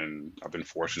 and I've been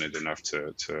fortunate enough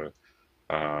to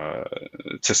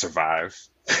survive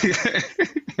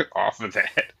off of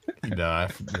that. No, I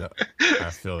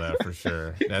feel that for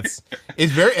sure. It's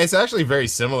actually very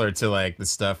similar to like the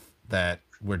stuff that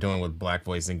we're doing with Black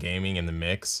Voice and Gaming and the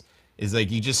Mix. Is like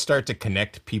you just start to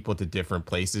connect people to different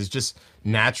places just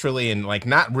naturally, and like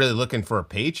not really looking for a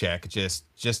paycheck, just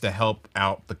to help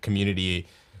out the community,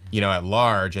 you know, at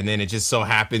large. And then it just so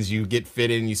happens you get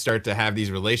fitted and you start to have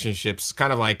these relationships,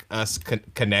 kind of like us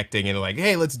connecting and like,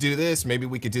 hey, let's do this. Maybe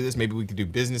we could do this. Maybe we could do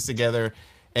business together.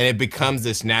 And it becomes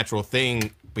this natural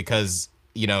thing because,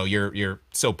 you know, you're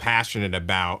so passionate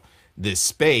about this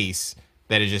space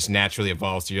that it just naturally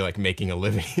evolves to you're like making a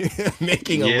living,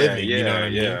 living. You know what I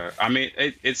mean? Yeah. I mean,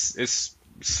 it's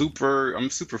super. I'm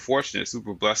super fortunate,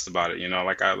 super blessed about it. You know,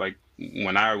 like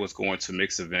when I was going to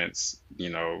mix events, you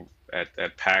know,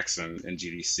 at PAX and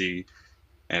GDC,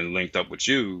 and linked up with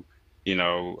you. You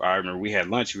know, I remember we had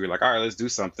lunch. We were like, all right, let's do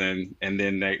something. And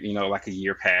then, you know, like a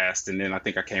year passed. And then I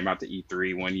think I came out to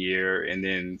E3 one year. And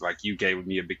then, like, you gave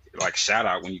me a big, like, shout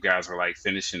out when you guys were, like,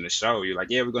 finishing the show. You're like,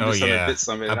 yeah, we're going to do something at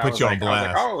BitSummit. I put you on blast. I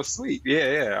was like, oh, sweet.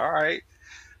 Yeah, all right.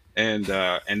 And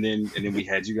then we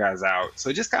had you guys out.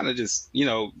 So just kind of you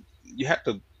know, you have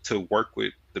to work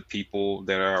with the people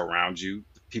that are around you,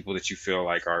 people that you feel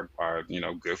like are you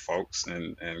know, good folks,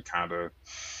 and kind of,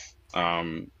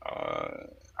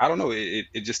 I don't know, it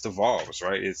just evolves,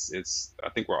 right? It's I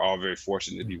think we're all very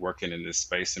fortunate to be working in this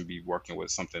space and be working with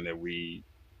something that we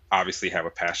obviously have a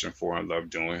passion for and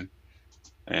love doing.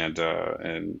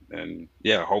 and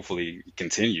yeah, hopefully it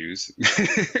continues.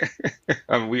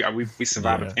 I mean, we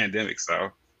survived a pandemic,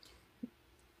 so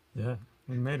Yeah,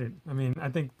 we made it. I mean, I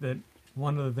think that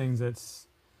one of the things that's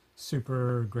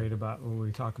super great about when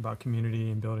we talk about community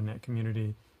and building that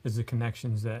community is the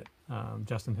connections that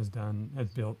Justin has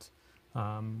built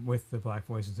with the Black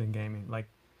Voices in Gaming. Like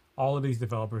all of these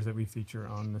developers that we feature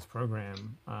on this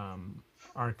program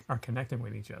are connecting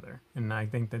with each other, and I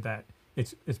think that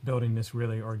it's building this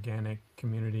really organic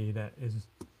community that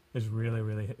is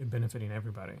really benefiting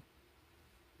everybody.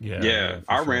 yeah,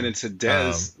 for I ran sure. into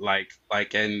Des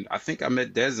and I think I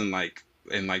met Des in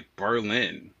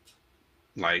Berlin,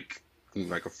 like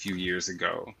a few years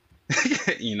ago.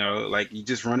 You know, like you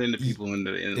just run into people in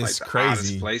like It's the oddest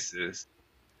crazy. places,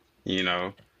 you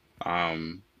know.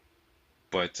 Um,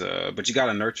 but you got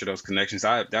to nurture those connections.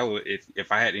 That would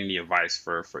if I had any advice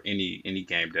for any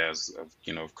game devs of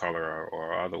of color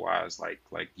or otherwise, like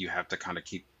you have to kind of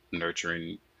keep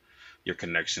nurturing your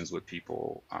connections with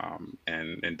people,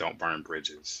 and don't burn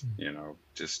bridges. You know,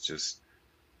 just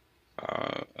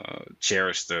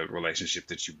cherish the relationship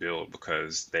that you build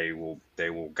because they will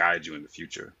guide you in the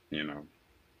future. You know,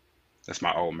 that's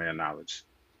my old man knowledge.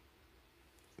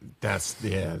 That's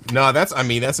yeah. No, I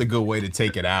mean that's a good way to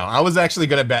take it out. I was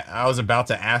actually I was about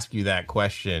to ask you that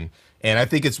question, and I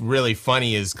think it's really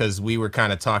funny is because we were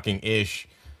kind of talking ish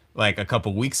like a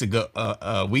couple weeks ago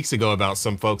about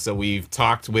some folks that we've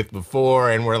talked with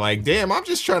before, and we're like, damn, I'm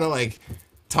just trying to like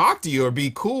talk to you or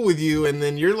be cool with you, and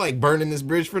then you're like burning this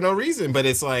bridge for no reason. But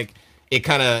it's like it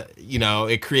kind of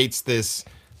it creates this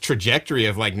trajectory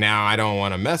of like now I don't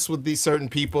want to mess with these certain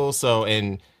people. So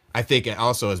and I think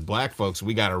also as Black folks,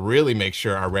 we got to really make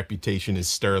sure our reputation is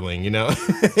sterling.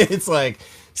 It's like,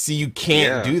 see, you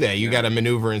can't Yeah, do that. You got yeah. to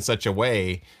maneuver in such a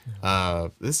way.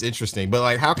 This is interesting. But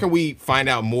like, how can we find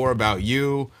out more about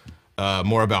you,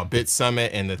 more about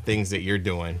BitSummit and the things that you're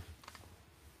doing?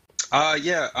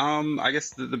 Yeah, I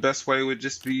guess the best way would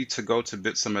just be to go to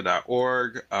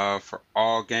bitsummit.org. For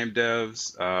all game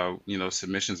devs,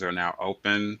 submissions are now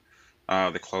open.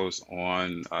 They close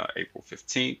on April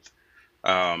 15th.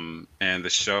 And the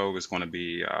show is going to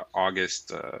be August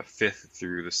 5th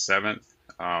through the 7th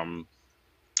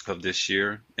of this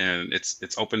year. And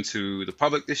it's open to the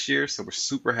public this year, so we're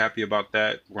super happy about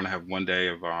that. We're going to have one day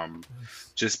of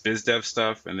just biz dev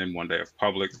stuff and then one day of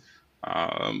public.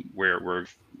 Where we're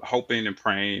hoping and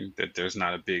praying that there's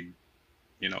not a big,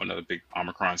 another big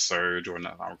Omicron surge or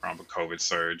not Omicron, but COVID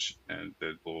surge, and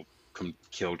that will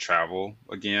kill travel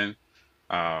again.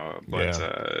 But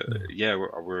Yeah.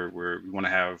 we want to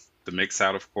have the mix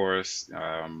out, of course,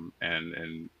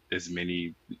 and as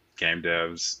many game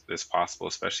devs as possible,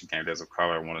 especially game devs of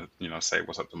color. I want to, say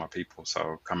what's up to my people.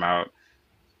 So come out,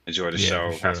 enjoy the Yeah,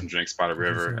 show, for have sure. some drinks by the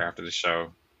river 100%. after the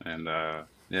show, and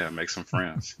make some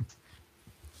friends.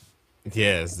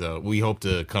 Yeah, so we hope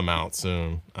to come out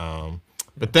soon.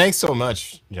 But thanks so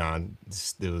much, John.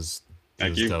 It was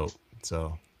Thank you. dope.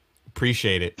 So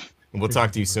appreciate it. And we'll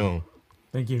talk to you soon.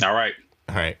 Thank you. All right.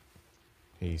 All right.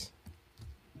 Peace.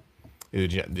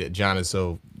 Dude, John is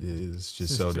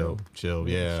just so chill. dope. Chill.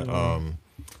 Yeah. Chill.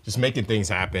 Just making things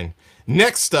happen.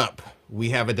 Next up, we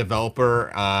have a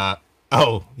developer.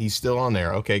 Oh, he's still on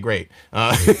there. Okay, great.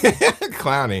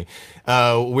 Clowning.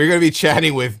 We're going to be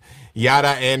chatting with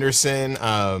Yata Andersen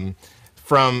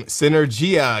from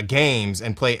Synergia Games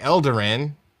and play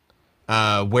Elderand,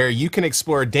 where you can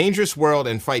explore a dangerous world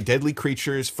and fight deadly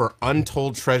creatures for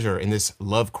untold treasure in this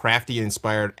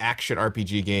Lovecraftian-inspired action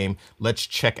RPG game. Let's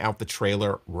check out the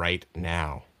trailer right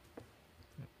now.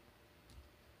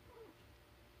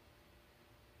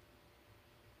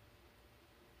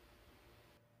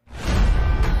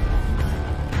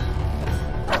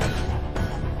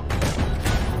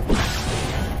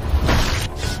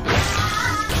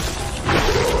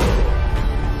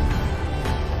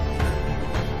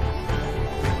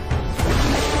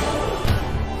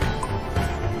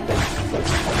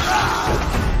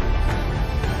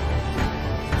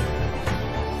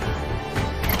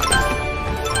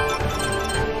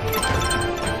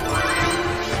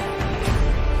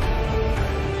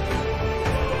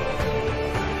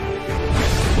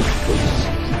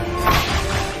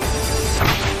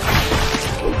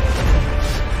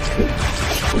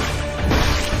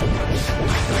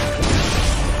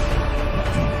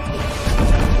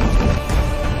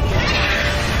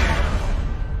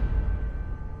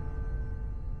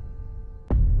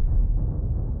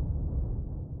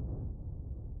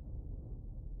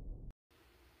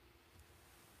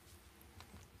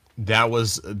 That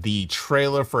was the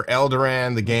trailer for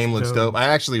Elderand. The game looks dope. I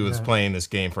actually was playing this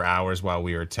game for hours while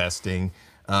we were testing,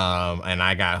 and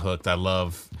I got hooked. I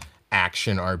love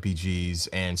action RPGs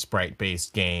and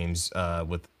sprite-based games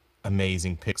with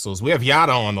amazing pixels. We have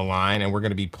Yata on the line, and we're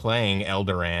going to be playing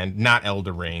Elderand, not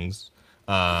Elder Rings.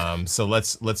 So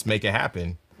let's make it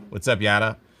happen. What's up,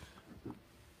 Yata?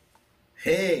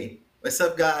 Hey, what's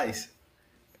up, guys?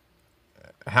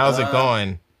 How's it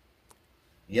going?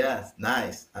 Yeah,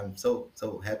 nice. I'm so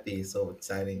happy, so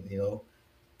exciting.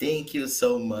 Thank you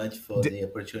so much for the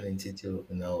opportunity to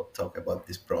talk about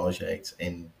this project.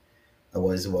 And I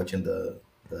was watching the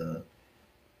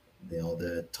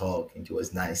talk, and it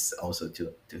was nice also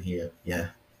to hear. Yeah.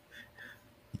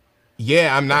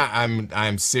 Yeah,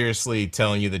 I'm seriously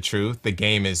telling you the truth. The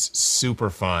game is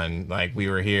super fun. Like, we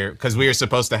were here because we were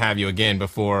supposed to have you again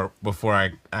before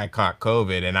I caught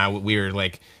COVID, and we were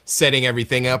like setting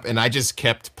everything up, and I just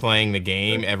kept playing the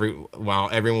game while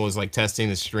everyone was like testing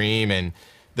the stream, and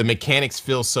the mechanics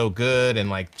feel so good, and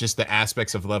like just the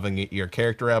aspects of leveling your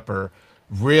character up are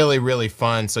really, really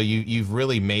fun. So you've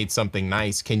really made something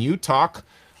nice. Can you talk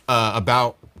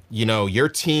about your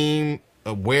team,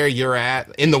 where you're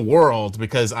at in the world,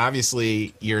 because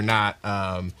obviously you're not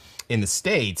in the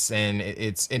States, and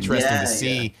it's interesting to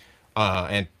see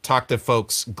and talk to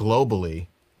folks globally.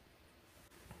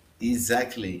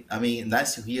 Exactly. I mean,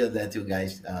 nice to hear that you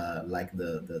guys like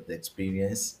the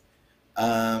experience.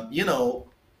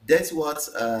 That's what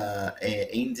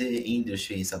in the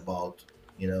industry is about.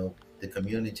 The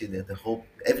community, that the whole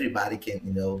everybody can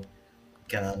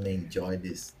come and enjoy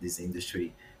this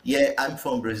industry. Yeah, I'm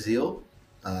from Brazil,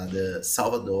 the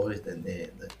Salvador, the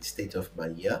state of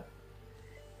Bahia.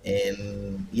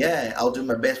 And yeah, I'll do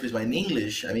my best with my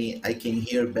English. I mean, I can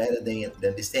hear better than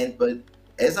understand, but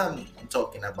as I'm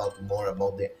talking about more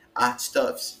about the art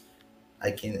stuffs, I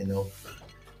can,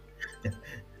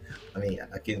 I mean,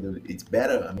 I can do it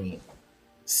better. I mean,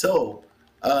 so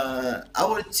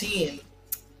our team,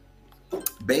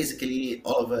 basically,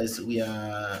 all of us, we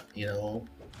are,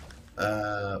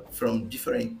 from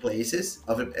different places.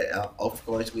 Of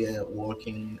course, we are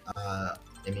working,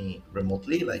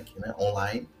 remotely, like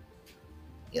online.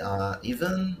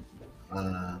 Even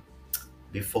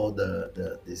before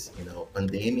this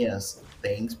pandemic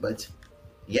things, but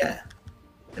yeah,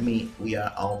 I mean, we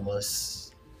are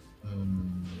almost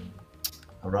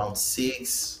around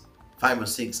 5 or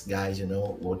 6 guys,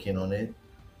 working on it.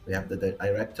 We have the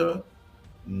director,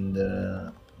 and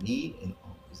me in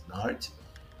art,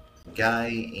 guy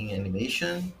in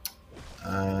animation,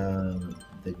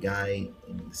 the guy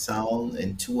in sound,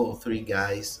 and 2 or 3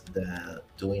 guys that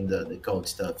doing the code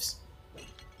stuffs.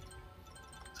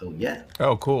 So yeah.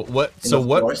 Oh, cool. What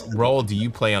role do you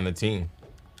play on the team?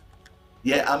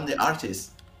 Yeah, I'm the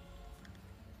artist.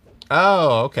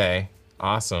 Oh, okay.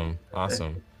 Awesome.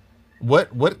 What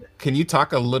can you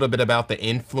talk a little bit about the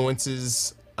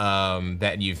influences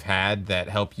that you've had that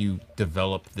help you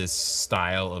develop this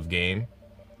style of game?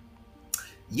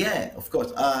 Yeah, of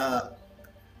course.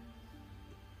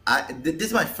 This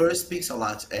is my first pixel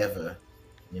art ever.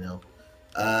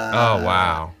 Oh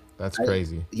wow, that's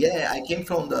crazy. I came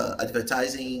from the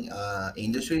advertising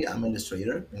industry. I'm an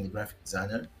illustrator and a graphic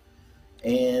designer,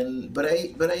 but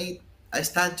I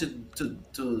started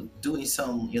to doing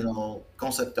some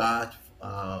concept art.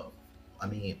 I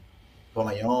mean, for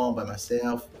my own, by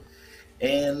myself,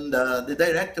 and the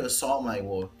director saw my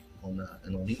work on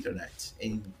the internet,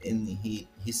 and he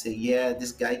said, yeah,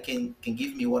 this guy can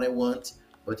give me what I want,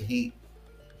 but he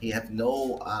have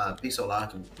no pixel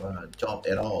art job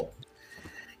at all.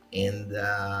 And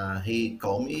he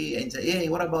called me and said, hey,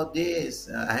 what about this?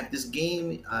 I have this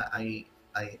game. I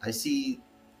see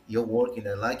your work and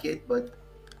I like it, but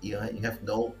you have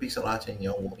no pixel art in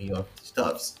your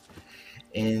stuffs.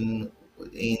 And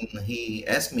he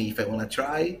asked me if I want to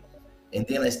try, and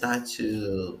then I start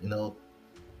to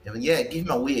give him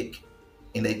a week,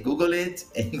 and I Google it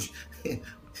and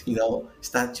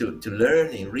start to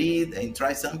learn and read and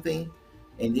try something,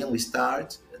 and then we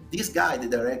start. This guy, the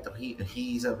director,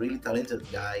 he's a really talented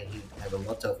guy. He have a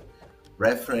lot of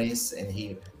reference, and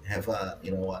he have a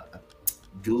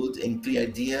good and clear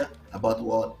idea about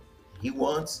what he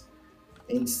wants,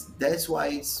 and that's why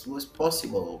it was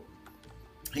possible.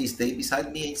 He stayed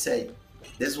beside me and said,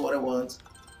 "That's what I want.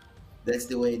 That's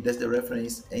the way. That's the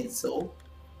reference." And so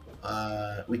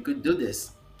we could do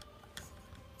this.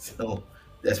 So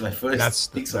that's my first. That's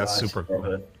super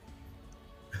cool.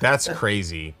 That's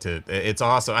crazy. It's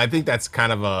awesome. I think that's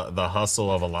kind of the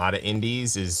hustle of a lot of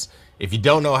indies is if you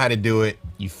don't know how to do it,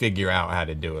 you figure out how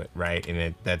to do it, right?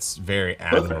 And that's very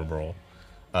admirable.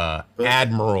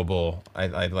 Admirable.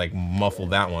 I like muffled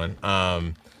that one.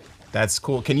 That's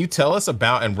cool. Can you tell us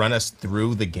about and run us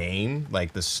through the game,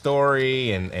 like the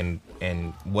story and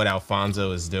what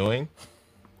Alfonso is doing?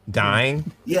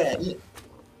 Dying? Yeah,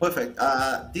 perfect.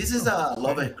 This is a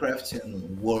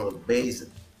Lovecraftian world based,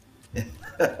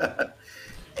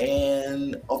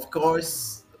 and of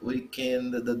course we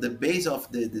can the base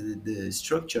of the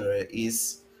structure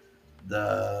is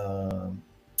the.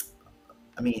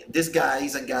 I mean, this guy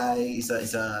is a guy is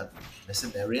a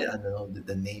mercenary. I don't know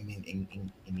the name in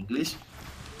English,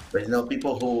 but you know,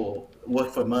 people who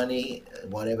work for money,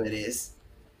 whatever it is.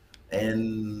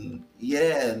 And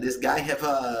yeah, this guy have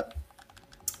a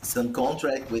some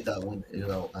contract with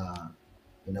another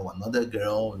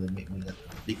girl, the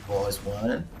big boss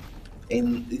one,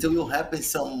 and it will happen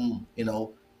some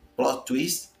plot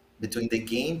twist between the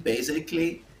game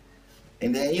basically,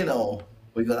 and then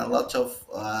we got a lot of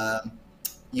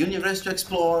universe to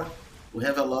explore. We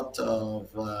have a lot of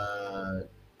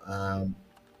how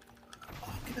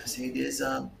can I say this?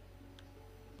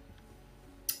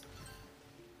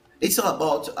 It's all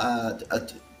about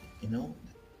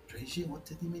treasure. What's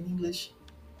the name in English?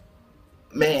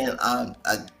 Man,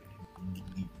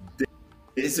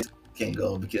 this can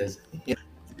go because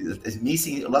it's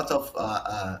missing a lot of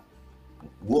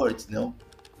words. No,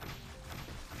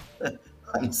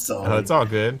 I'm sorry. Oh, it's all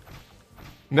good.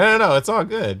 No, it's all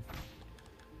good.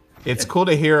 It's cool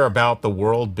to hear about the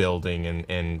world building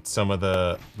and some of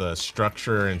the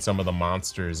structure and some of the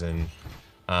monsters and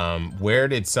where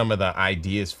did some of the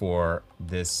ideas for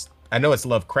this? I know it's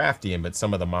Lovecraftian, but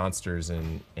some of the monsters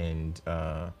and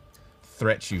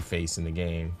threats you face in the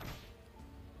game.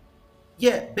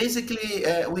 Yeah, basically,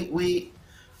 we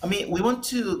want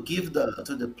to give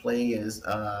to the players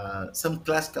some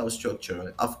classical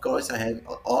structure. Of course,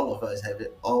 all of us have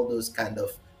all those kind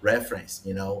of reference.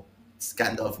 It's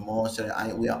kind of monster.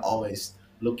 We are always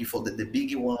looking for the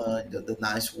big one, the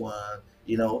nice one.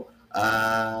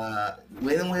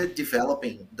 When we're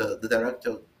developing, the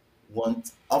director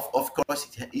want of course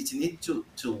it needs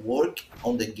to work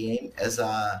on the game as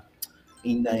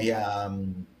in a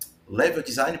level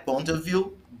design point of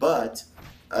view, but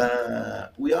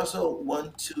we also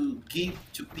want to give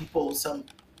to people some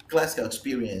classical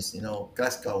experience,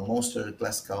 classical monster,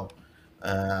 classical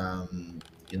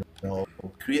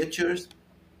creatures,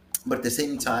 but at the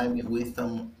same time with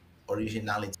some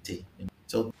originality.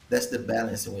 So that's the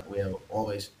balance we are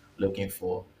always looking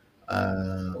for.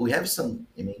 We have some,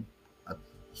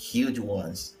 huge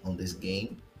ones on this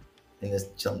game, and there's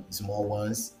some small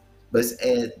ones, but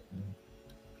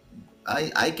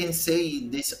I can say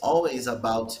this always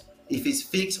about if it's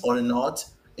fixed or not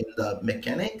in the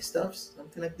mechanic stuff,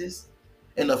 something like this.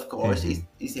 And of course, it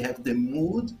have the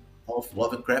mood of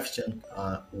Lovecraftian,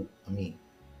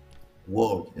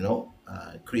 world,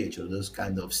 creature, those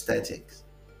kind of statics.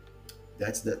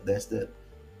 That's the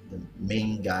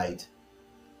main guide.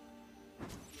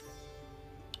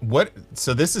 What?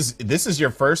 So this is your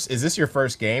first? Is this your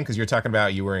first game? Because you're talking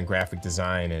about you were in graphic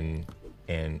design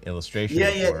and illustration.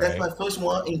 Yeah, before, that's right? my first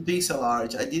one in pixel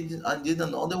art. I did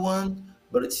another one,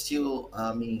 but it's still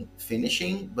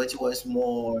finishing. But it was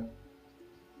more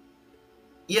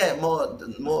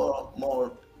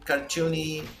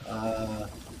cartoony,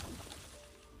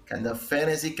 kind of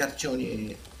fantasy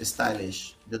cartoony,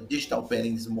 stylish. The digital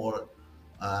painting is more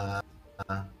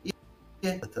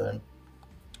turn.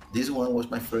 This one was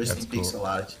my first in pixel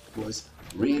art. It was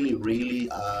really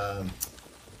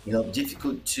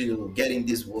difficult to get in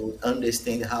this world,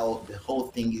 understand how the whole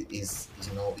thing is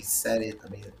set. I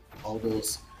mean, all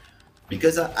those,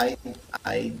 because I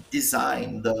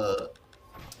designed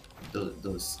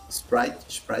those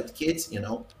sprite kits,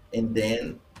 and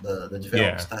then the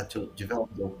developers start to develop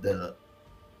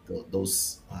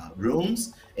those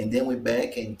rooms, and then we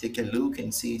back and take a look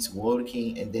and see it's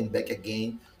working, and then back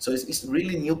again. So it's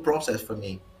really new process for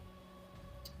me.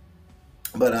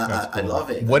 But I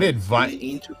love it. What advice?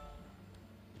 Really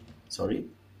Sorry?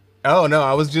 Oh no,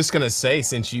 I was just gonna say,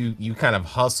 since you kind of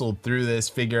hustled through this,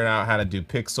 figuring out how to do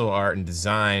pixel art and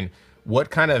design,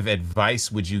 what kind of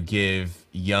advice would you give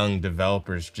young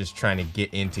developers just trying to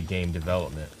get into game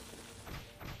development?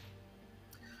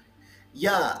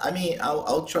 Yeah, I mean,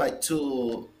 I'll try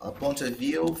to a point of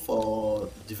view for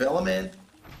development.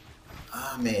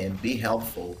 Man, be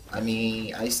helpful. I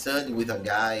mean, I studied with a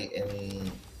guy,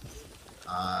 and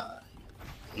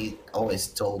he always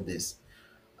told this.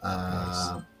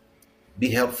 Nice. Be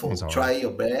helpful. Try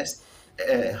your best.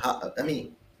 I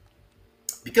mean,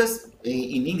 because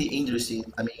in the industry,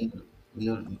 I mean,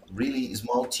 we're really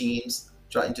small teams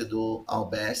trying to do our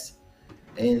best,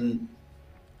 and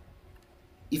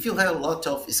if you have a lot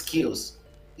of skills,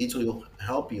 it will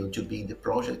help you to be in the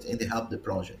project and help the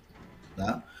project.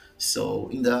 Yeah? So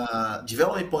in the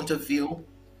development point of view,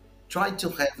 try to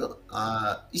have.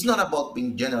 It's not about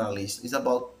being generalist. It's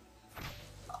about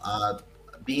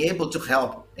being able to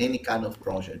help any kind of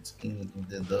project in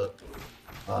the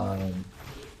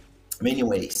many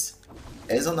ways.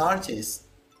 As an artist,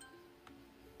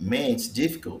 man, it's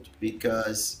difficult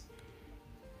because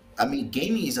I mean,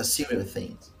 gaming is a serious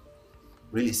thing,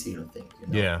 really serious thing. You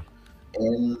know? Yeah.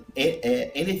 And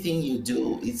anything you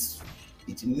do,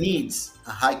 it needs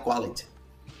a high quality,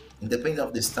 independent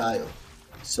of the style.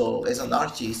 So as an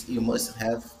artist, you must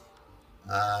have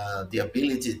the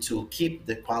ability to keep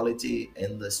the quality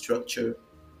and the structure.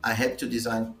 I had to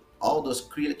design all those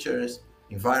creatures,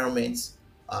 environments,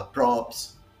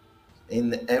 props,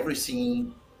 in every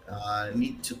scene.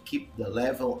 Need to keep the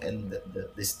level and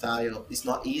the style. It's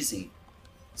not easy.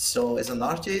 So as an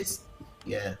artist,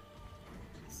 yeah,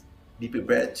 be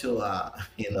prepared to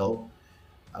you know,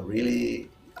 a really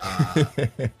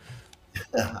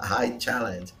high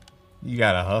challenge. You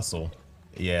gotta hustle.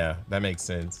 Yeah, that makes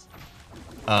sense.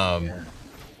 Yeah.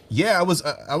 Yeah, I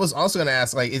was also gonna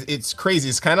ask, like, it's crazy.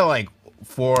 It's kind of like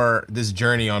for this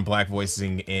journey on Black voices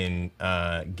in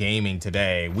gaming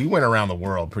today, we went around the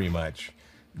world pretty much.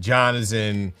 John is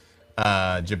in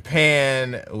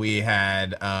Japan. We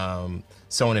had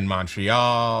someone in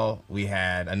Montreal. We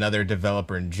had another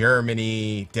developer in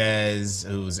Germany, Des,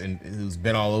 who's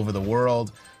been all over the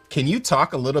world. Can you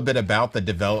talk a little bit about the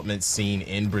development scene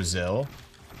in Brazil?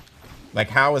 Like,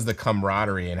 how is the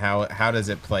camaraderie and how does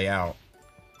it play out?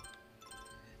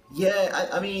 Yeah,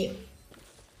 I mean,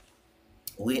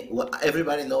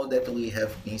 everybody know that we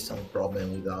have been some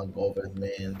problem with our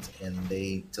government, and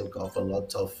they took off a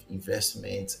lot of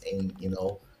investments in, you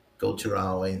know,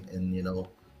 cultural and you know,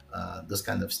 those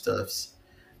kind of stuffs,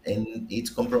 and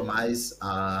it compromise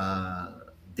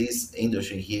this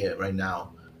industry here right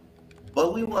now.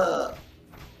 But we were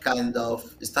kind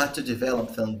of start to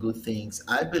develop some good things.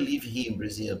 I believe here in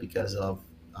Brazil because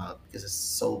it's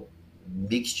so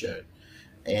mixture,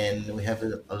 and we have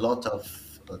a lot of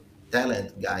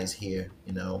talent guys here.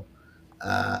 You know,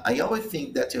 I always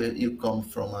think that you come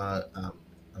from a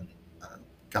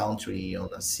country, on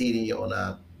a city, on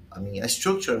a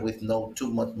structure with no too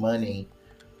much money.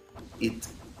 It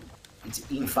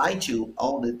it invites you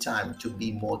all the time to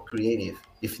be more creative.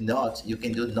 If not, you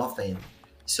can do nothing.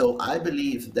 So I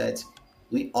believe that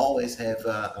we always have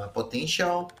a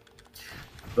potential,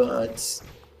 but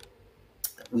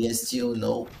we are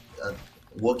still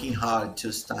working hard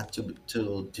to start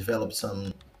to develop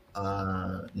some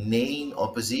name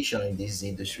or position in this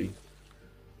industry.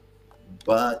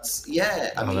 But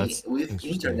yeah, I Oh, mean, that's with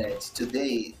interesting. internet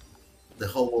today, the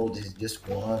whole world is just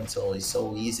one, so it's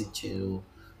so easy to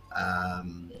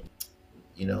um,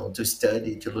 to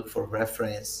study, to look for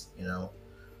reference.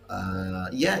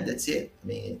 Yeah, that's it. I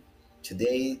mean,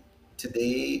 today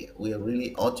we are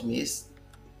really optimistic,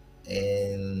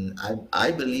 and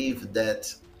I believe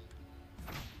that,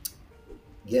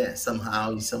 yeah,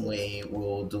 somehow in some way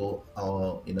we'll do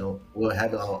our, we'll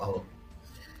have our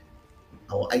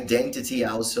identity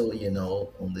also,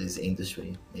 on this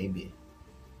industry, maybe.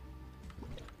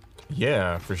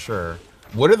 Yeah, for sure.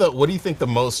 What do you think the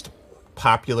most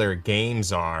popular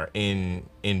games are in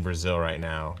Brazil right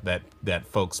now that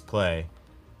folks play?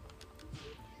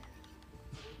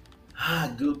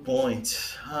 Good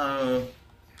point. I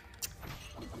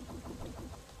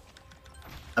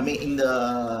mean,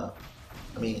 I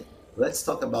mean, let's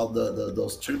talk about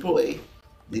those AAA,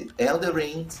 the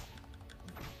Elderand.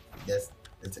 Yes,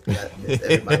 that's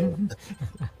everybody.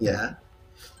 Yeah,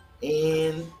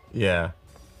 and Yeah.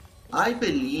 I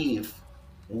believe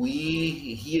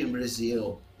we here in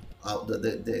Brazil,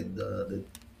 the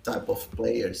type of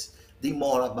players, they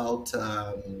more about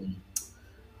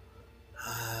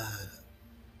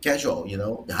casual,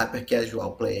 the hyper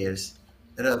casual players.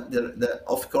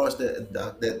 Of course,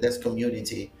 there's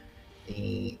community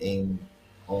in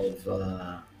of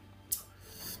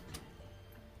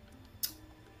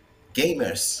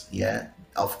gamers. Yeah,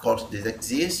 of course, this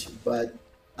exists, but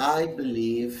I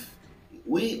believe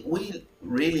we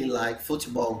really like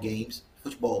football,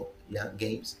 yeah,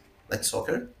 games like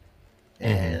soccer. Hmm.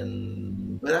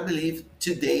 And but I believe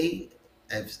today,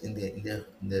 as in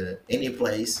the any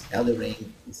place, Elderand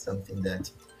is something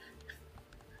that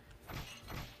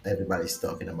everybody's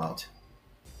talking about.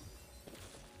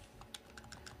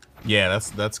 Yeah,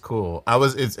 that's cool.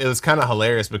 It was kind of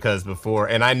hilarious because before,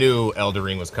 and I knew Elden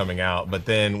Ring was coming out, but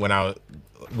then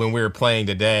when we were playing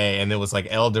today and it was like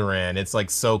Elderand, it's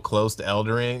like so close to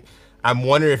Elden Ring. I'm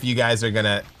wondering if you guys are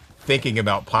gonna thinking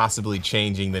about possibly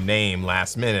changing the name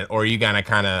last minute, or are you gonna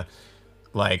kind of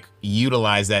like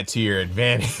utilize that to your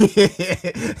advantage.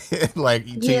 Like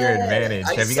to your Yeah, advantage.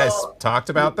 I Have you guys saw. talked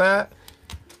about that?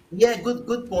 Yeah,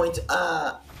 good point.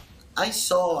 I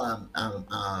saw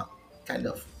kind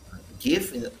of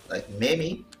GIF, like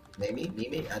meme. I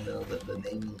don't know the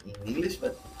name in English,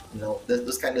 but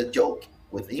those kind of joke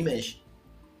with image.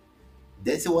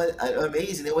 That's what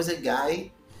amazing. There was a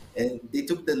guy, and they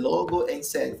took the logo and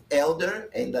said Elder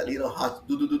and that little heart,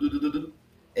 do,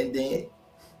 and then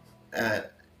uh,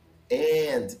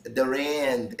 and the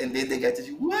rand, and then they got to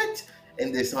say, what?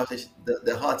 And they started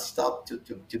the heart stopped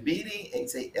to beating and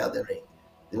say Elderand.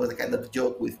 There was a kind of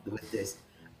joke with this.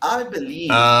 I Oh, believe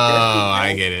that the I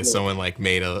next get it. Someone like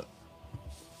made a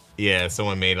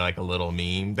someone made like a little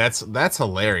meme. That's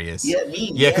hilarious. yeah,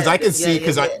 me, Yeah, because I could yeah, see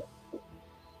yeah, yeah.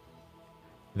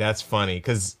 that's funny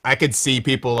because I could see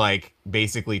people like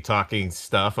basically talking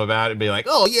stuff about it and be like,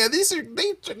 oh yeah,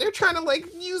 they're trying to like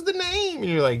use the name, and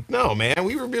you're like, no man,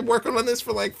 we were been working on this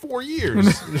for like 4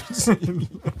 years.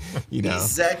 You know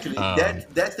Exactly.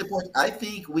 That's the point. I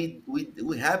think we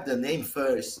have the name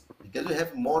first because we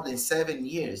have more than 7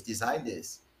 years design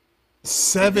this. And the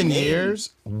 7 name, years?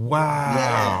 yeah,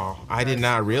 Wow, I did That's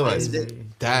not realize. is crazy.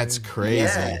 it? That's Yeah,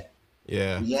 crazy.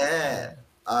 Yeah.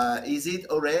 yeah. Is it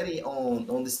already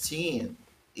on the Steam?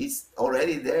 It's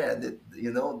already there. The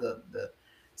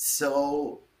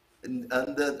so and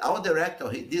our director,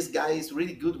 this guy is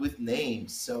really good with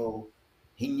names, so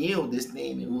he knew this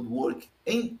name would work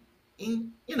in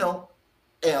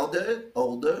elder,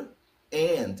 older,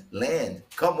 and land.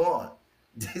 Come on,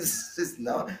 this is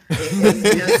not, and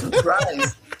we are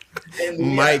surprised,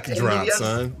 Mic and we drop, are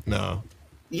son. No.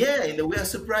 yeah, and we are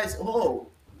surprised. Oh,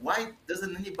 why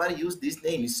doesn't anybody use this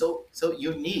name? It's so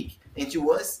unique. And it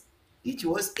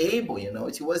was able,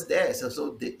 it was there.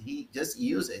 He just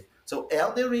used it. So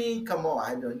Eldering, come on,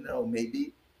 I don't know.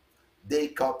 Maybe they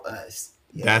cop us.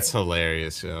 Yeah. That's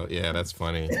hilarious, yo. Yeah, that's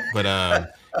funny. But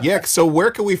yeah, so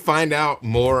where can we find out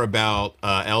more about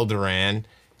Elderand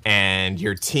and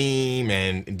your team,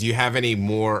 and do you have any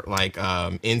more like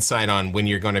insight on when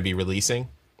you're going to be releasing?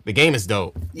 The game is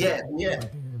dope. Yeah, yeah.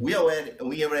 We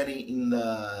already in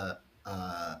the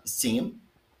Steam.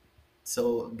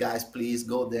 So guys, please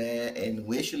go there and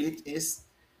wishlist,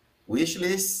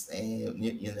 and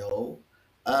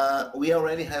we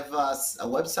already have a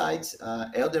website,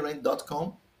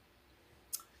 elderand.com,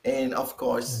 and of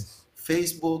course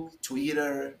Nice. Facebook,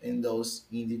 Twitter, and those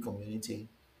indie community,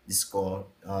 Discord.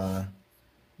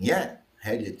 Yeah,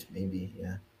 Reddit maybe.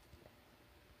 Yeah.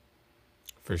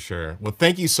 For sure. Well,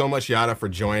 thank you so much, Yata, for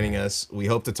joining us. We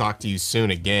hope to talk to you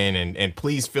soon again, and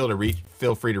please feel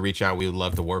free to reach out. We would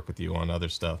love to work with you on other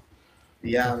stuff.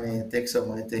 Yeah, man. Thanks so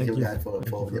much. Thank Thank you, you. guys, for Thank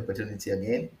you the for. opportunity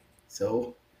again.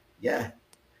 So, yeah.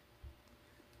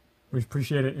 We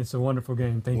appreciate it. It's a wonderful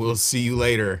game. Thank you. We'll see you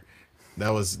later. That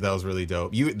was really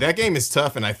dope. That game is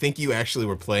tough, and I think you actually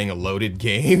were playing a loaded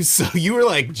game, so you were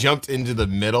like jumped into the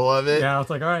middle of it. Yeah, I was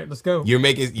like, all right, let's go. You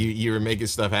were making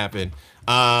stuff happen.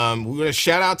 We're gonna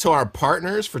shout out to our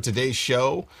partners for today's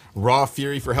show, Raw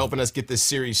Fury for helping us get this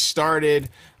series started,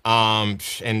 and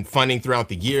funding throughout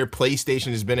the year. PlayStation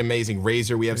has been amazing.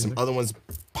 Razer, we have some other ones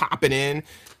popping in.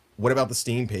 What about the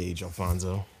Steam page,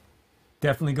 Alfonso?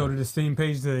 Definitely go to the Steam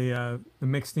page, the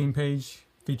mixed Steam page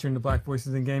featuring the Black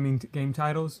Voices in Gaming game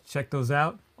titles. Check those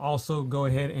out. Also, go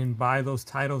ahead and buy those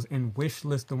titles and wish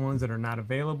list the ones that are not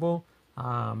available.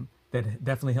 That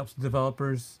definitely helps the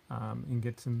developers and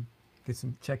get some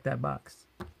check that box.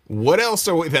 What else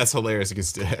are we? That's hilarious.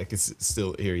 I can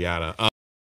still hear Yata.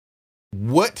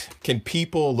 What can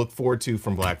people look forward to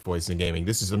from Black Voices in Gaming?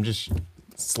 I'm just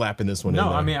slapping this one in No,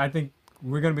 there. I mean, I think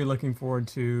we're going to be looking forward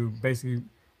to basically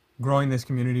growing this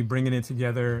community, bringing it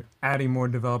together, adding more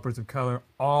developers of color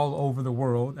all over the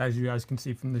world, as you guys can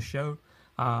see from the show,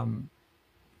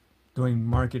 doing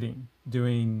marketing,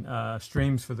 doing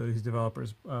streams for those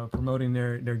developers, promoting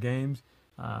their games,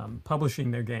 publishing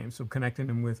their games, so connecting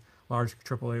them with large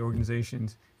AAA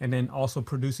organizations, and then also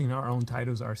producing our own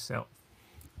titles ourselves.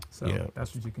 So Yeah.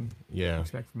 that's what you can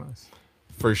expect from us.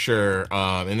 For sure.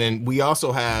 And then we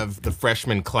also have the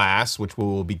freshman class, which we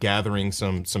will be gathering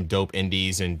some dope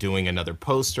indies and doing another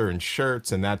poster and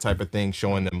shirts and that type of thing,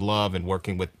 showing them love and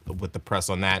working with the press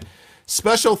on that.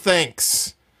 Special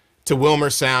thanks to Wilmer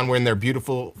Sound. We're in their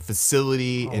beautiful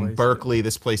facility in Always. Berkeley.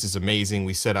 This place is amazing.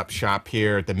 We set up shop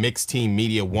here at the Mixed Team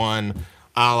Media One.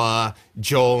 A la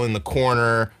Joel in the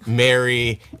corner,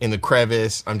 Mary in the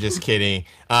crevice. I'm just kidding.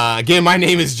 Again, my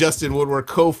name is Justin Woodward,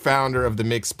 co-founder of the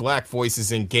Mixed Black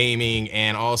Voices in Gaming,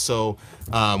 and also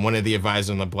one of the advisors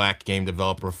on the Black Game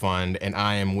Developer Fund. And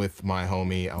I am with my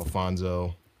homie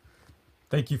Alfonso.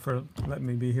 Thank you for letting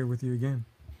me be here with you again.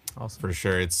 Awesome. For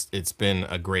sure. It's been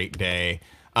a great day.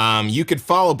 You could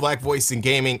follow Black Voices in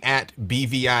Gaming at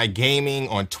BVI Gaming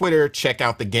on Twitter. Check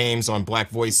out the games on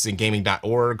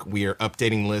blackvoicesandgaming.org. We are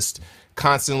updating lists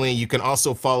constantly. You can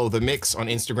also follow The Mix on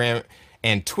Instagram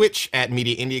and Twitch at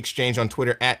Media Indie Exchange, on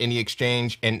Twitter at Indie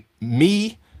Exchange, and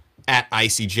me at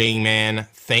ICJ Man.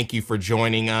 Thank you for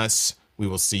joining us. We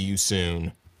will see you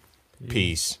soon.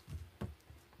 Peace.